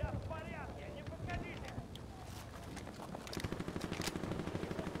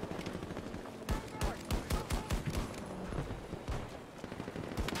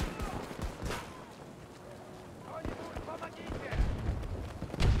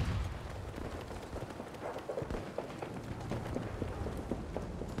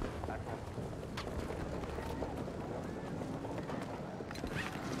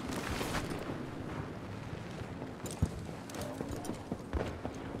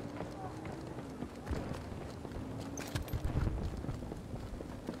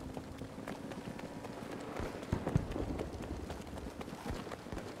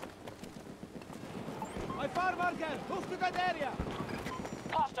 My fire marker! Move to that area!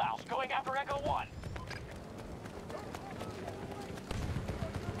 Hostiles going after Echo 1.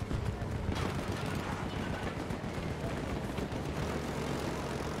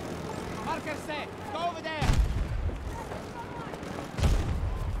 Marker set! Go over there!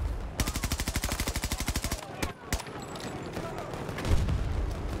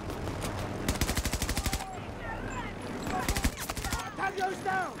 Tango's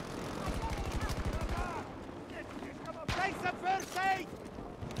down! Take some first aid!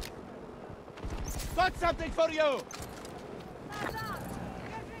 Got something for you!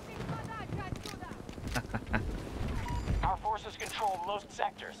 Our forces control most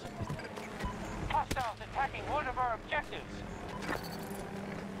sectors. Hostiles attacking one of our objectives.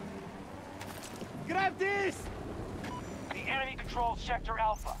 Grab this! The enemy controls Sector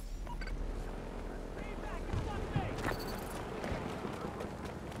Alpha.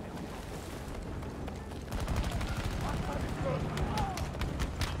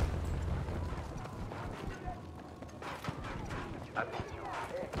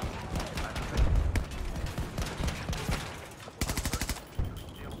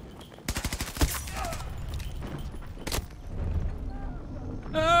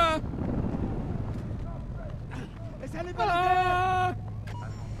 Is anybody there?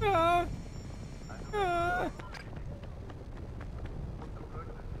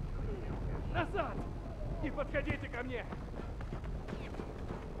 Назад! Не подходите ко мне!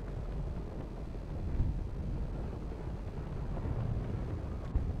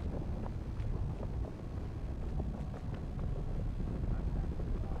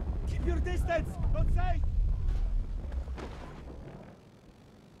 Keep your distance! Don't say!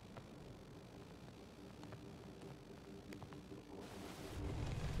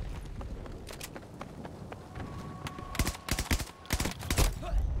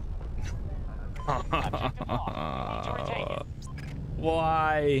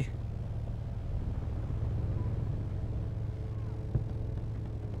 Why?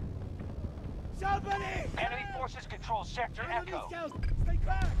 Somebody! Enemy forces control Sector Enemy Echo. scouts! Stay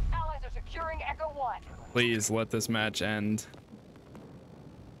back! Allies are securing Echo 1. Please let this match end.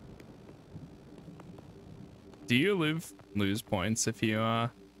 Do you lose points if you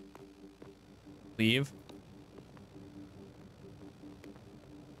leave?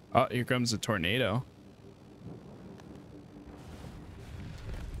 Oh, here comes a tornado.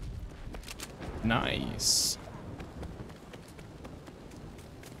 Nice.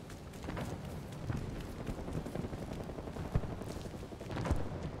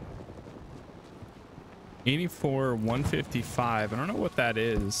 $84, $155. I don't know what that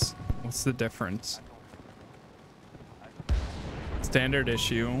is. What's the difference? Standard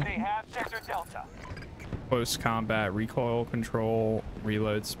issue. They have Sector Delta. Close combat, recoil control,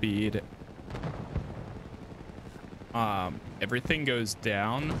 reload speed. Everything goes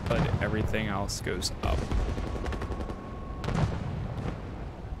down, but everything else goes up.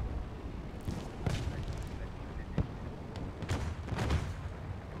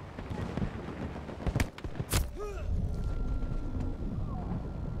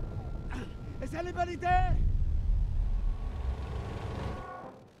 Is anybody there?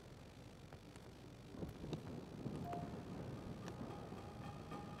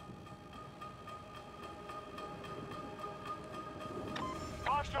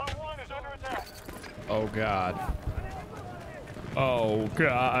 Oh god. Oh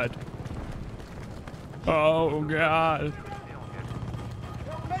god. Oh god.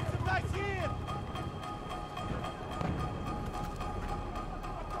 Make some nice here!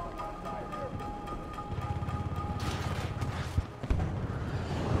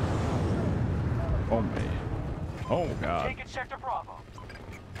 Oh man. Oh god. Taking Sector Bravo.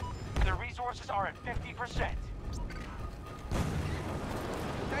 Their resources are at 50%.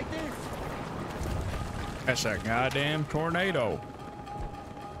 Take this! That's a goddamn tornado.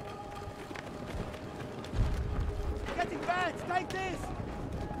 Getting bad! Take this!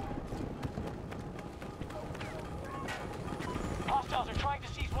 Hostiles are trying to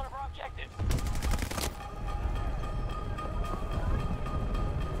seize one of our objectives.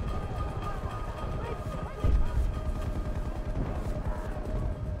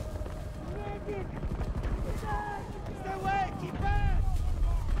 Stay away! Keep back!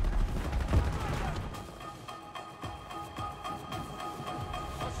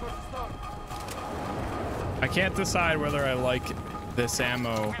 I can't decide whether I like this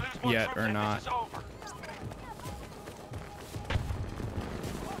ammo yet or not.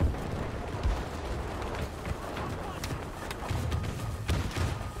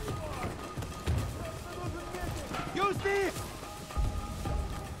 Use this!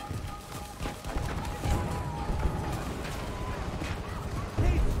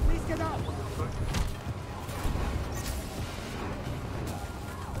 Please get up!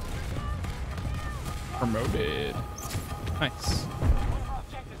 Promoted. Nice.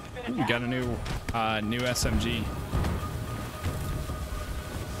 Ooh, we got a new SMG.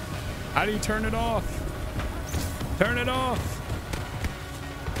 How do you turn it off? Turn it off.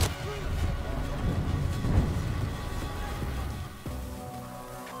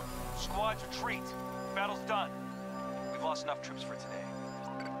 Squads retreat. Battle's done. We've lost enough troops for today.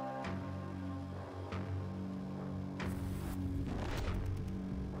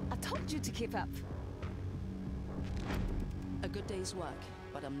 I told you to keep up. A good day's work,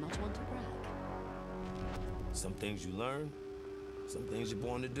 but I'm not one to brag. Some things you learn, some things you're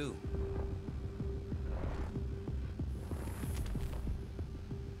born to do.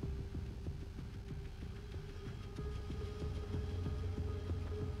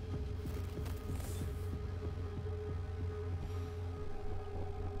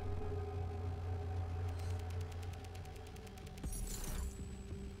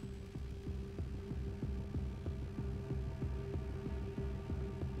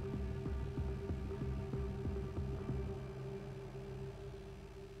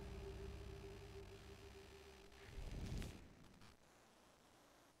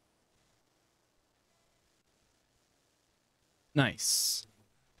 Nice.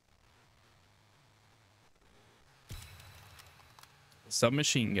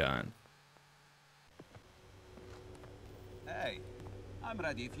 submachine gun. Hey, I'm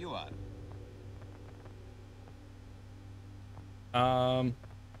ready if you are.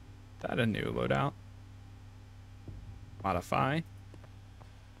 That a new loadout. Modify.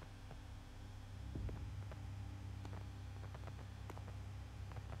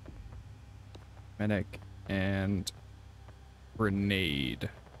 Medic and grenade.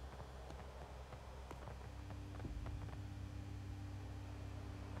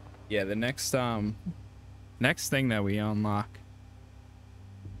 Yeah, the next thing that we unlock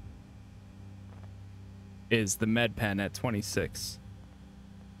is the med pen at 26.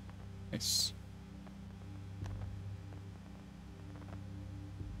 Nice.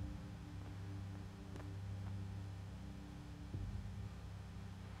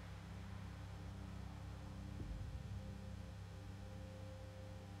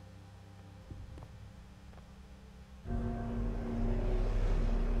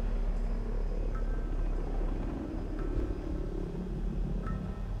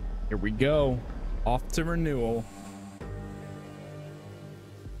 Here we go. Off to renewal.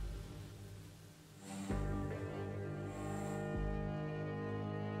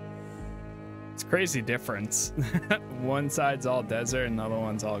 It's crazy difference. One side's all desert and the other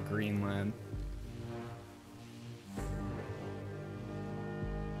one's all Greenland.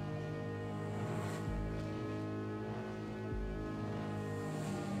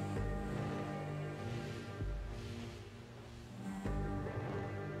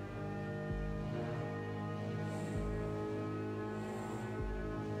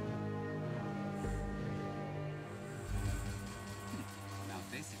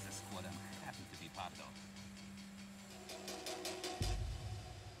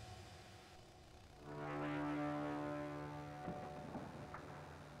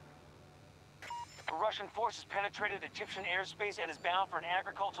 Russian forces penetrated Egyptian airspace and is bound for an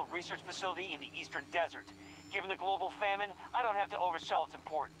agricultural research facility in the eastern desert. Given the global famine, I don't have to oversell its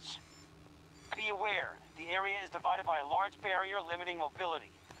importance. Be aware, the area is divided by a large barrier limiting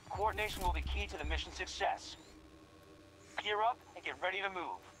mobility. Coordination will be key to the mission's success. Gear up and get ready to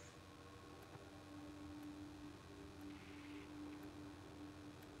move.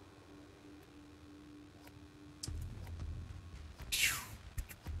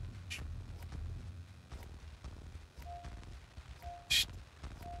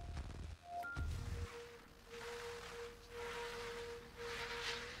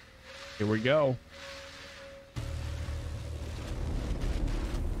 Here we go.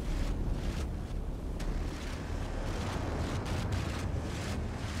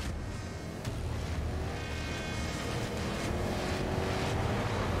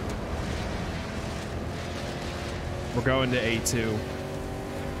 We're going to A2.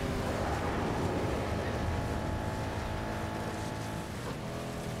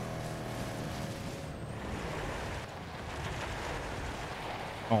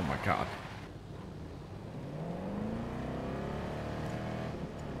 Oh my God.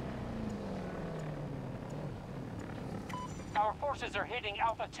 Our forces are hitting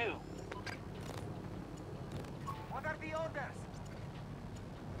Alpha 2. What are the orders?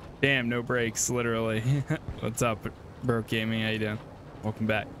 Damn, no brakes, literally. What's up, Broke Gaming? How you doing? Welcome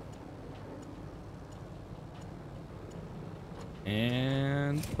back.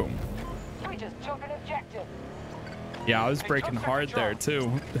 And boom. We just took an objective. Yeah, I was braking hard there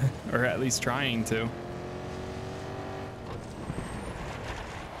too, or at least trying to.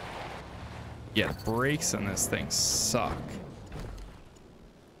 Yeah, brakes on this thing suck.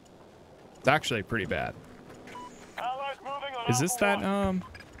 It's actually pretty bad. Is this that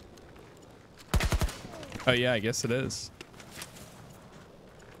Oh yeah, I guess it is.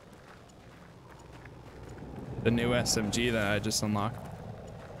 The new SMG that I just unlocked.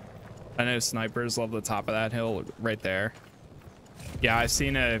 I know snipers love the top of that hill right there. Yeah, I've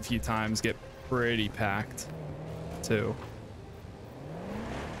seen it a few times get pretty packed too.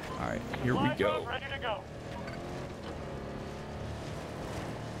 All right, here we go. Ready to go.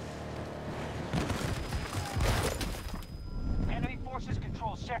 Enemy forces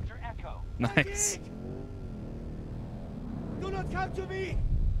control sector Echo. Nice. Do not come to me!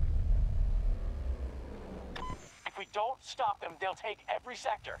 If we don't stop them, they'll take every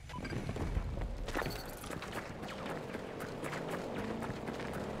sector.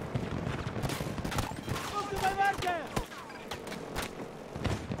 Move to my marker!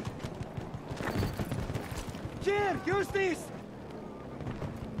 Here, use this!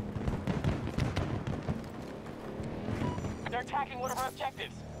 They're attacking one of our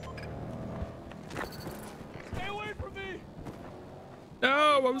objectives. Stay away from me!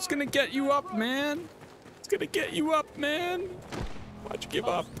 No, I was gonna get you up, man. It's gonna get you up, man. Why'd you give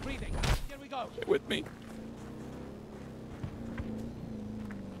up? Breathing. Here we go. Stay with me.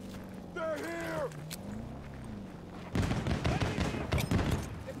 They're here.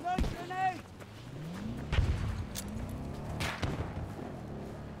 Deploy grenade.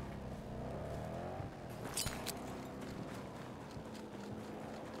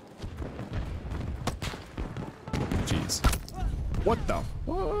 Jeez. What the?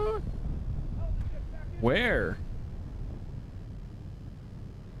 What? Where?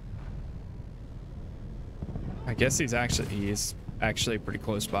 I guess he's actually pretty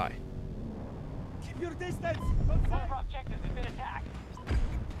close by. Keep your distance. One of our objectives has been attacked.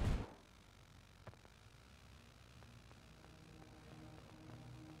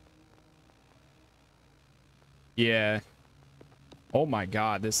 Yeah. Oh my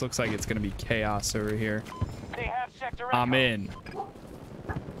god, this looks like it's gonna be chaos over here. They have sector I'm echo. in.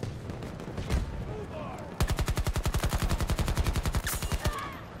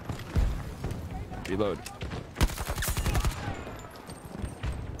 Reload.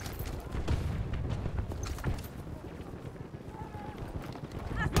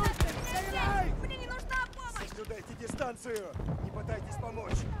 Соблюдайте дистанцию. Не пытайтесь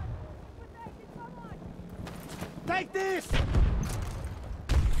помочь. Take this!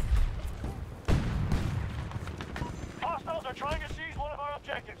 Hostiles are trying to seize one of our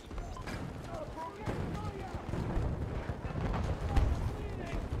objectives.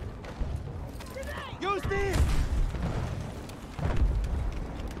 Use this!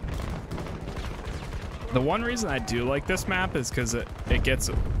 The one reason I do like this map is because it gets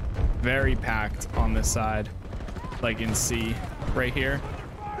very packed on this side. Like in C, right here.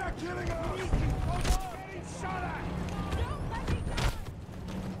 They're killing us! Getting shot at!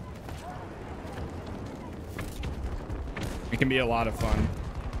 It can be a lot of fun.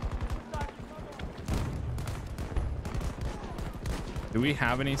 Do we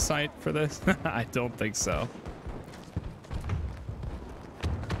have any sight for this? I don't think so.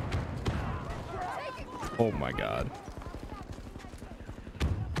 Oh my god.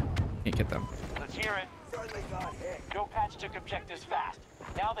 Can't get them. Let's hear it. Joe Patch took objectives fast.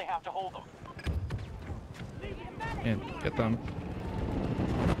 Now they have to hold them. Can't get them.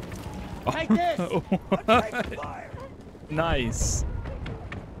 Take this! Nice.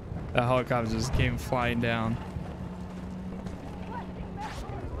 The helicopter just came flying down.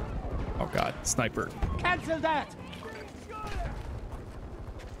 Oh god, sniper. Cancel that!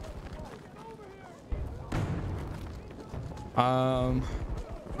 I'm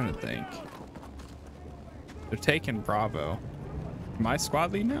trying to think. They're taking Bravo. Am I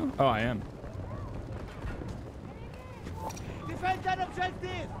squad lead now? Oh, I am. Defend that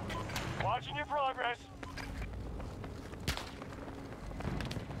objective! Watching your progress.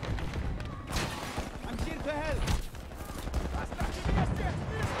 I'm here to help!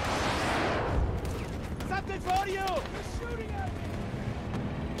 Something for you! They're shooting at me!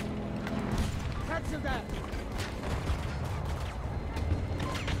 Cancel that!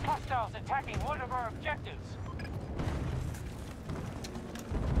 Hostiles attacking one of our objectives.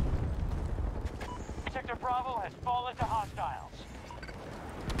 Sector Bravo has fallen to hostiles.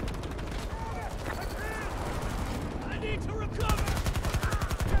 I need to recover!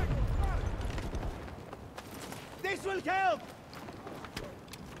 This will help!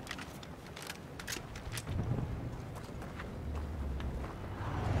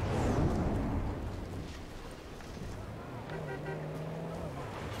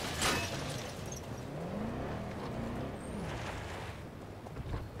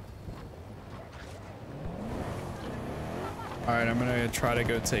 All right, I'm gonna try to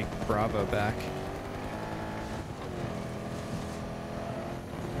go take Bravo back.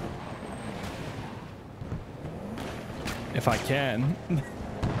 If I can.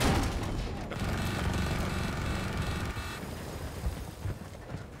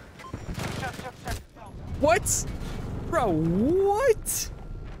 What? Bro, what?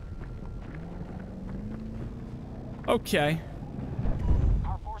 Okay.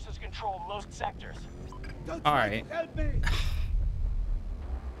 Our forces control most sectors. All right. Help me!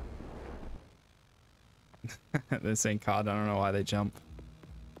 This ain't COD. I don't know why they jump.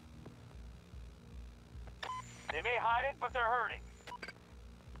 They may hide it, but they're hurting.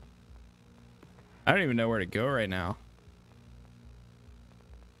 I don't even know where to go right now.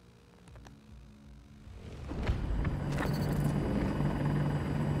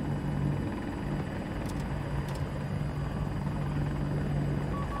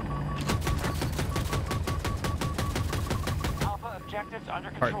 Alpha objectives under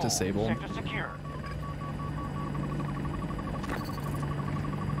control. Part disabled. Sector secure.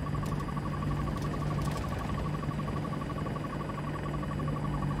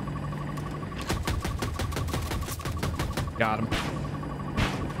 Got him.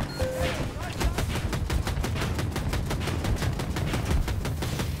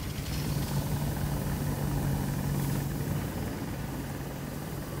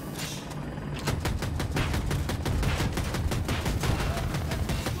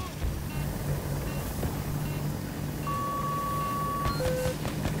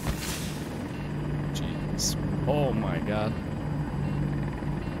 Jeez. Oh my God.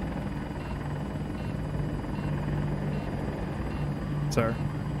 Sir.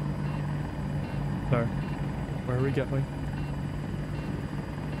 Sir. Where are we going?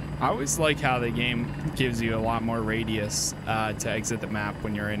 I always like how the game gives you a lot more radius to exit the map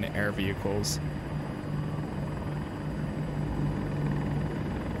when you're in air vehicles.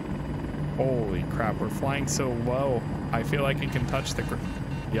 Holy crap, we're flying so low. I feel like I can touch the ground.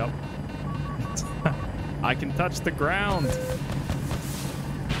 Yep. I can touch the ground.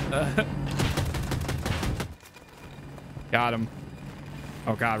 Got him.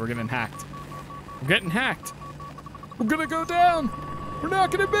 Oh God, we're getting hacked. We're getting hacked. We're gonna go down. We're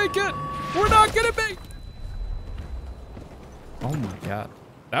not gonna make it. We're not gonna make. Oh my God.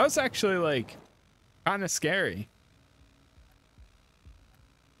 That was actually like kind of scary.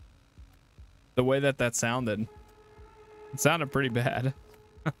 The way that that sounded. It sounded pretty bad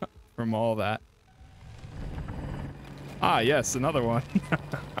from all that. Ah, yes, another one.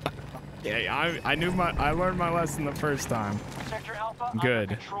 Yeah, I learned my lesson the first time. Sector Alpha Good.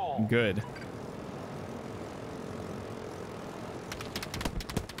 under control. Good.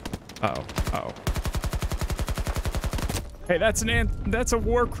 Uh-oh. Uh-oh. Hey, that's a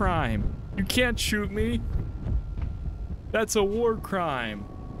war crime. You can't shoot me. That's a war crime.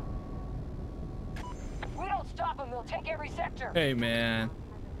 We don't stop them, they'll take every sector. Hey, man.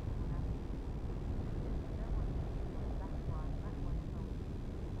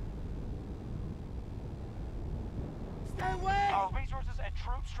 Stay away! Our resources and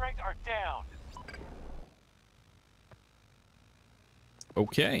troop strength are down.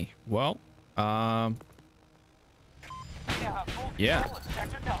 Okay. Well, We now have full yeah. control of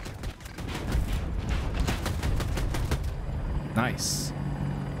Sector Delta. Nice.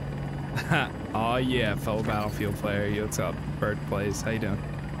 Oh yeah, fellow Battlefield player. Yo, what's up? Bird Plays. How you doing?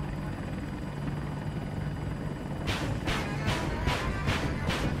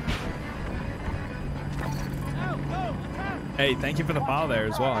 Hey, thank you for the follow there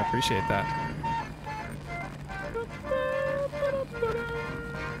as well. I appreciate that.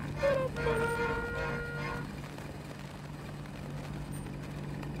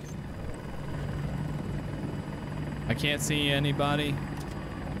 I can't see anybody.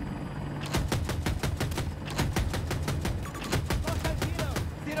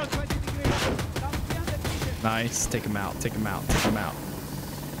 Nice. Take him out. Take him out. Take him out.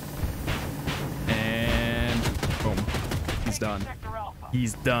 And boom. He's done.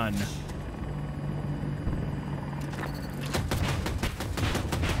 He's done.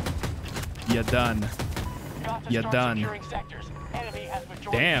 You're done. You're done.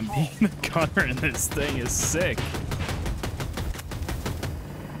 Damn, being the gunner in this thing is sick.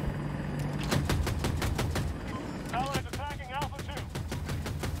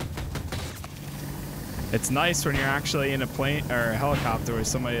 It's nice when you're actually in a plane or a helicopter with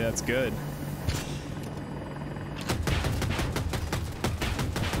somebody that's good.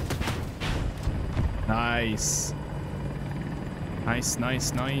 Nice. Nice,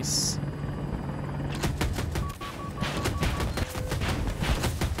 nice, nice.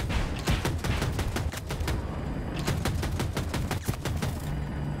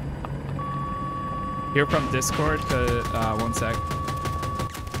 Here from Discord to 1 sec.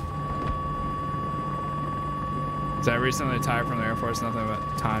 So I recently retired from the Air Force, nothing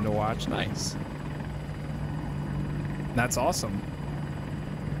but time to watch. Nice. That's awesome.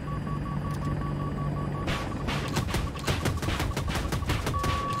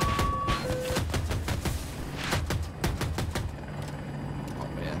 Oh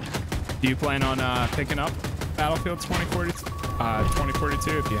man. Do you plan on picking up Battlefield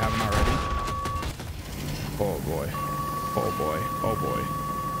 2042 if you haven't already? Oh boy. Oh boy. Oh boy.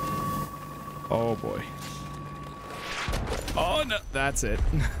 Oh boy. Oh no, that's it.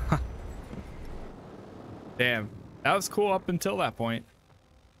 Damn, that was cool up until that point.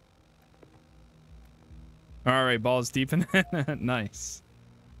 All right, balls deep in it. Nice.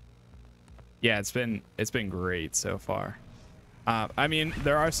 Yeah, it's been great so far. I mean,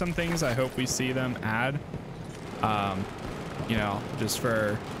 there are some things I hope we see them add. You know, just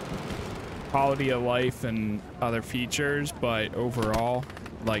for quality of life and other features, but overall,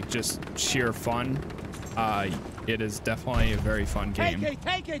 like just sheer fun. It is definitely a very fun game. Take it,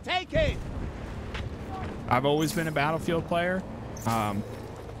 take it, take it! I've always been a Battlefield player.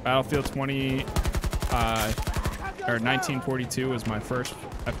 Battlefield 1942 was my first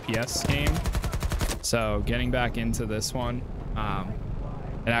FPS game. So getting back into this one, and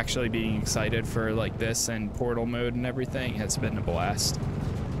actually being excited for like this and Portal mode and everything has been a blast.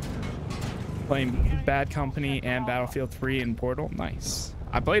 Playing Bad Company and Battlefield 3 and Portal, nice.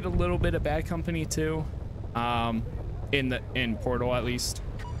 I played a little bit of Bad Company too, in Portal at least.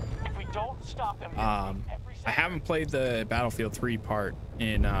 If we don't stop them, I haven't played the Battlefield 3 part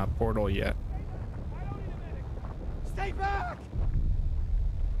in Portal yet. Stay back!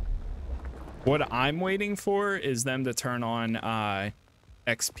 What I'm waiting for is them to turn on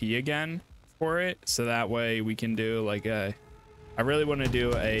XP again for it, so that way we can do like I really want to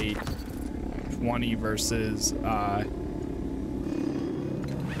do a 20 versus or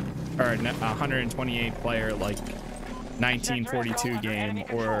a 128 player like 1942 game,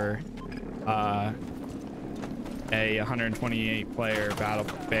 or a 128 player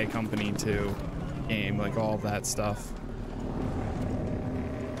Bad Company 2 game, like all of that stuff.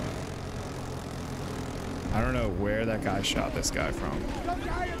 I don't know where that guy shot this guy from.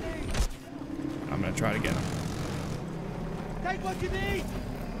 I'm gonna try to get him. Take what you need!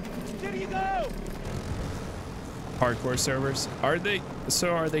 Here you go! Hardcore servers, are they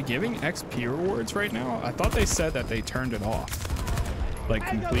giving XP rewards right now? I thought they said that they turned it off like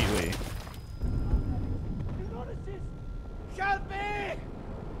completely. Shout me!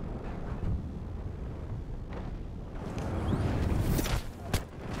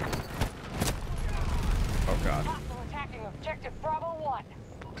 Oh god. attacking objective Bravo 1.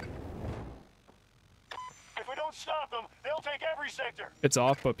 If we don't stop them, they'll take every sector. It's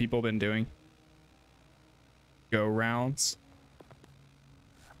off, but people have been doing go rounds.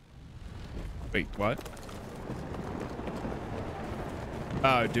 Wait, what?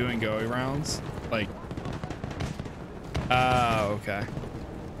 Oh, doing go rounds? Like, oh, okay.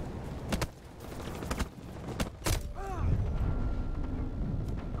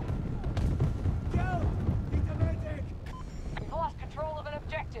 We've lost control of an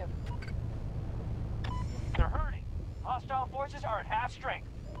objective. They're hurting. Hostile forces are at half strength.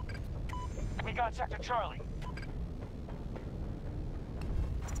 We got Sector Charlie.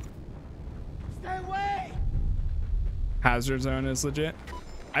 Stay away! Hazard zone is legit.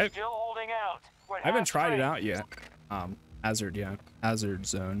 Still holding out. I haven't tried it out yet. Hazard, yeah. Hazard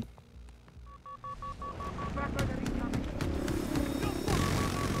zone.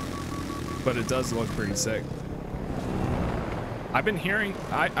 But it does look pretty sick. I've been hearing,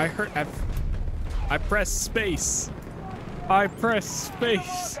 I heard, I pressed space. I pressed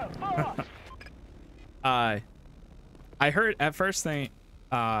space. I heard at first thing,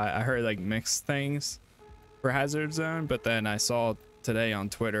 I heard like mixed things for Hazard Zone, but then I saw today on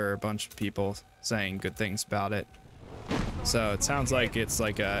Twitter a bunch of people saying good things about it. So it sounds like it's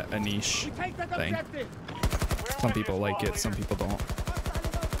like a niche thing. Some people like it, some people don't.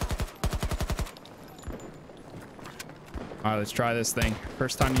 All right, let's try this thing.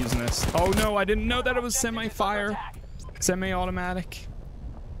 First time using this. Oh no, I didn't know that it was semi-fire, semi-automatic.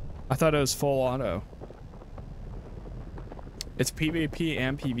 I thought it was full auto. It's PvP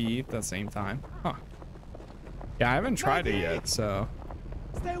and PvE at the same time. Huh. Yeah, I haven't tried it yet, so.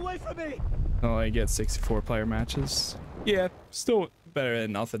 Stay away from me! I'll only get 64 player matches. Yeah, still better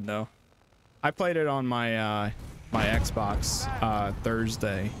than nothing though. I played it on my my Xbox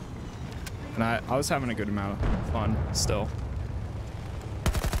Thursday, and I was having a good amount of fun still.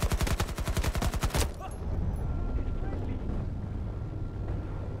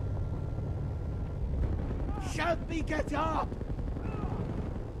 Help me get up!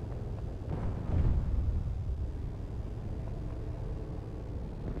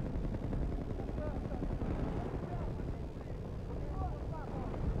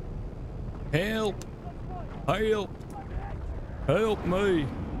 Help! Help! Help me!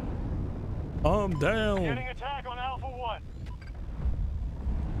 I'm down! Getting attack on Alpha 1.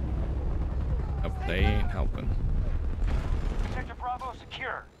 Oh, they ain't helping. Sector Bravo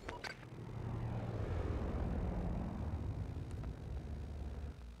secure.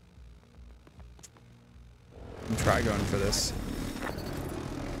 Try going for this.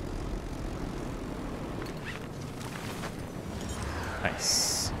 Nice.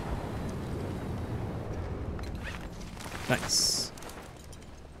 Nice.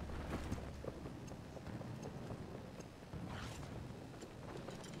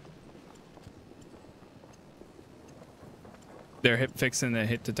 They're fixing the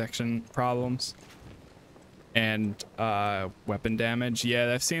hit detection problems and weapon damage.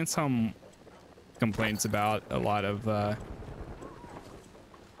 Yeah, I've seen some complaints about a lot of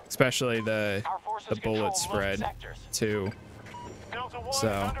especially the forces the bullet control most spread sectors. too. Delta 1 So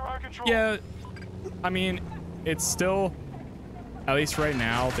under our control. yeah, I mean, it's still, at least right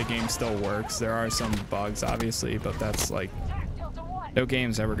now, the game still works. There are some bugs, obviously, but that's like, no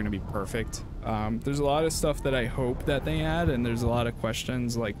game's ever going to be perfect. There's a lot of stuff that I hope that they add, and there's a lot of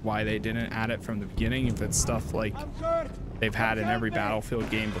questions like why they didn't add it from the beginning. If it's stuff like they've had in every Battlefield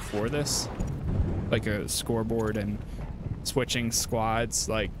game before this, like a scoreboard and switching squads,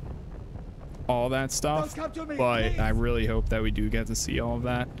 like all that stuff. But I really hope that we do get to see all of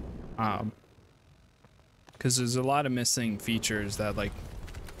that. Because there's a lot of missing features that like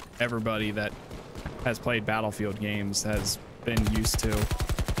everybody that has played Battlefield games has been used to,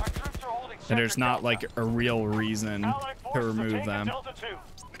 and there's not like a real reason to remove them.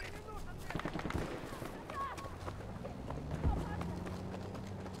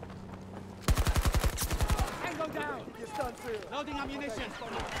 Loading ammunition.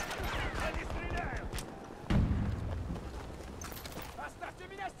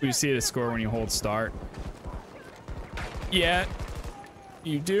 You see the score when you hold start. Yeah,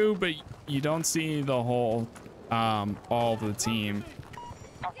 you do, but you don't see the whole, all of the team.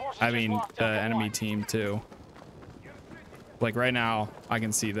 I mean, the enemy team too. Like right now, I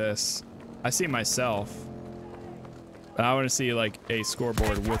can see this. I see myself. But I want to see like a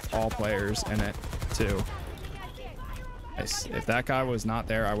scoreboard with all players in it too. If that guy was not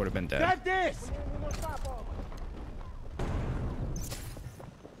there, I would have been dead. Grab this!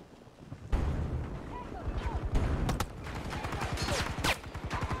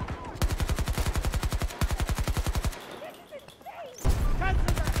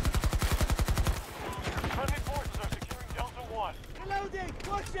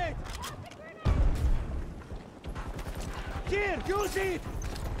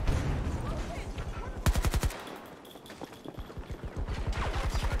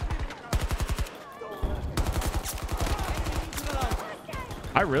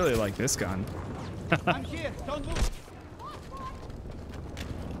 I really like this gun. I'm here. Don't move.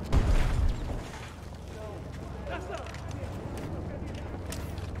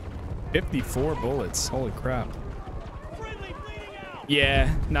 54 bullets. Holy crap.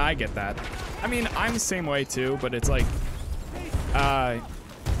 Yeah, no, I get that. I mean, I'm the same way too, but it's like a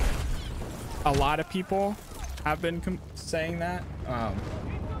lot of people have been saying that.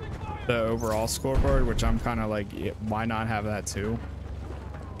 The overall scoreboard, which I'm kind of like, yeah, why not have that too?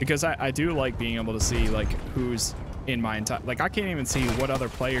 Because I do like being able to see like who's in my entire, like I can't even see what other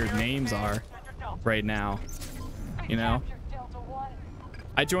players' names are right now, you know?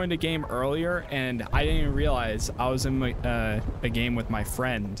 I joined a game earlier and I didn't even realize I was in a game with my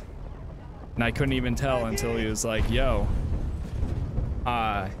friend, and I couldn't even tell until he was like, yo,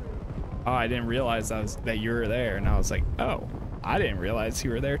 oh, I didn't realize that you were there. And I was like, oh, I didn't realize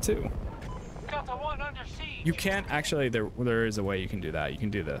you were there too. You can't actually, there is a way you can do that. You can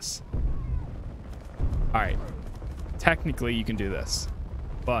do this. All right, technically you can do this,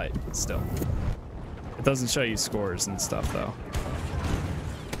 but still it doesn't show you scores and stuff though.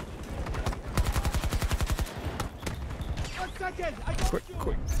 Quick.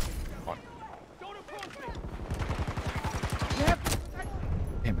 Come on.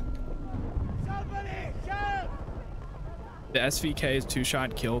 Damn it. The SVK is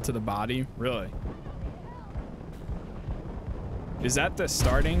 2-shot kill to the body? Really? Is that the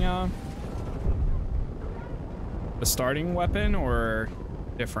starting weapon or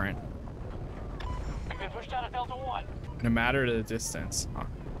different? We've been pushed out of Delta 1. No matter the distance. Huh.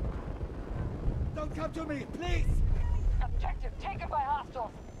 Don't come to me, please. Objective taken by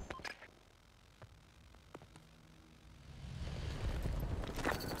hostiles.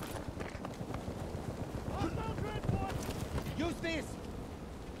 Use this.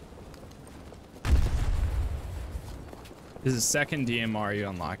 This is second DMR you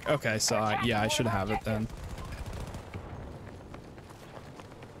unlock. Okay, so yeah, I should have it then.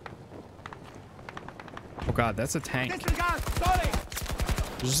 Oh god, that's a tank.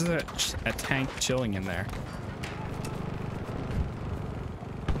 There's just a tank chilling in there.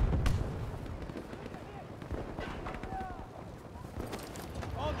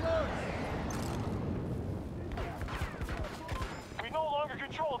 We no longer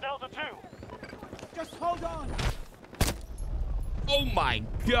control Delta 2. Just hold on. Oh my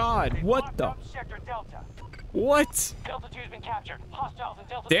god, what the? Sector Delta. What? Delta 2 has been captured. Hostiles in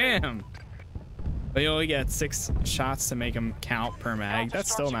Delta 2. Damn. But you only get 6 shots to make them count per mag. That's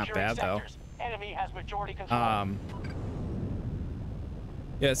still not bad though. Enemy has majority control.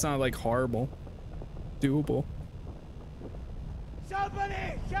 Yeah, it's not like horrible. Doable. Somebody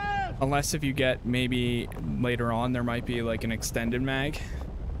help! Unless if you get maybe later on there might be like an extended mag.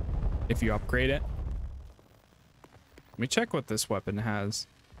 if you upgrade it. Let me check what this weapon has.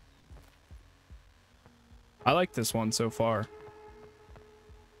 I like this one so far.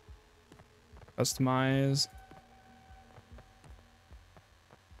 Customize.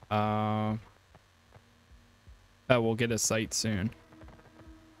 We'll get a sight soon.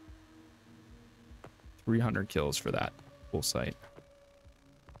 300 kills for that full sight.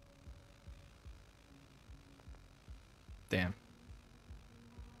 Damn.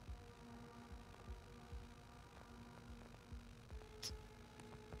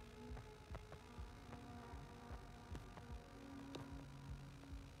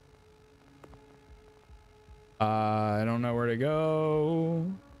 I don't know where to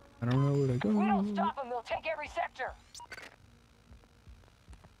go. I don't know where to go. We don't stop them, they'll take every sector.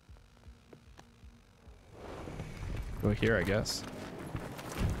 Go here, I guess.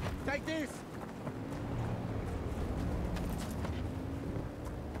 Take this.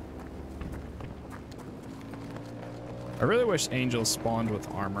 I really wish angels spawned with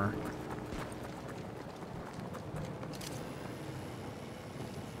armor.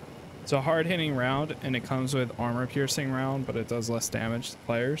 It's a hard-hitting round, and it comes with armor-piercing round, but it does less damage to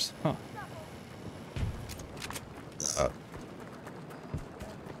players. Huh.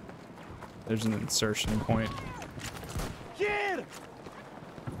 There's an insertion point. Here.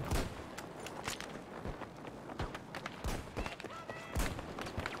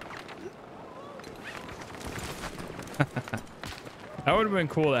 That would have been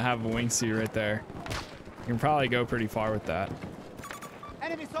cool to have a wingsuit right there. You can probably go pretty far with that.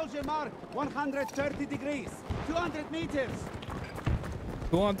 Enemy soldier mark. 130 degrees. 200 meters.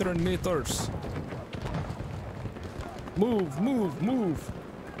 200 meters. Move, move, move.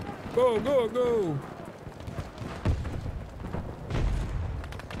 Go, go, go.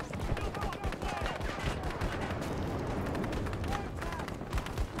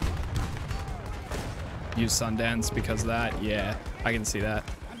 Use Sundance because of that. Yeah, I can see that.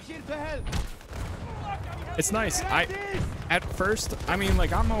 I'm here to help. It's nice. At first, I mean,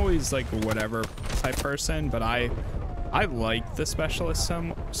 like, I'm always like whatever type person, but I like the specialists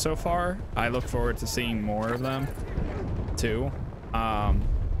so far. I look forward to seeing more of them too.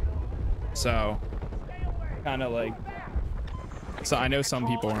 So kind of like, so I know some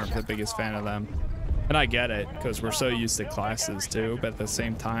people aren't the biggest fan of them, and I get it because we're so used to classes too, but at the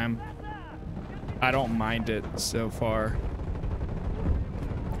same time, I don't mind it so far.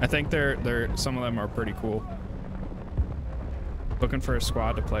 I think some of them are pretty cool. Looking for a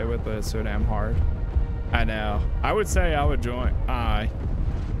squad to play with, but it's so damn hard. I know. I would say I would join.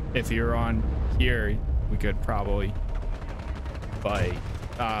 If you're on here, we could probably play.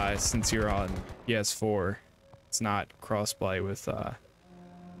 Since you're on PS4, it's not crossplay with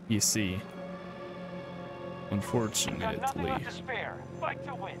PC. Unfortunately.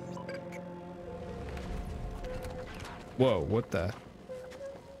 Whoa, what the?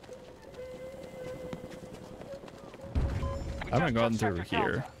 I haven't gone through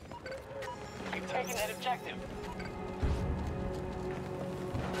here.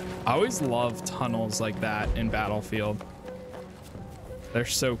 I always love tunnels like that in Battlefield. They're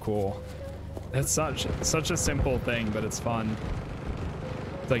so cool. It's such a simple thing, but it's fun.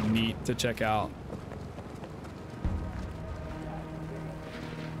 It's like neat to check out.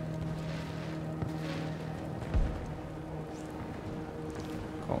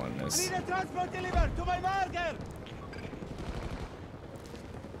 Calling this. I need a transport delivered to my marker.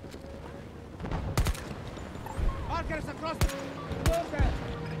 Markers across the border.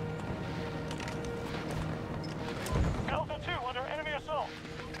 Alpha 2 under enemy assault.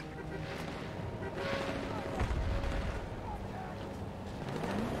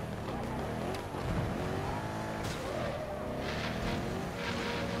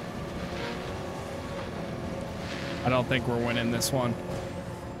 I don't think we're winning this one.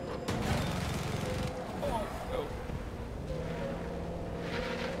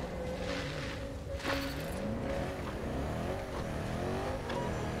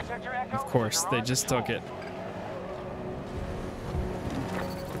 Of course, they just took it.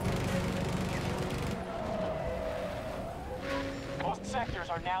 Most sectors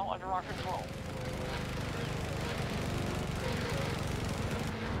are now under our control.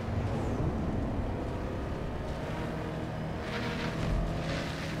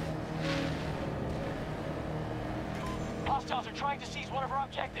 Hostiles are trying to seize one of our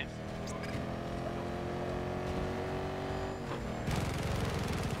objectives.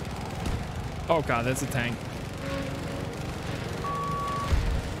 Oh god, that's a tank.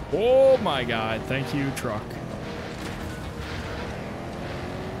 Oh my god, thank you, truck.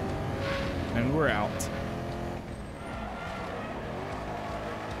 And we're out.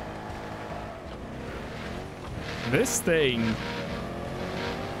 This thing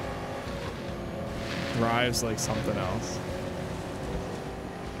drives like something else.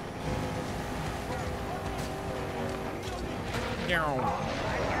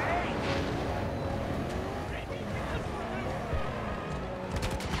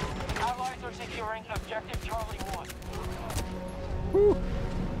 Allies are securing objective Charlie 1. Woo.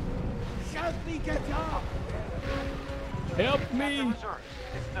 Help me get up! Help me!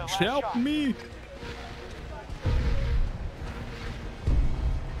 Help me!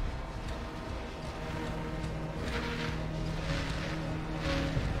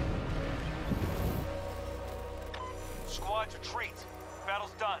 Squads retreat.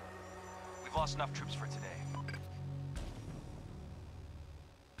 Battle's done. We've lost enough troops for today.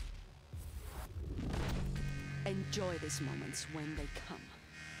 Enjoy these moments when they come.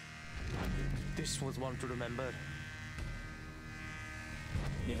 This was one to remember.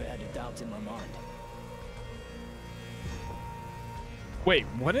 Never had a doubt in my mind. Wait,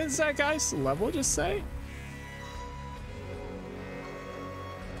 what does that guy's level just say?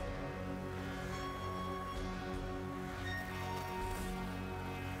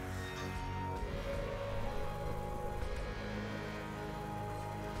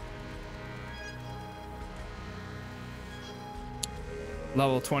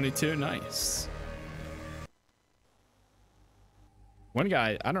 Level 22, nice. One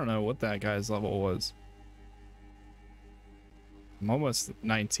guy, I don't know what that guy's level was. I'm almost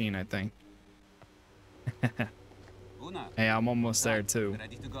 19, I think. Hey, I'm almost there too.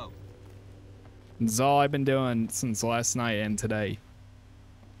 Ready to go. This is all I've been doing since last night and today.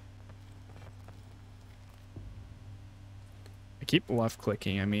 I keep left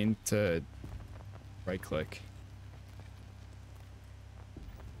clicking, I mean to right click.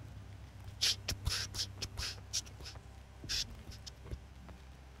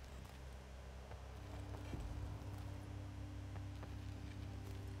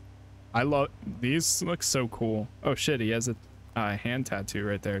 I love these, look so cool. Oh shit, he has a hand tattoo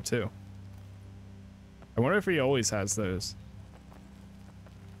right there too. I wonder if he always has those.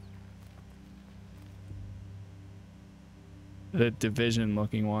 The Division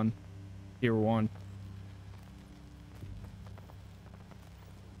looking one. Tier 1.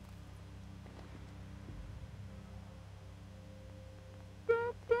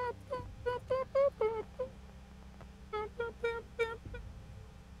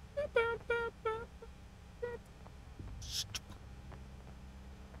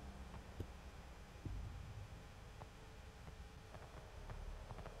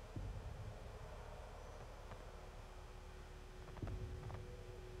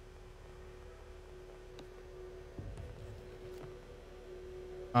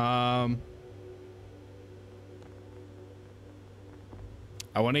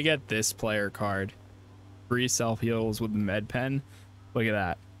 I want to get this player card. Free self heals with the med pen. Look at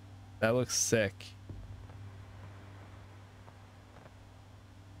that. That looks sick.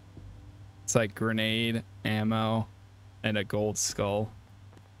 It's like grenade, ammo, and a gold skull.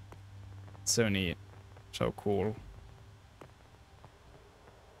 So neat. So cool.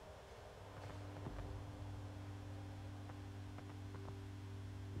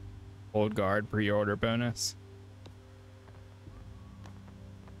 Old guard pre-order bonus.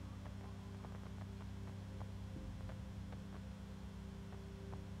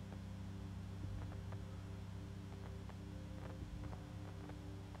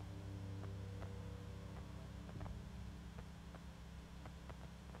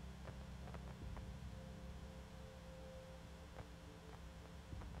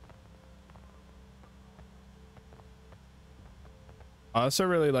 I also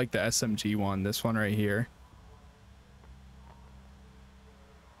really like the SMG one, this one right here.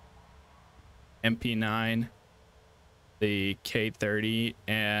 MP9, the K30,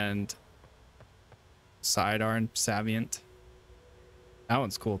 and sidearm Savient. That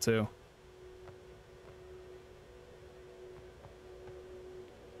one's cool too.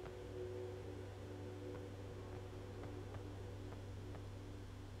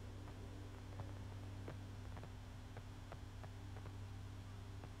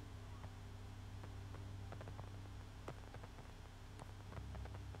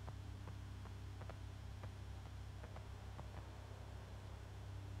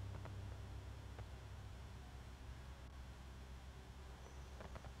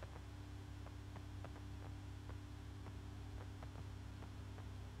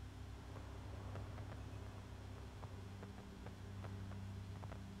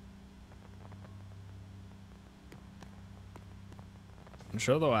 I'm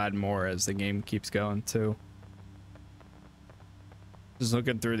sure they'll add more as the game keeps going too. Just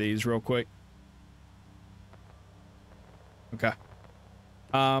looking through these real quick. Okay.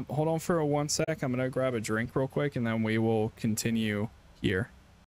 Hold on for one sec. I'm gonna grab a drink real quick, and then we will continue here.